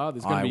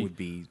PSVR. I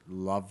would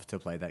love to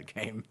play that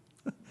game.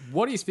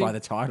 What do you think? By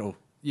the title.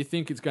 You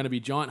think it's going to be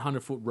giant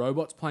 100-foot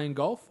robots playing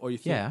golf, or you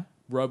think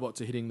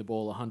robots are hitting the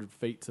ball 100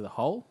 feet to the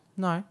hole?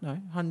 No,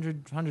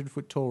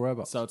 100-foot tall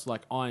robots. So it's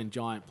like Iron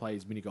Giant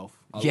plays mini golf.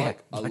 I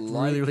like like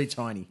really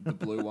tiny. the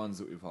blue ones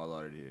that we've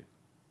highlighted here.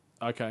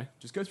 Okay.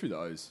 Just go through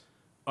those.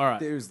 All right.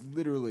 There's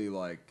literally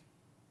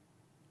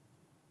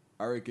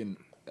I reckon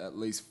at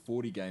least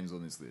 40 games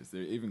on this list.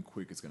 They're even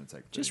quick. It's going to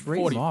take. Just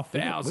read them off. We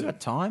 40,000. got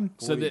time.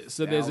 So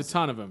there's a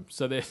ton of them.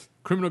 So there's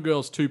Criminal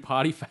Girls 2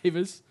 Party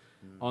Favors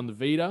on the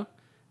Vita,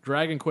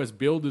 Dragon Quest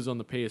Builders on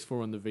the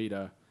PS4 and the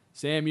Vita.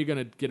 Sam, you're going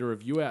to get a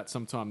review out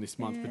sometime this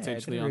month,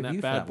 potentially, on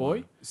that bad boy.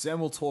 One. Sam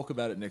will talk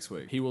about it next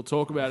week. He will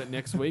talk about it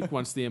next week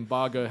once the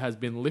embargo has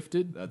been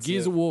lifted. That's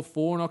Gears it. of War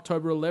 4 on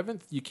October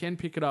 11th. You can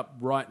pick it up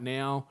right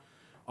now.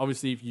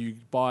 Obviously, if you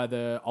buy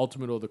the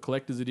Ultimate or the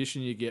Collector's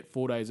Edition, you get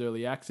 4 days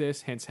early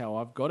access, hence how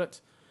I've got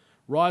it.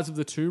 Rise of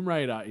the Tomb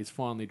Raider is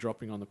finally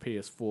dropping on the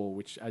PS4,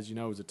 which, as you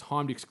know, is a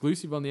timed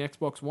exclusive on the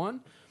Xbox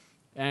One.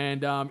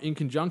 And in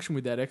conjunction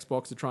with that,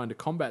 Xbox are trying to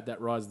combat that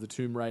Rise of the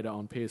Tomb Raider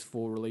on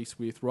PS4 release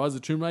with Rise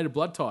of the Tomb Raider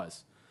Blood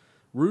Ties.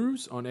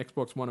 Ruse on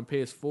Xbox One and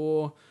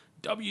PS4.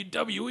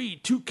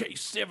 WWE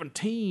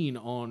 2K17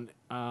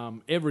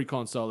 on every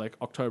console, like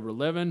October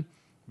 11.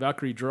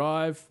 Valkyrie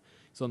Drive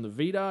is on the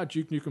Vita.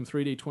 Duke Nukem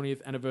 3D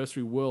 20th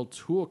Anniversary World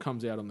Tour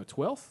comes out on the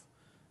 12th.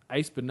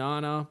 Ace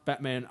Banana,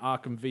 Batman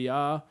Arkham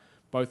VR,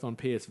 both on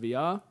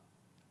PSVR.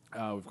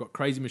 We've got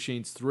Crazy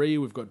Machines 3.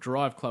 We've got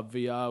Drive Club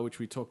VR, which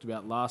we talked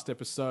about last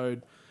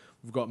episode.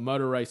 We've got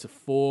Motor Racer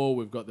 4.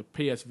 We've got the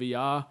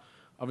PSVR,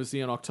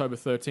 obviously on October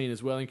 13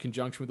 as well, in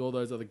conjunction with all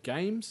those other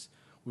games.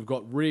 We've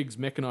got Riggs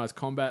Mechanized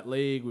Combat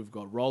League. We've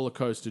got Roller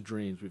Coaster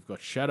Dreams. We've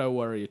got Shadow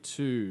Warrior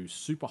 2.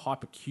 Super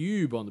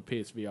Hypercube on the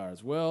PSVR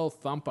as well.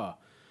 Thumper.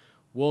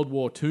 World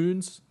War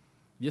Toons.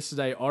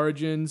 Yesterday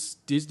Origins.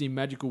 Disney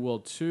Magical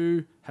World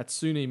 2.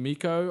 Hatsune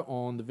Miku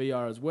on the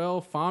VR as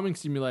well. Farming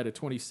Simulator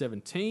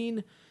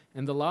 2017.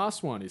 And the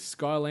last one is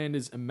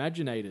Skylanders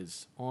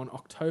Imaginators on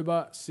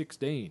October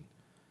 16.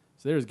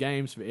 So there's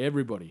games for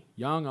everybody.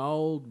 Young,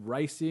 old,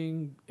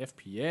 racing,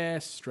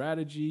 FPS,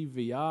 strategy,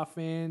 VR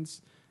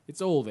fans.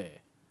 It's all there.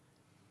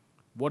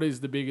 What is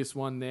the biggest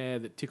one there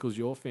that tickles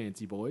your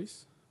fancy,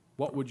 boys?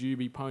 What would you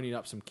be ponying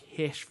up some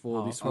cash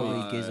for this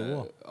week? Gears of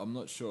War. I'm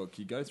not sure.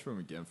 Can you go through them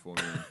again for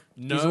me?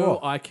 No,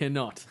 I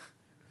cannot.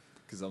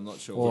 Because I'm not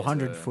sure Or what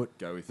 100-foot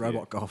to go with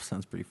robot here. golf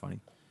sounds pretty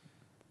funny.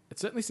 It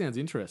certainly sounds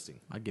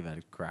interesting. I'd give that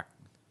a crack.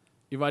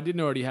 If I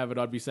didn't already have it,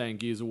 I'd be saying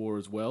Gears of War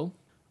as well.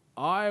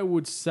 I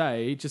would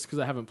say, just because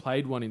I haven't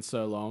played one in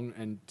so long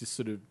and just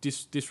sort of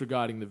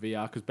disregarding the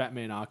VR, because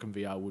Batman Arkham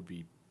VR would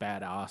be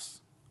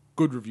badass.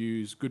 Good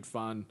reviews, good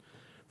fun.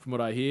 From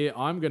what I hear,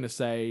 I'm going to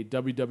say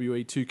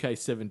WWE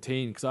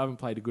 2K17 because I haven't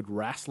played a good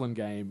wrestling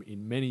game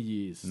in many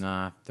years.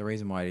 Nah, the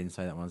reason why I didn't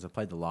say that one is I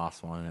played the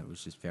last one and it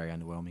was just very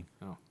underwhelming.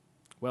 Oh,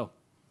 well,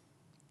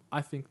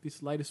 I think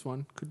this latest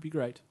one could be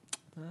great.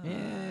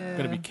 Yeah.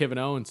 Going to be Kevin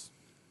Owens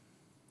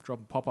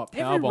dropping pop-up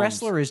power Every bombs.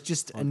 wrestler is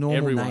just a normal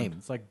everyone. name.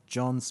 It's like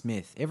John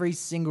Smith. Every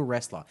single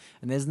wrestler.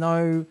 And there's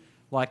no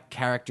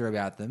character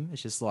about them.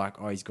 It's just like,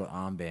 oh, he's got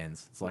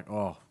armbands. It's like,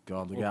 oh,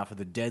 God, look out for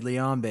the deadly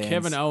armbands.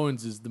 Kevin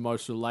Owens is the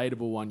most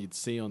relatable one you'd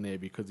see on there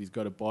because he's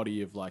got a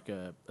body of like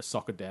a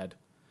soccer dad.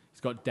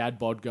 He's got dad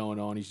bod going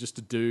on. He's just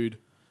a dude.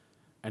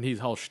 And his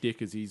whole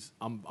shtick is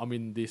I'm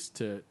in this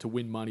to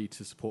win money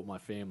to support my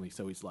family.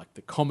 So he's like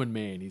the common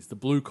man. He's the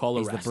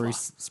blue-collar wrestler.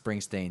 He's the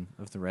Bruce Springsteen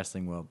of the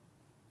wrestling world.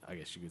 I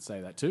guess you could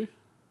say that too.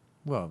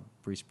 Well,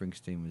 Bruce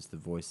Springsteen was the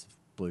voice of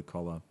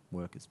blue-collar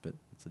workers, but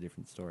it's a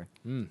different story.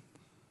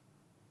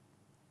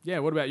 Yeah,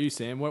 what about you,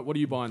 Sam? What are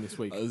you buying this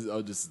week?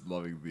 I'm just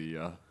loving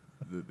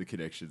the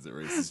connections that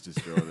Reece has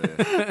just drawn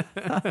there.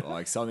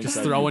 Like something Just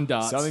so throwing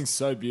darts. Something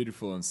so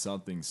beautiful and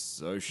something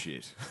so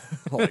shit.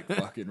 Like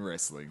fucking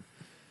wrestling.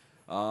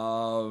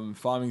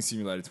 Farming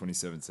Simulator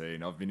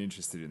 2017. I've been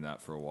interested in that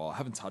for a while. I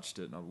haven't touched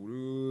it, and I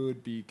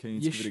would be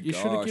keen to give it a go. You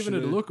should have given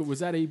it a look. It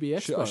was at EB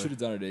Expo. I should have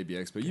done it at EB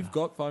Expo. You've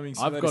got Farming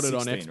I've Simulator got it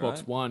on 16, Xbox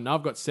right? One.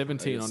 I've got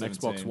 17 on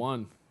 17. Xbox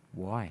One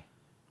Why?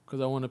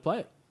 because I want to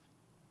play it.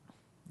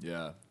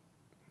 Yeah.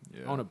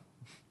 I want to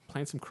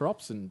plant some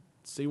crops and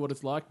see what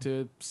it's like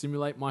to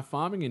simulate my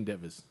farming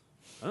endeavors.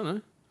 I don't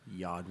know.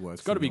 Yard work.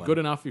 It's got to be good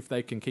enough if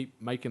they can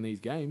keep making these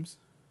games.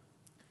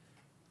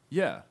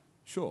 Yeah,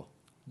 sure.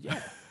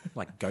 Yeah.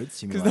 Like Goat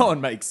Simulator. Because no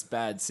one makes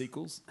bad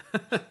sequels.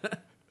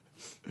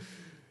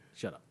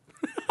 Shut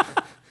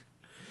up.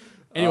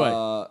 Anyway.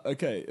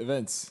 Okay,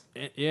 events.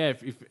 Yeah,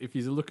 if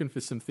you're looking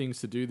for some things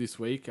to do this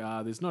week,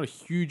 there's not a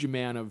huge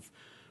amount of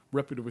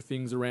reputable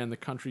things around the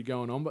country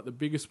going on, but the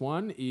biggest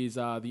one is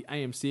the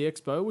AMC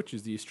Expo, which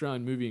is the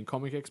Australian Movie and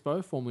Comic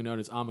Expo, formerly known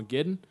as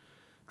Armageddon.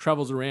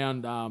 Travels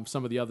around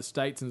some of the other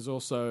states and is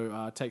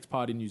also takes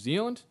part in New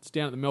Zealand. It's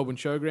down at the Melbourne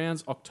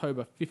Showgrounds,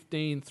 October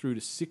 15 through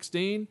to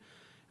 16.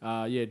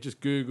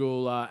 Just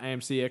Google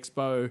AMC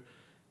Expo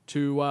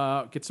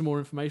to get some more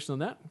information on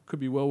that. Could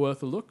be well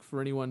worth a look for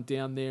anyone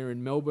down there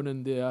in Melbourne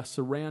and the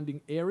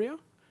surrounding area.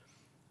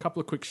 A couple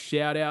of quick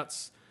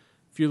shout-outs,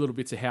 a few little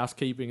bits of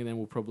housekeeping, and then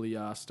we'll probably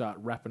start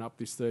wrapping up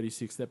this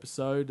 36th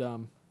episode.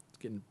 It's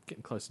getting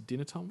close to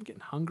dinner time. I'm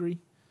getting hungry.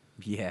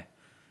 Yeah.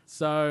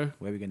 So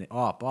where are we going to...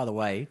 Oh, by the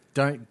way,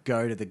 don't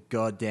go to the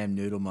goddamn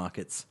noodle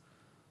markets.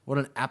 What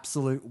an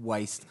absolute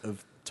waste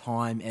of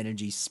time,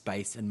 energy,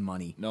 space, and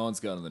money. No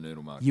one's going to the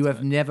noodle markets. You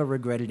have never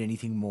regretted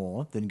anything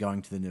more than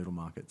going to the noodle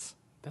markets.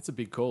 that's a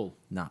big call.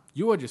 Nah.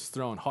 You are just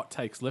throwing hot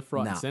takes left,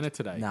 right, and centre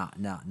today. Nah.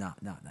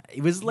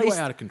 It was at least... You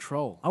were out of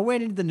control. I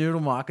went into the noodle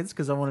markets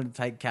because I wanted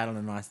to take Kat on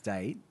a nice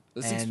date.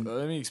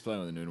 Let me explain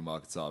what the noodle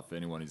markets are for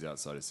anyone who's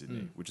outside of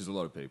Sydney, which is a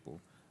lot of people.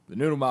 The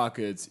noodle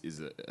markets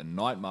is a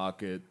night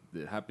market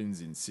that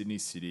happens in Sydney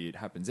City. It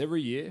happens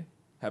every year.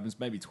 Happens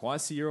maybe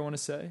twice a year, I want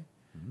to say.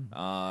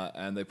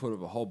 And they put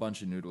up a whole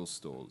bunch of noodle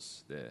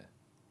stores there.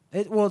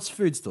 It's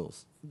food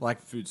stalls.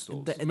 Like food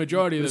stalls. The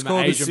majority of It's them are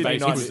called the Asian-based. Sydney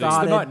Night- food it's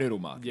stalls. the night noodle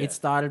market. It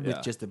started with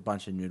Yeah. just a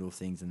bunch of noodle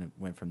things and it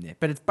went from there.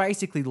 But it's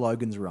basically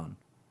Logan's Run.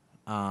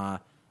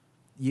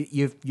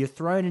 You're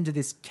thrown into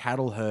this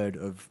cattle herd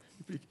of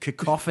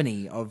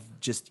cacophony of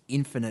just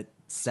infinite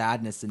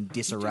sadness and Did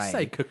you disarray. just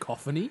say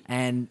cacophony?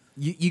 And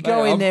you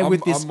go in there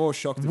with this I'm more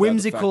shocked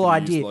whimsical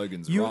about the fact that you idea.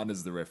 used Logan's Run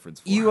as the reference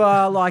for You it.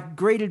 are like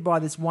greeted by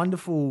this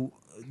wonderful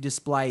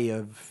display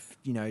of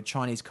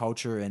Chinese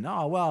culture and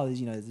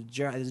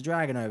there's a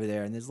dragon over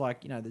there and there's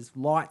there's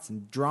lights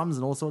and drums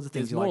and all sorts of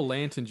things. There's You're more like,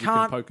 lanterns you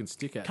can poke and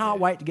stick at. Can't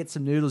there. wait to get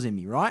some noodles in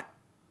me, right?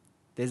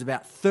 There's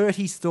about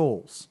 30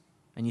 stalls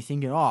and you're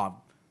thinking,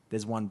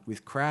 there's one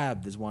with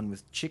crab, there's one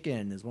with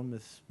chicken, there's one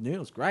with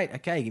noodles. Great,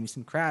 okay, give me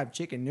some crab,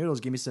 chicken, noodles,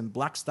 give me some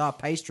Black Star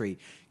pastry,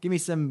 give me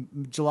some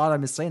gelato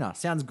messina.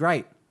 Sounds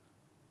great.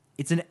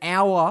 It's an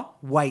hour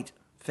wait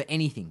for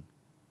anything.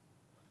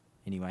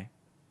 Anyway,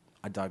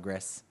 I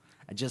digress.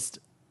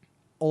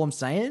 All I'm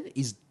saying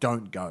is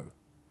don't go.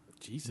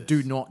 Jesus.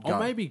 Do not go. Or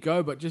maybe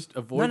go, but just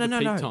avoid the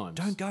peak times.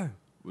 Don't go.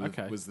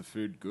 Was the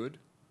food good?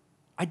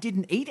 I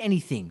didn't eat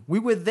anything. We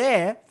were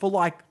there for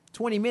like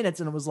 20 minutes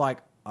and it was like,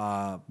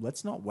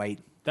 let's not wait.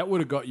 That would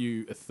have got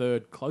you a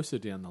third closer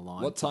down the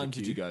line. What time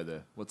did you go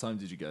there?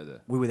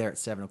 We were there at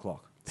 7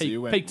 o'clock. So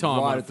you went Peak time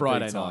right on at the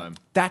Friday peak night. time.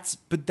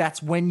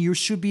 That's when you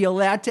should be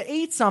allowed to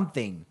eat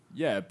something.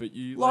 Yeah, but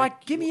you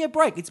Give me a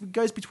break. It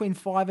goes between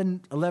 5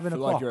 and 11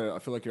 o'clock. I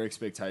feel like your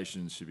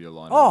expectations should be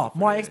aligned.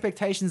 My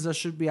expectations I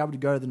should be able to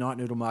go to the night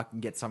noodle market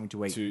and get something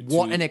to eat.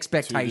 What an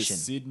expectation. To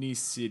the Sydney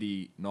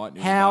City Night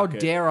Noodle How Market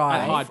dare I?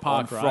 At Hyde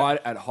Park, on right?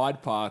 At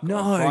Hyde Park. No,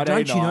 on Friday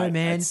don't you know, night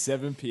man? At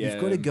 7 p.m.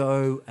 You've got to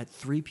go at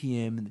 3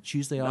 p.m. and the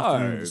Tuesday No,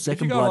 afternoon, the if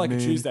second you go blood like moon.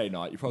 a Tuesday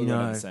night, you probably won't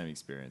have No. the same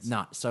experience.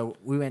 No, so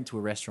we went to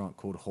a restaurant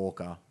called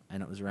Hawker,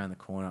 and it was around the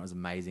corner. It was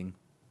amazing.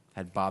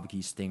 Had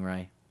barbecue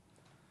stingray.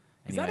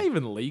 Is that Anyway.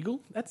 even legal?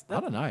 I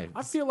don't know.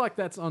 I feel like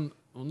that's not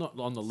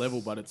on the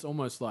level, but it's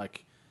almost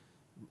like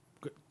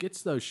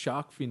gets those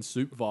shark fin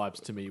soup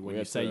vibes to me when We you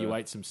have say to- you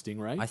ate some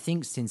stingray. I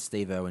think since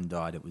Steve Irwin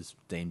died, it was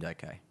deemed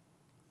okay.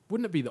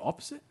 Wouldn't it be the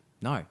opposite?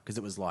 No, because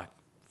it was like,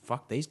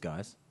 fuck these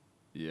guys.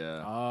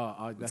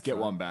 Yeah. Let's get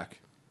one back.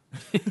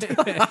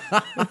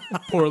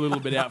 Pour a little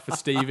bit out for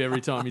Steve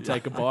every time you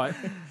take a bite.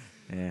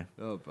 Yeah.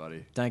 Oh,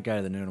 buddy. Don't go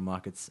to the noodle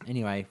markets.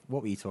 Anyway,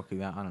 what were you talking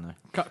about? I don't know.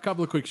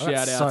 Couple of quick I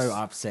got shout-outs. so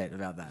upset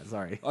about that.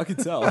 Sorry. I can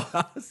tell.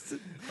 I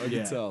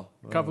can tell.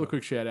 Couple of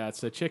quick shout-outs.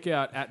 So check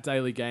out at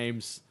Daily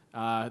Games.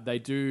 They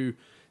do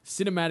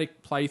cinematic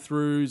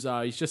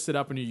playthroughs. He's just set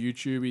up a new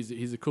YouTube.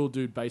 He's a cool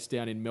dude based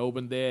down in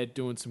Melbourne there,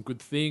 doing some good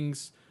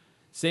things.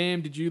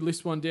 Sam, did you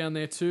list one down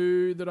there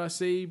too that I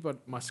see?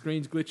 But my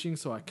screen's glitching,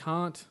 so I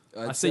can't.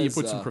 I see you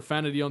put some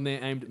profanity on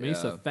there aimed at me,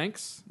 so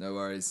thanks. No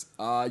worries.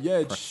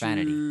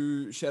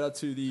 Profanity. Shout out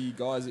to the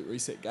guys at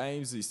Reset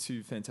Games, these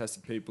two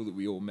fantastic people that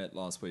we all met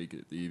last week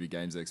at the EB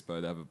Games Expo.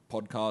 They have a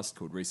podcast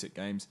called Reset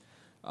Games.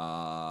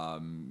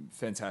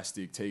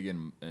 Fantastic.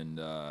 Tegan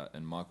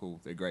and Michael,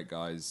 they're great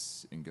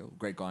guys and girl.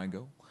 Great guy and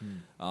girl.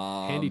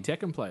 Handy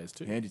Tekken players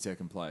too. Handy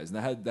Tekken players. And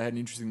they had an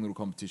interesting little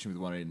competition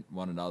with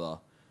one another.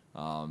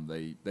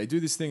 They do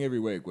this thing every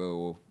week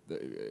where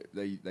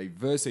they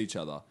verse each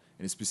other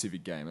in a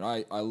specific game,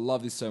 and I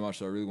love this so much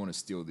that I really want to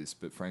steal this,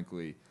 but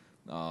frankly,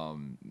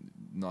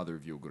 neither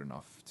of you are good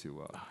enough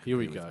to. Here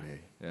we compete go. with me.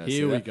 Yeah,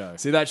 Here we go.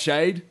 See that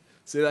shade?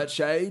 See that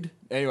shade?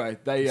 Anyway,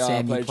 they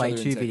Sam, play you each play other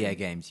in two Tekken. video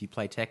games. You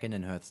play Tekken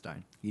and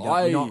Hearthstone.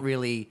 You're not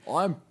really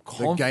I'm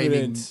the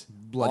gaming confident.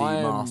 bloody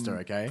I'm master,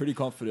 okay? Pretty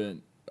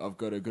confident. I've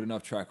got a good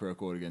enough track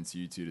record against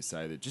you two to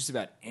say that just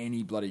about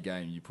any bloody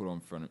game you put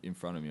in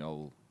front of me,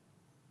 I'll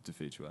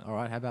defeat you at. All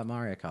right, how about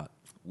Mario Kart?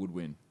 Would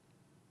win.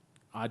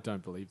 I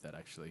don't believe that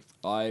actually.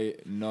 I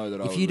know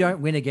that If you don't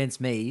win against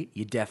me,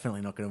 you're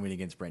definitely not going to win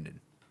against Brendan.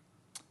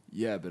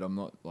 Yeah, but I'm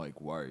not like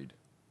worried.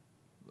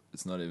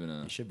 It's not even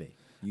a. It should be.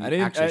 You And,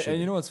 actually should and be.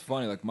 you know what's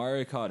funny? Like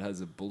Mario Kart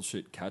has a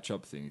bullshit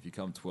catch-up thing. If you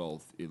come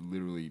 12th, it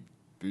literally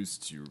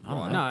boosts you. Oh,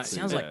 right no, up it to-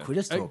 sounds like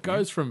quitters talk. It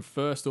goes from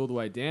first all the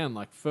way down.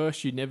 Like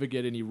first, you never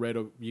get any red,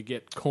 or you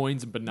get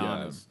coins and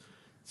bananas.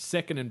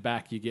 Second and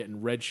back, you're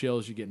getting red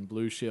shells, you're getting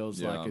blue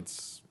shells. Yeah. Like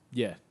it's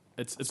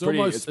pretty-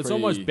 almost it's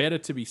almost pretty- better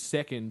to be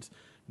second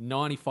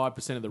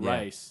 95% of the Yeah.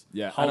 race.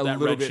 Yeah, hold and a that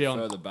little red bit shell.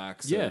 further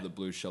back, so Yeah. the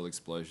blue shell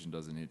explosion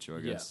doesn't hit you.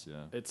 I guess.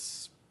 Yeah,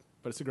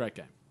 But it's a great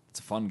game. it's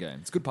a fun game.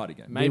 It's a good party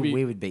game. Maybe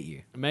we would beat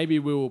you. Maybe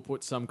we will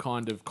put some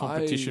kind of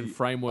competition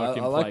framework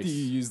in I place. like that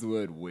you use the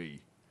word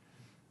 "we."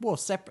 Well,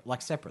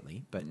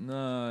 separately, but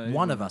No,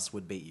 one of us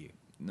would beat you,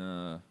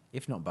 No.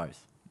 if not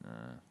both.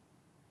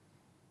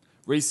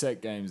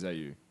 Reset Games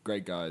AU.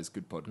 Great guys,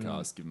 good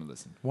podcast. Give them a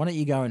listen. Why don't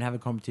you go and have a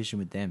competition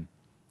with them?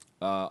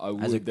 I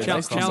As a would. They're Chal-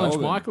 based in Challenge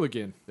Melbourne. Michael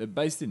again. They're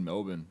based in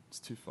Melbourne. It's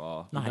too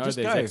far. No, You know just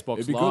there's go. Xbox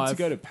It'd be Live. good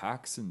to go to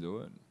PAX and do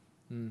it.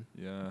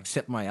 Yeah.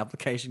 Except my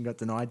application got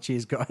denied.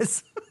 Cheers,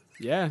 guys.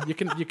 Yeah, you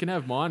can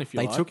have mine if you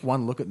They like. took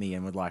one look at me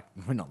and were like,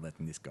 "We're not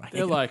letting this guy."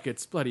 They're in." like,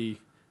 it's bloody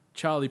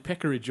Charlie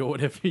Peckeridge or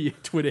whatever your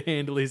Twitter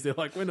handle is. They're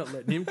like, we're not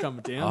letting him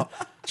come down.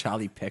 Oh,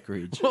 Charlie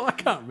Peckeridge. Well, I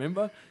can't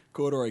remember.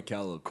 Corduroy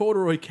Callum.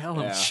 Corduroy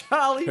Callum. Yeah.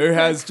 Charlie, Who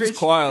has Peckeridge. just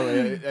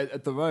quietly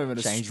at the moment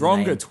a Change the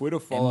stronger name Twitter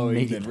following than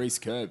immediately. Reece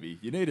Kirby.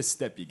 You need to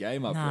step your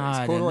game up.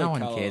 Reece. No, Corduroy no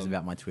one Callum. cares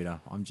about my Twitter.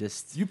 I'm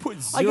just. You put I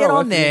zero get on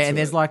effort there into and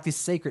there's it. like this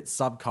secret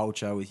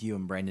subculture with you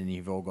and Brendan.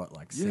 You've all got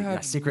like, You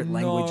have secret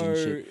language and no-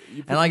 shit.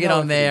 you put And I get no on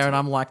effort there into and it.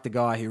 I'm like the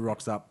guy who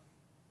rocks up,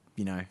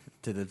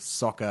 to the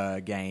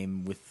soccer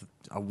game with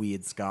a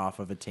weird scarf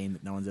of a team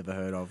that no one's ever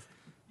heard of.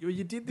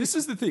 You did This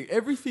is the thing.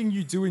 Everything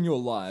you do in your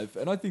life,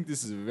 and I think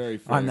this is a very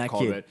fair I'm that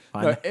comment. kid.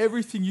 I No, know.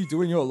 everything you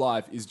do in your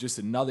life is just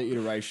another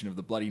iteration of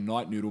the bloody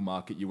night noodle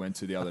market you went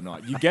to the other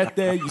night. You get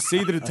there, you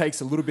see that it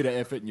takes a little bit of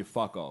effort, and you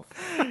fuck off.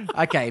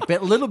 Okay,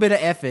 but a little bit of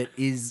effort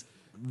is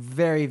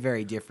very,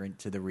 very different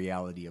to the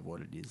reality of what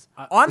it is.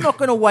 I'm not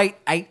going to wait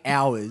 8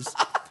 hours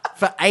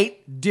for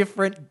 8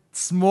 different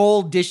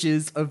small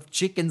dishes of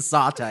chicken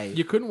satay.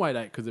 You couldn't wait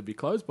 8 because it'd be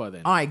closed by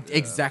then.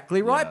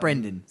 Exactly right,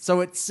 Brendan. So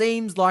it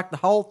seems like the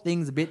whole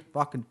thing's a bit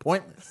fucking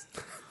pointless.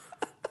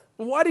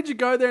 Why did you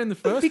go there in the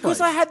first place?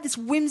 Because I had this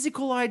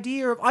whimsical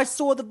idea of, I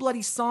saw the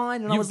bloody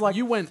sign and I You- was like,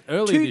 you went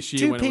early this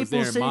year two when it was people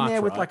there in sitting March,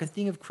 there with right? like a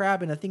thing of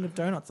crab and a thing of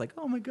donuts. Like,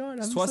 oh my god,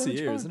 It's I'm twice so a much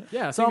year, fun. isn't it?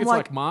 Yeah, I So think I'm it's like,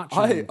 like March.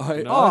 I- and, I-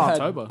 you know, I had-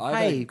 October. I've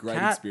Hey, had great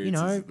Kat,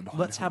 experiences at the night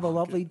let's have a noodle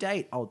lovely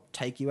date. I'll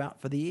take you out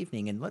for the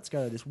evening and let's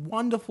go to this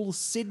wonderful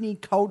Sydney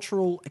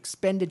cultural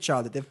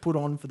expenditure that they've put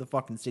on for the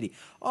fucking city.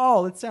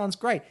 Oh, that sounds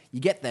great.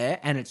 You get there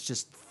and it's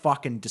just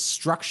fucking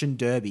destruction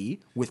derby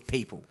with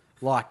people.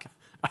 Like,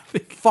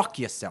 fuck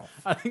yourself.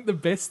 I think the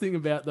best thing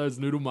about those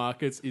noodle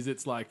markets is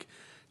it's like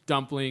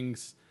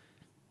dumplings,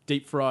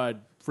 deep fried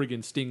friggin'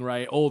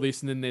 stingray, all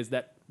this, and then there's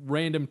that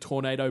random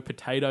tornado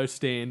potato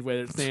stand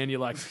where it's there and you're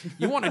like,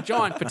 you want a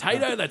giant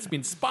potato that's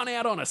been spun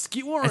out on a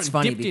skewer It's and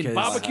funny dipped in because-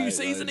 barbecue I hate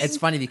seasoning? It's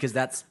funny because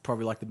that's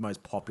probably like the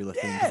most popular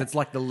thing because it's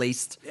like the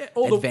least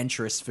all the-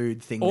 adventurous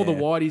food thing. All the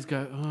there. whiteys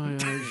go,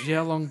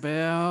 xiaolong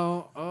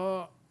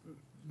bao,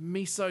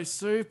 miso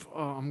soup.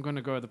 Oh, I'm going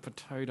to go the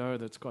potato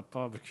that's got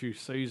barbecue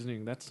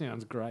seasoning. That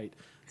sounds great.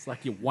 It's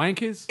like, you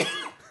wankers.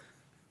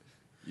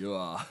 You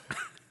are.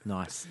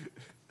 Nice.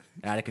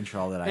 Out of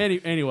control that.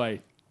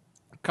 Anyway,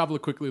 a couple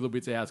of quick little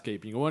bits of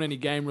housekeeping. If you want any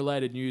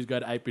game-related news, go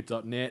to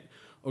 8bit.net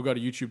or go to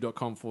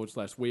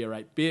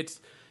youtube.com/weare8bit.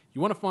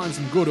 You want to find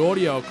some good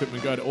audio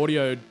equipment, go to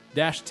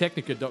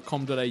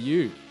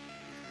audio-technica.com.au.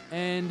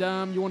 And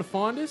you want to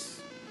find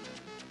us?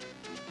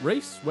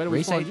 Reece, where do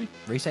we find you?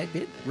 Reece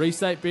 8-bit?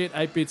 Reece 8-bit,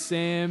 8-bit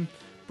Sam,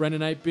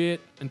 Brendan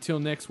 8-bit. Until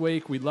next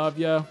week, we love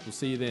you. We'll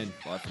see you then.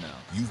 Bye for now.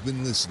 You've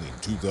been listening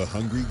to The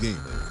Hungry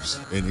Gamers,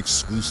 an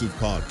exclusive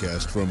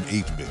podcast from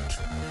 8-Bit.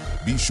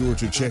 Be sure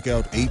to check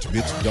out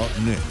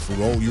 8bit.net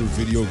for all your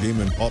video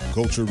game and pop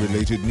culture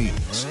related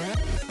needs.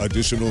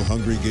 Additional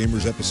Hungry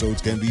Gamers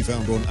episodes can be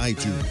found on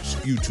iTunes,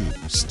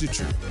 YouTube,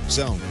 Stitcher,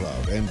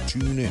 SoundCloud, and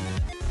TuneIn.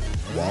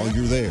 While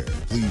you're there,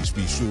 please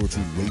be sure to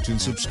rate and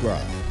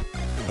subscribe.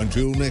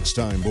 Until next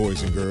time,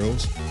 boys and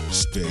girls,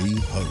 stay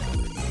hungry.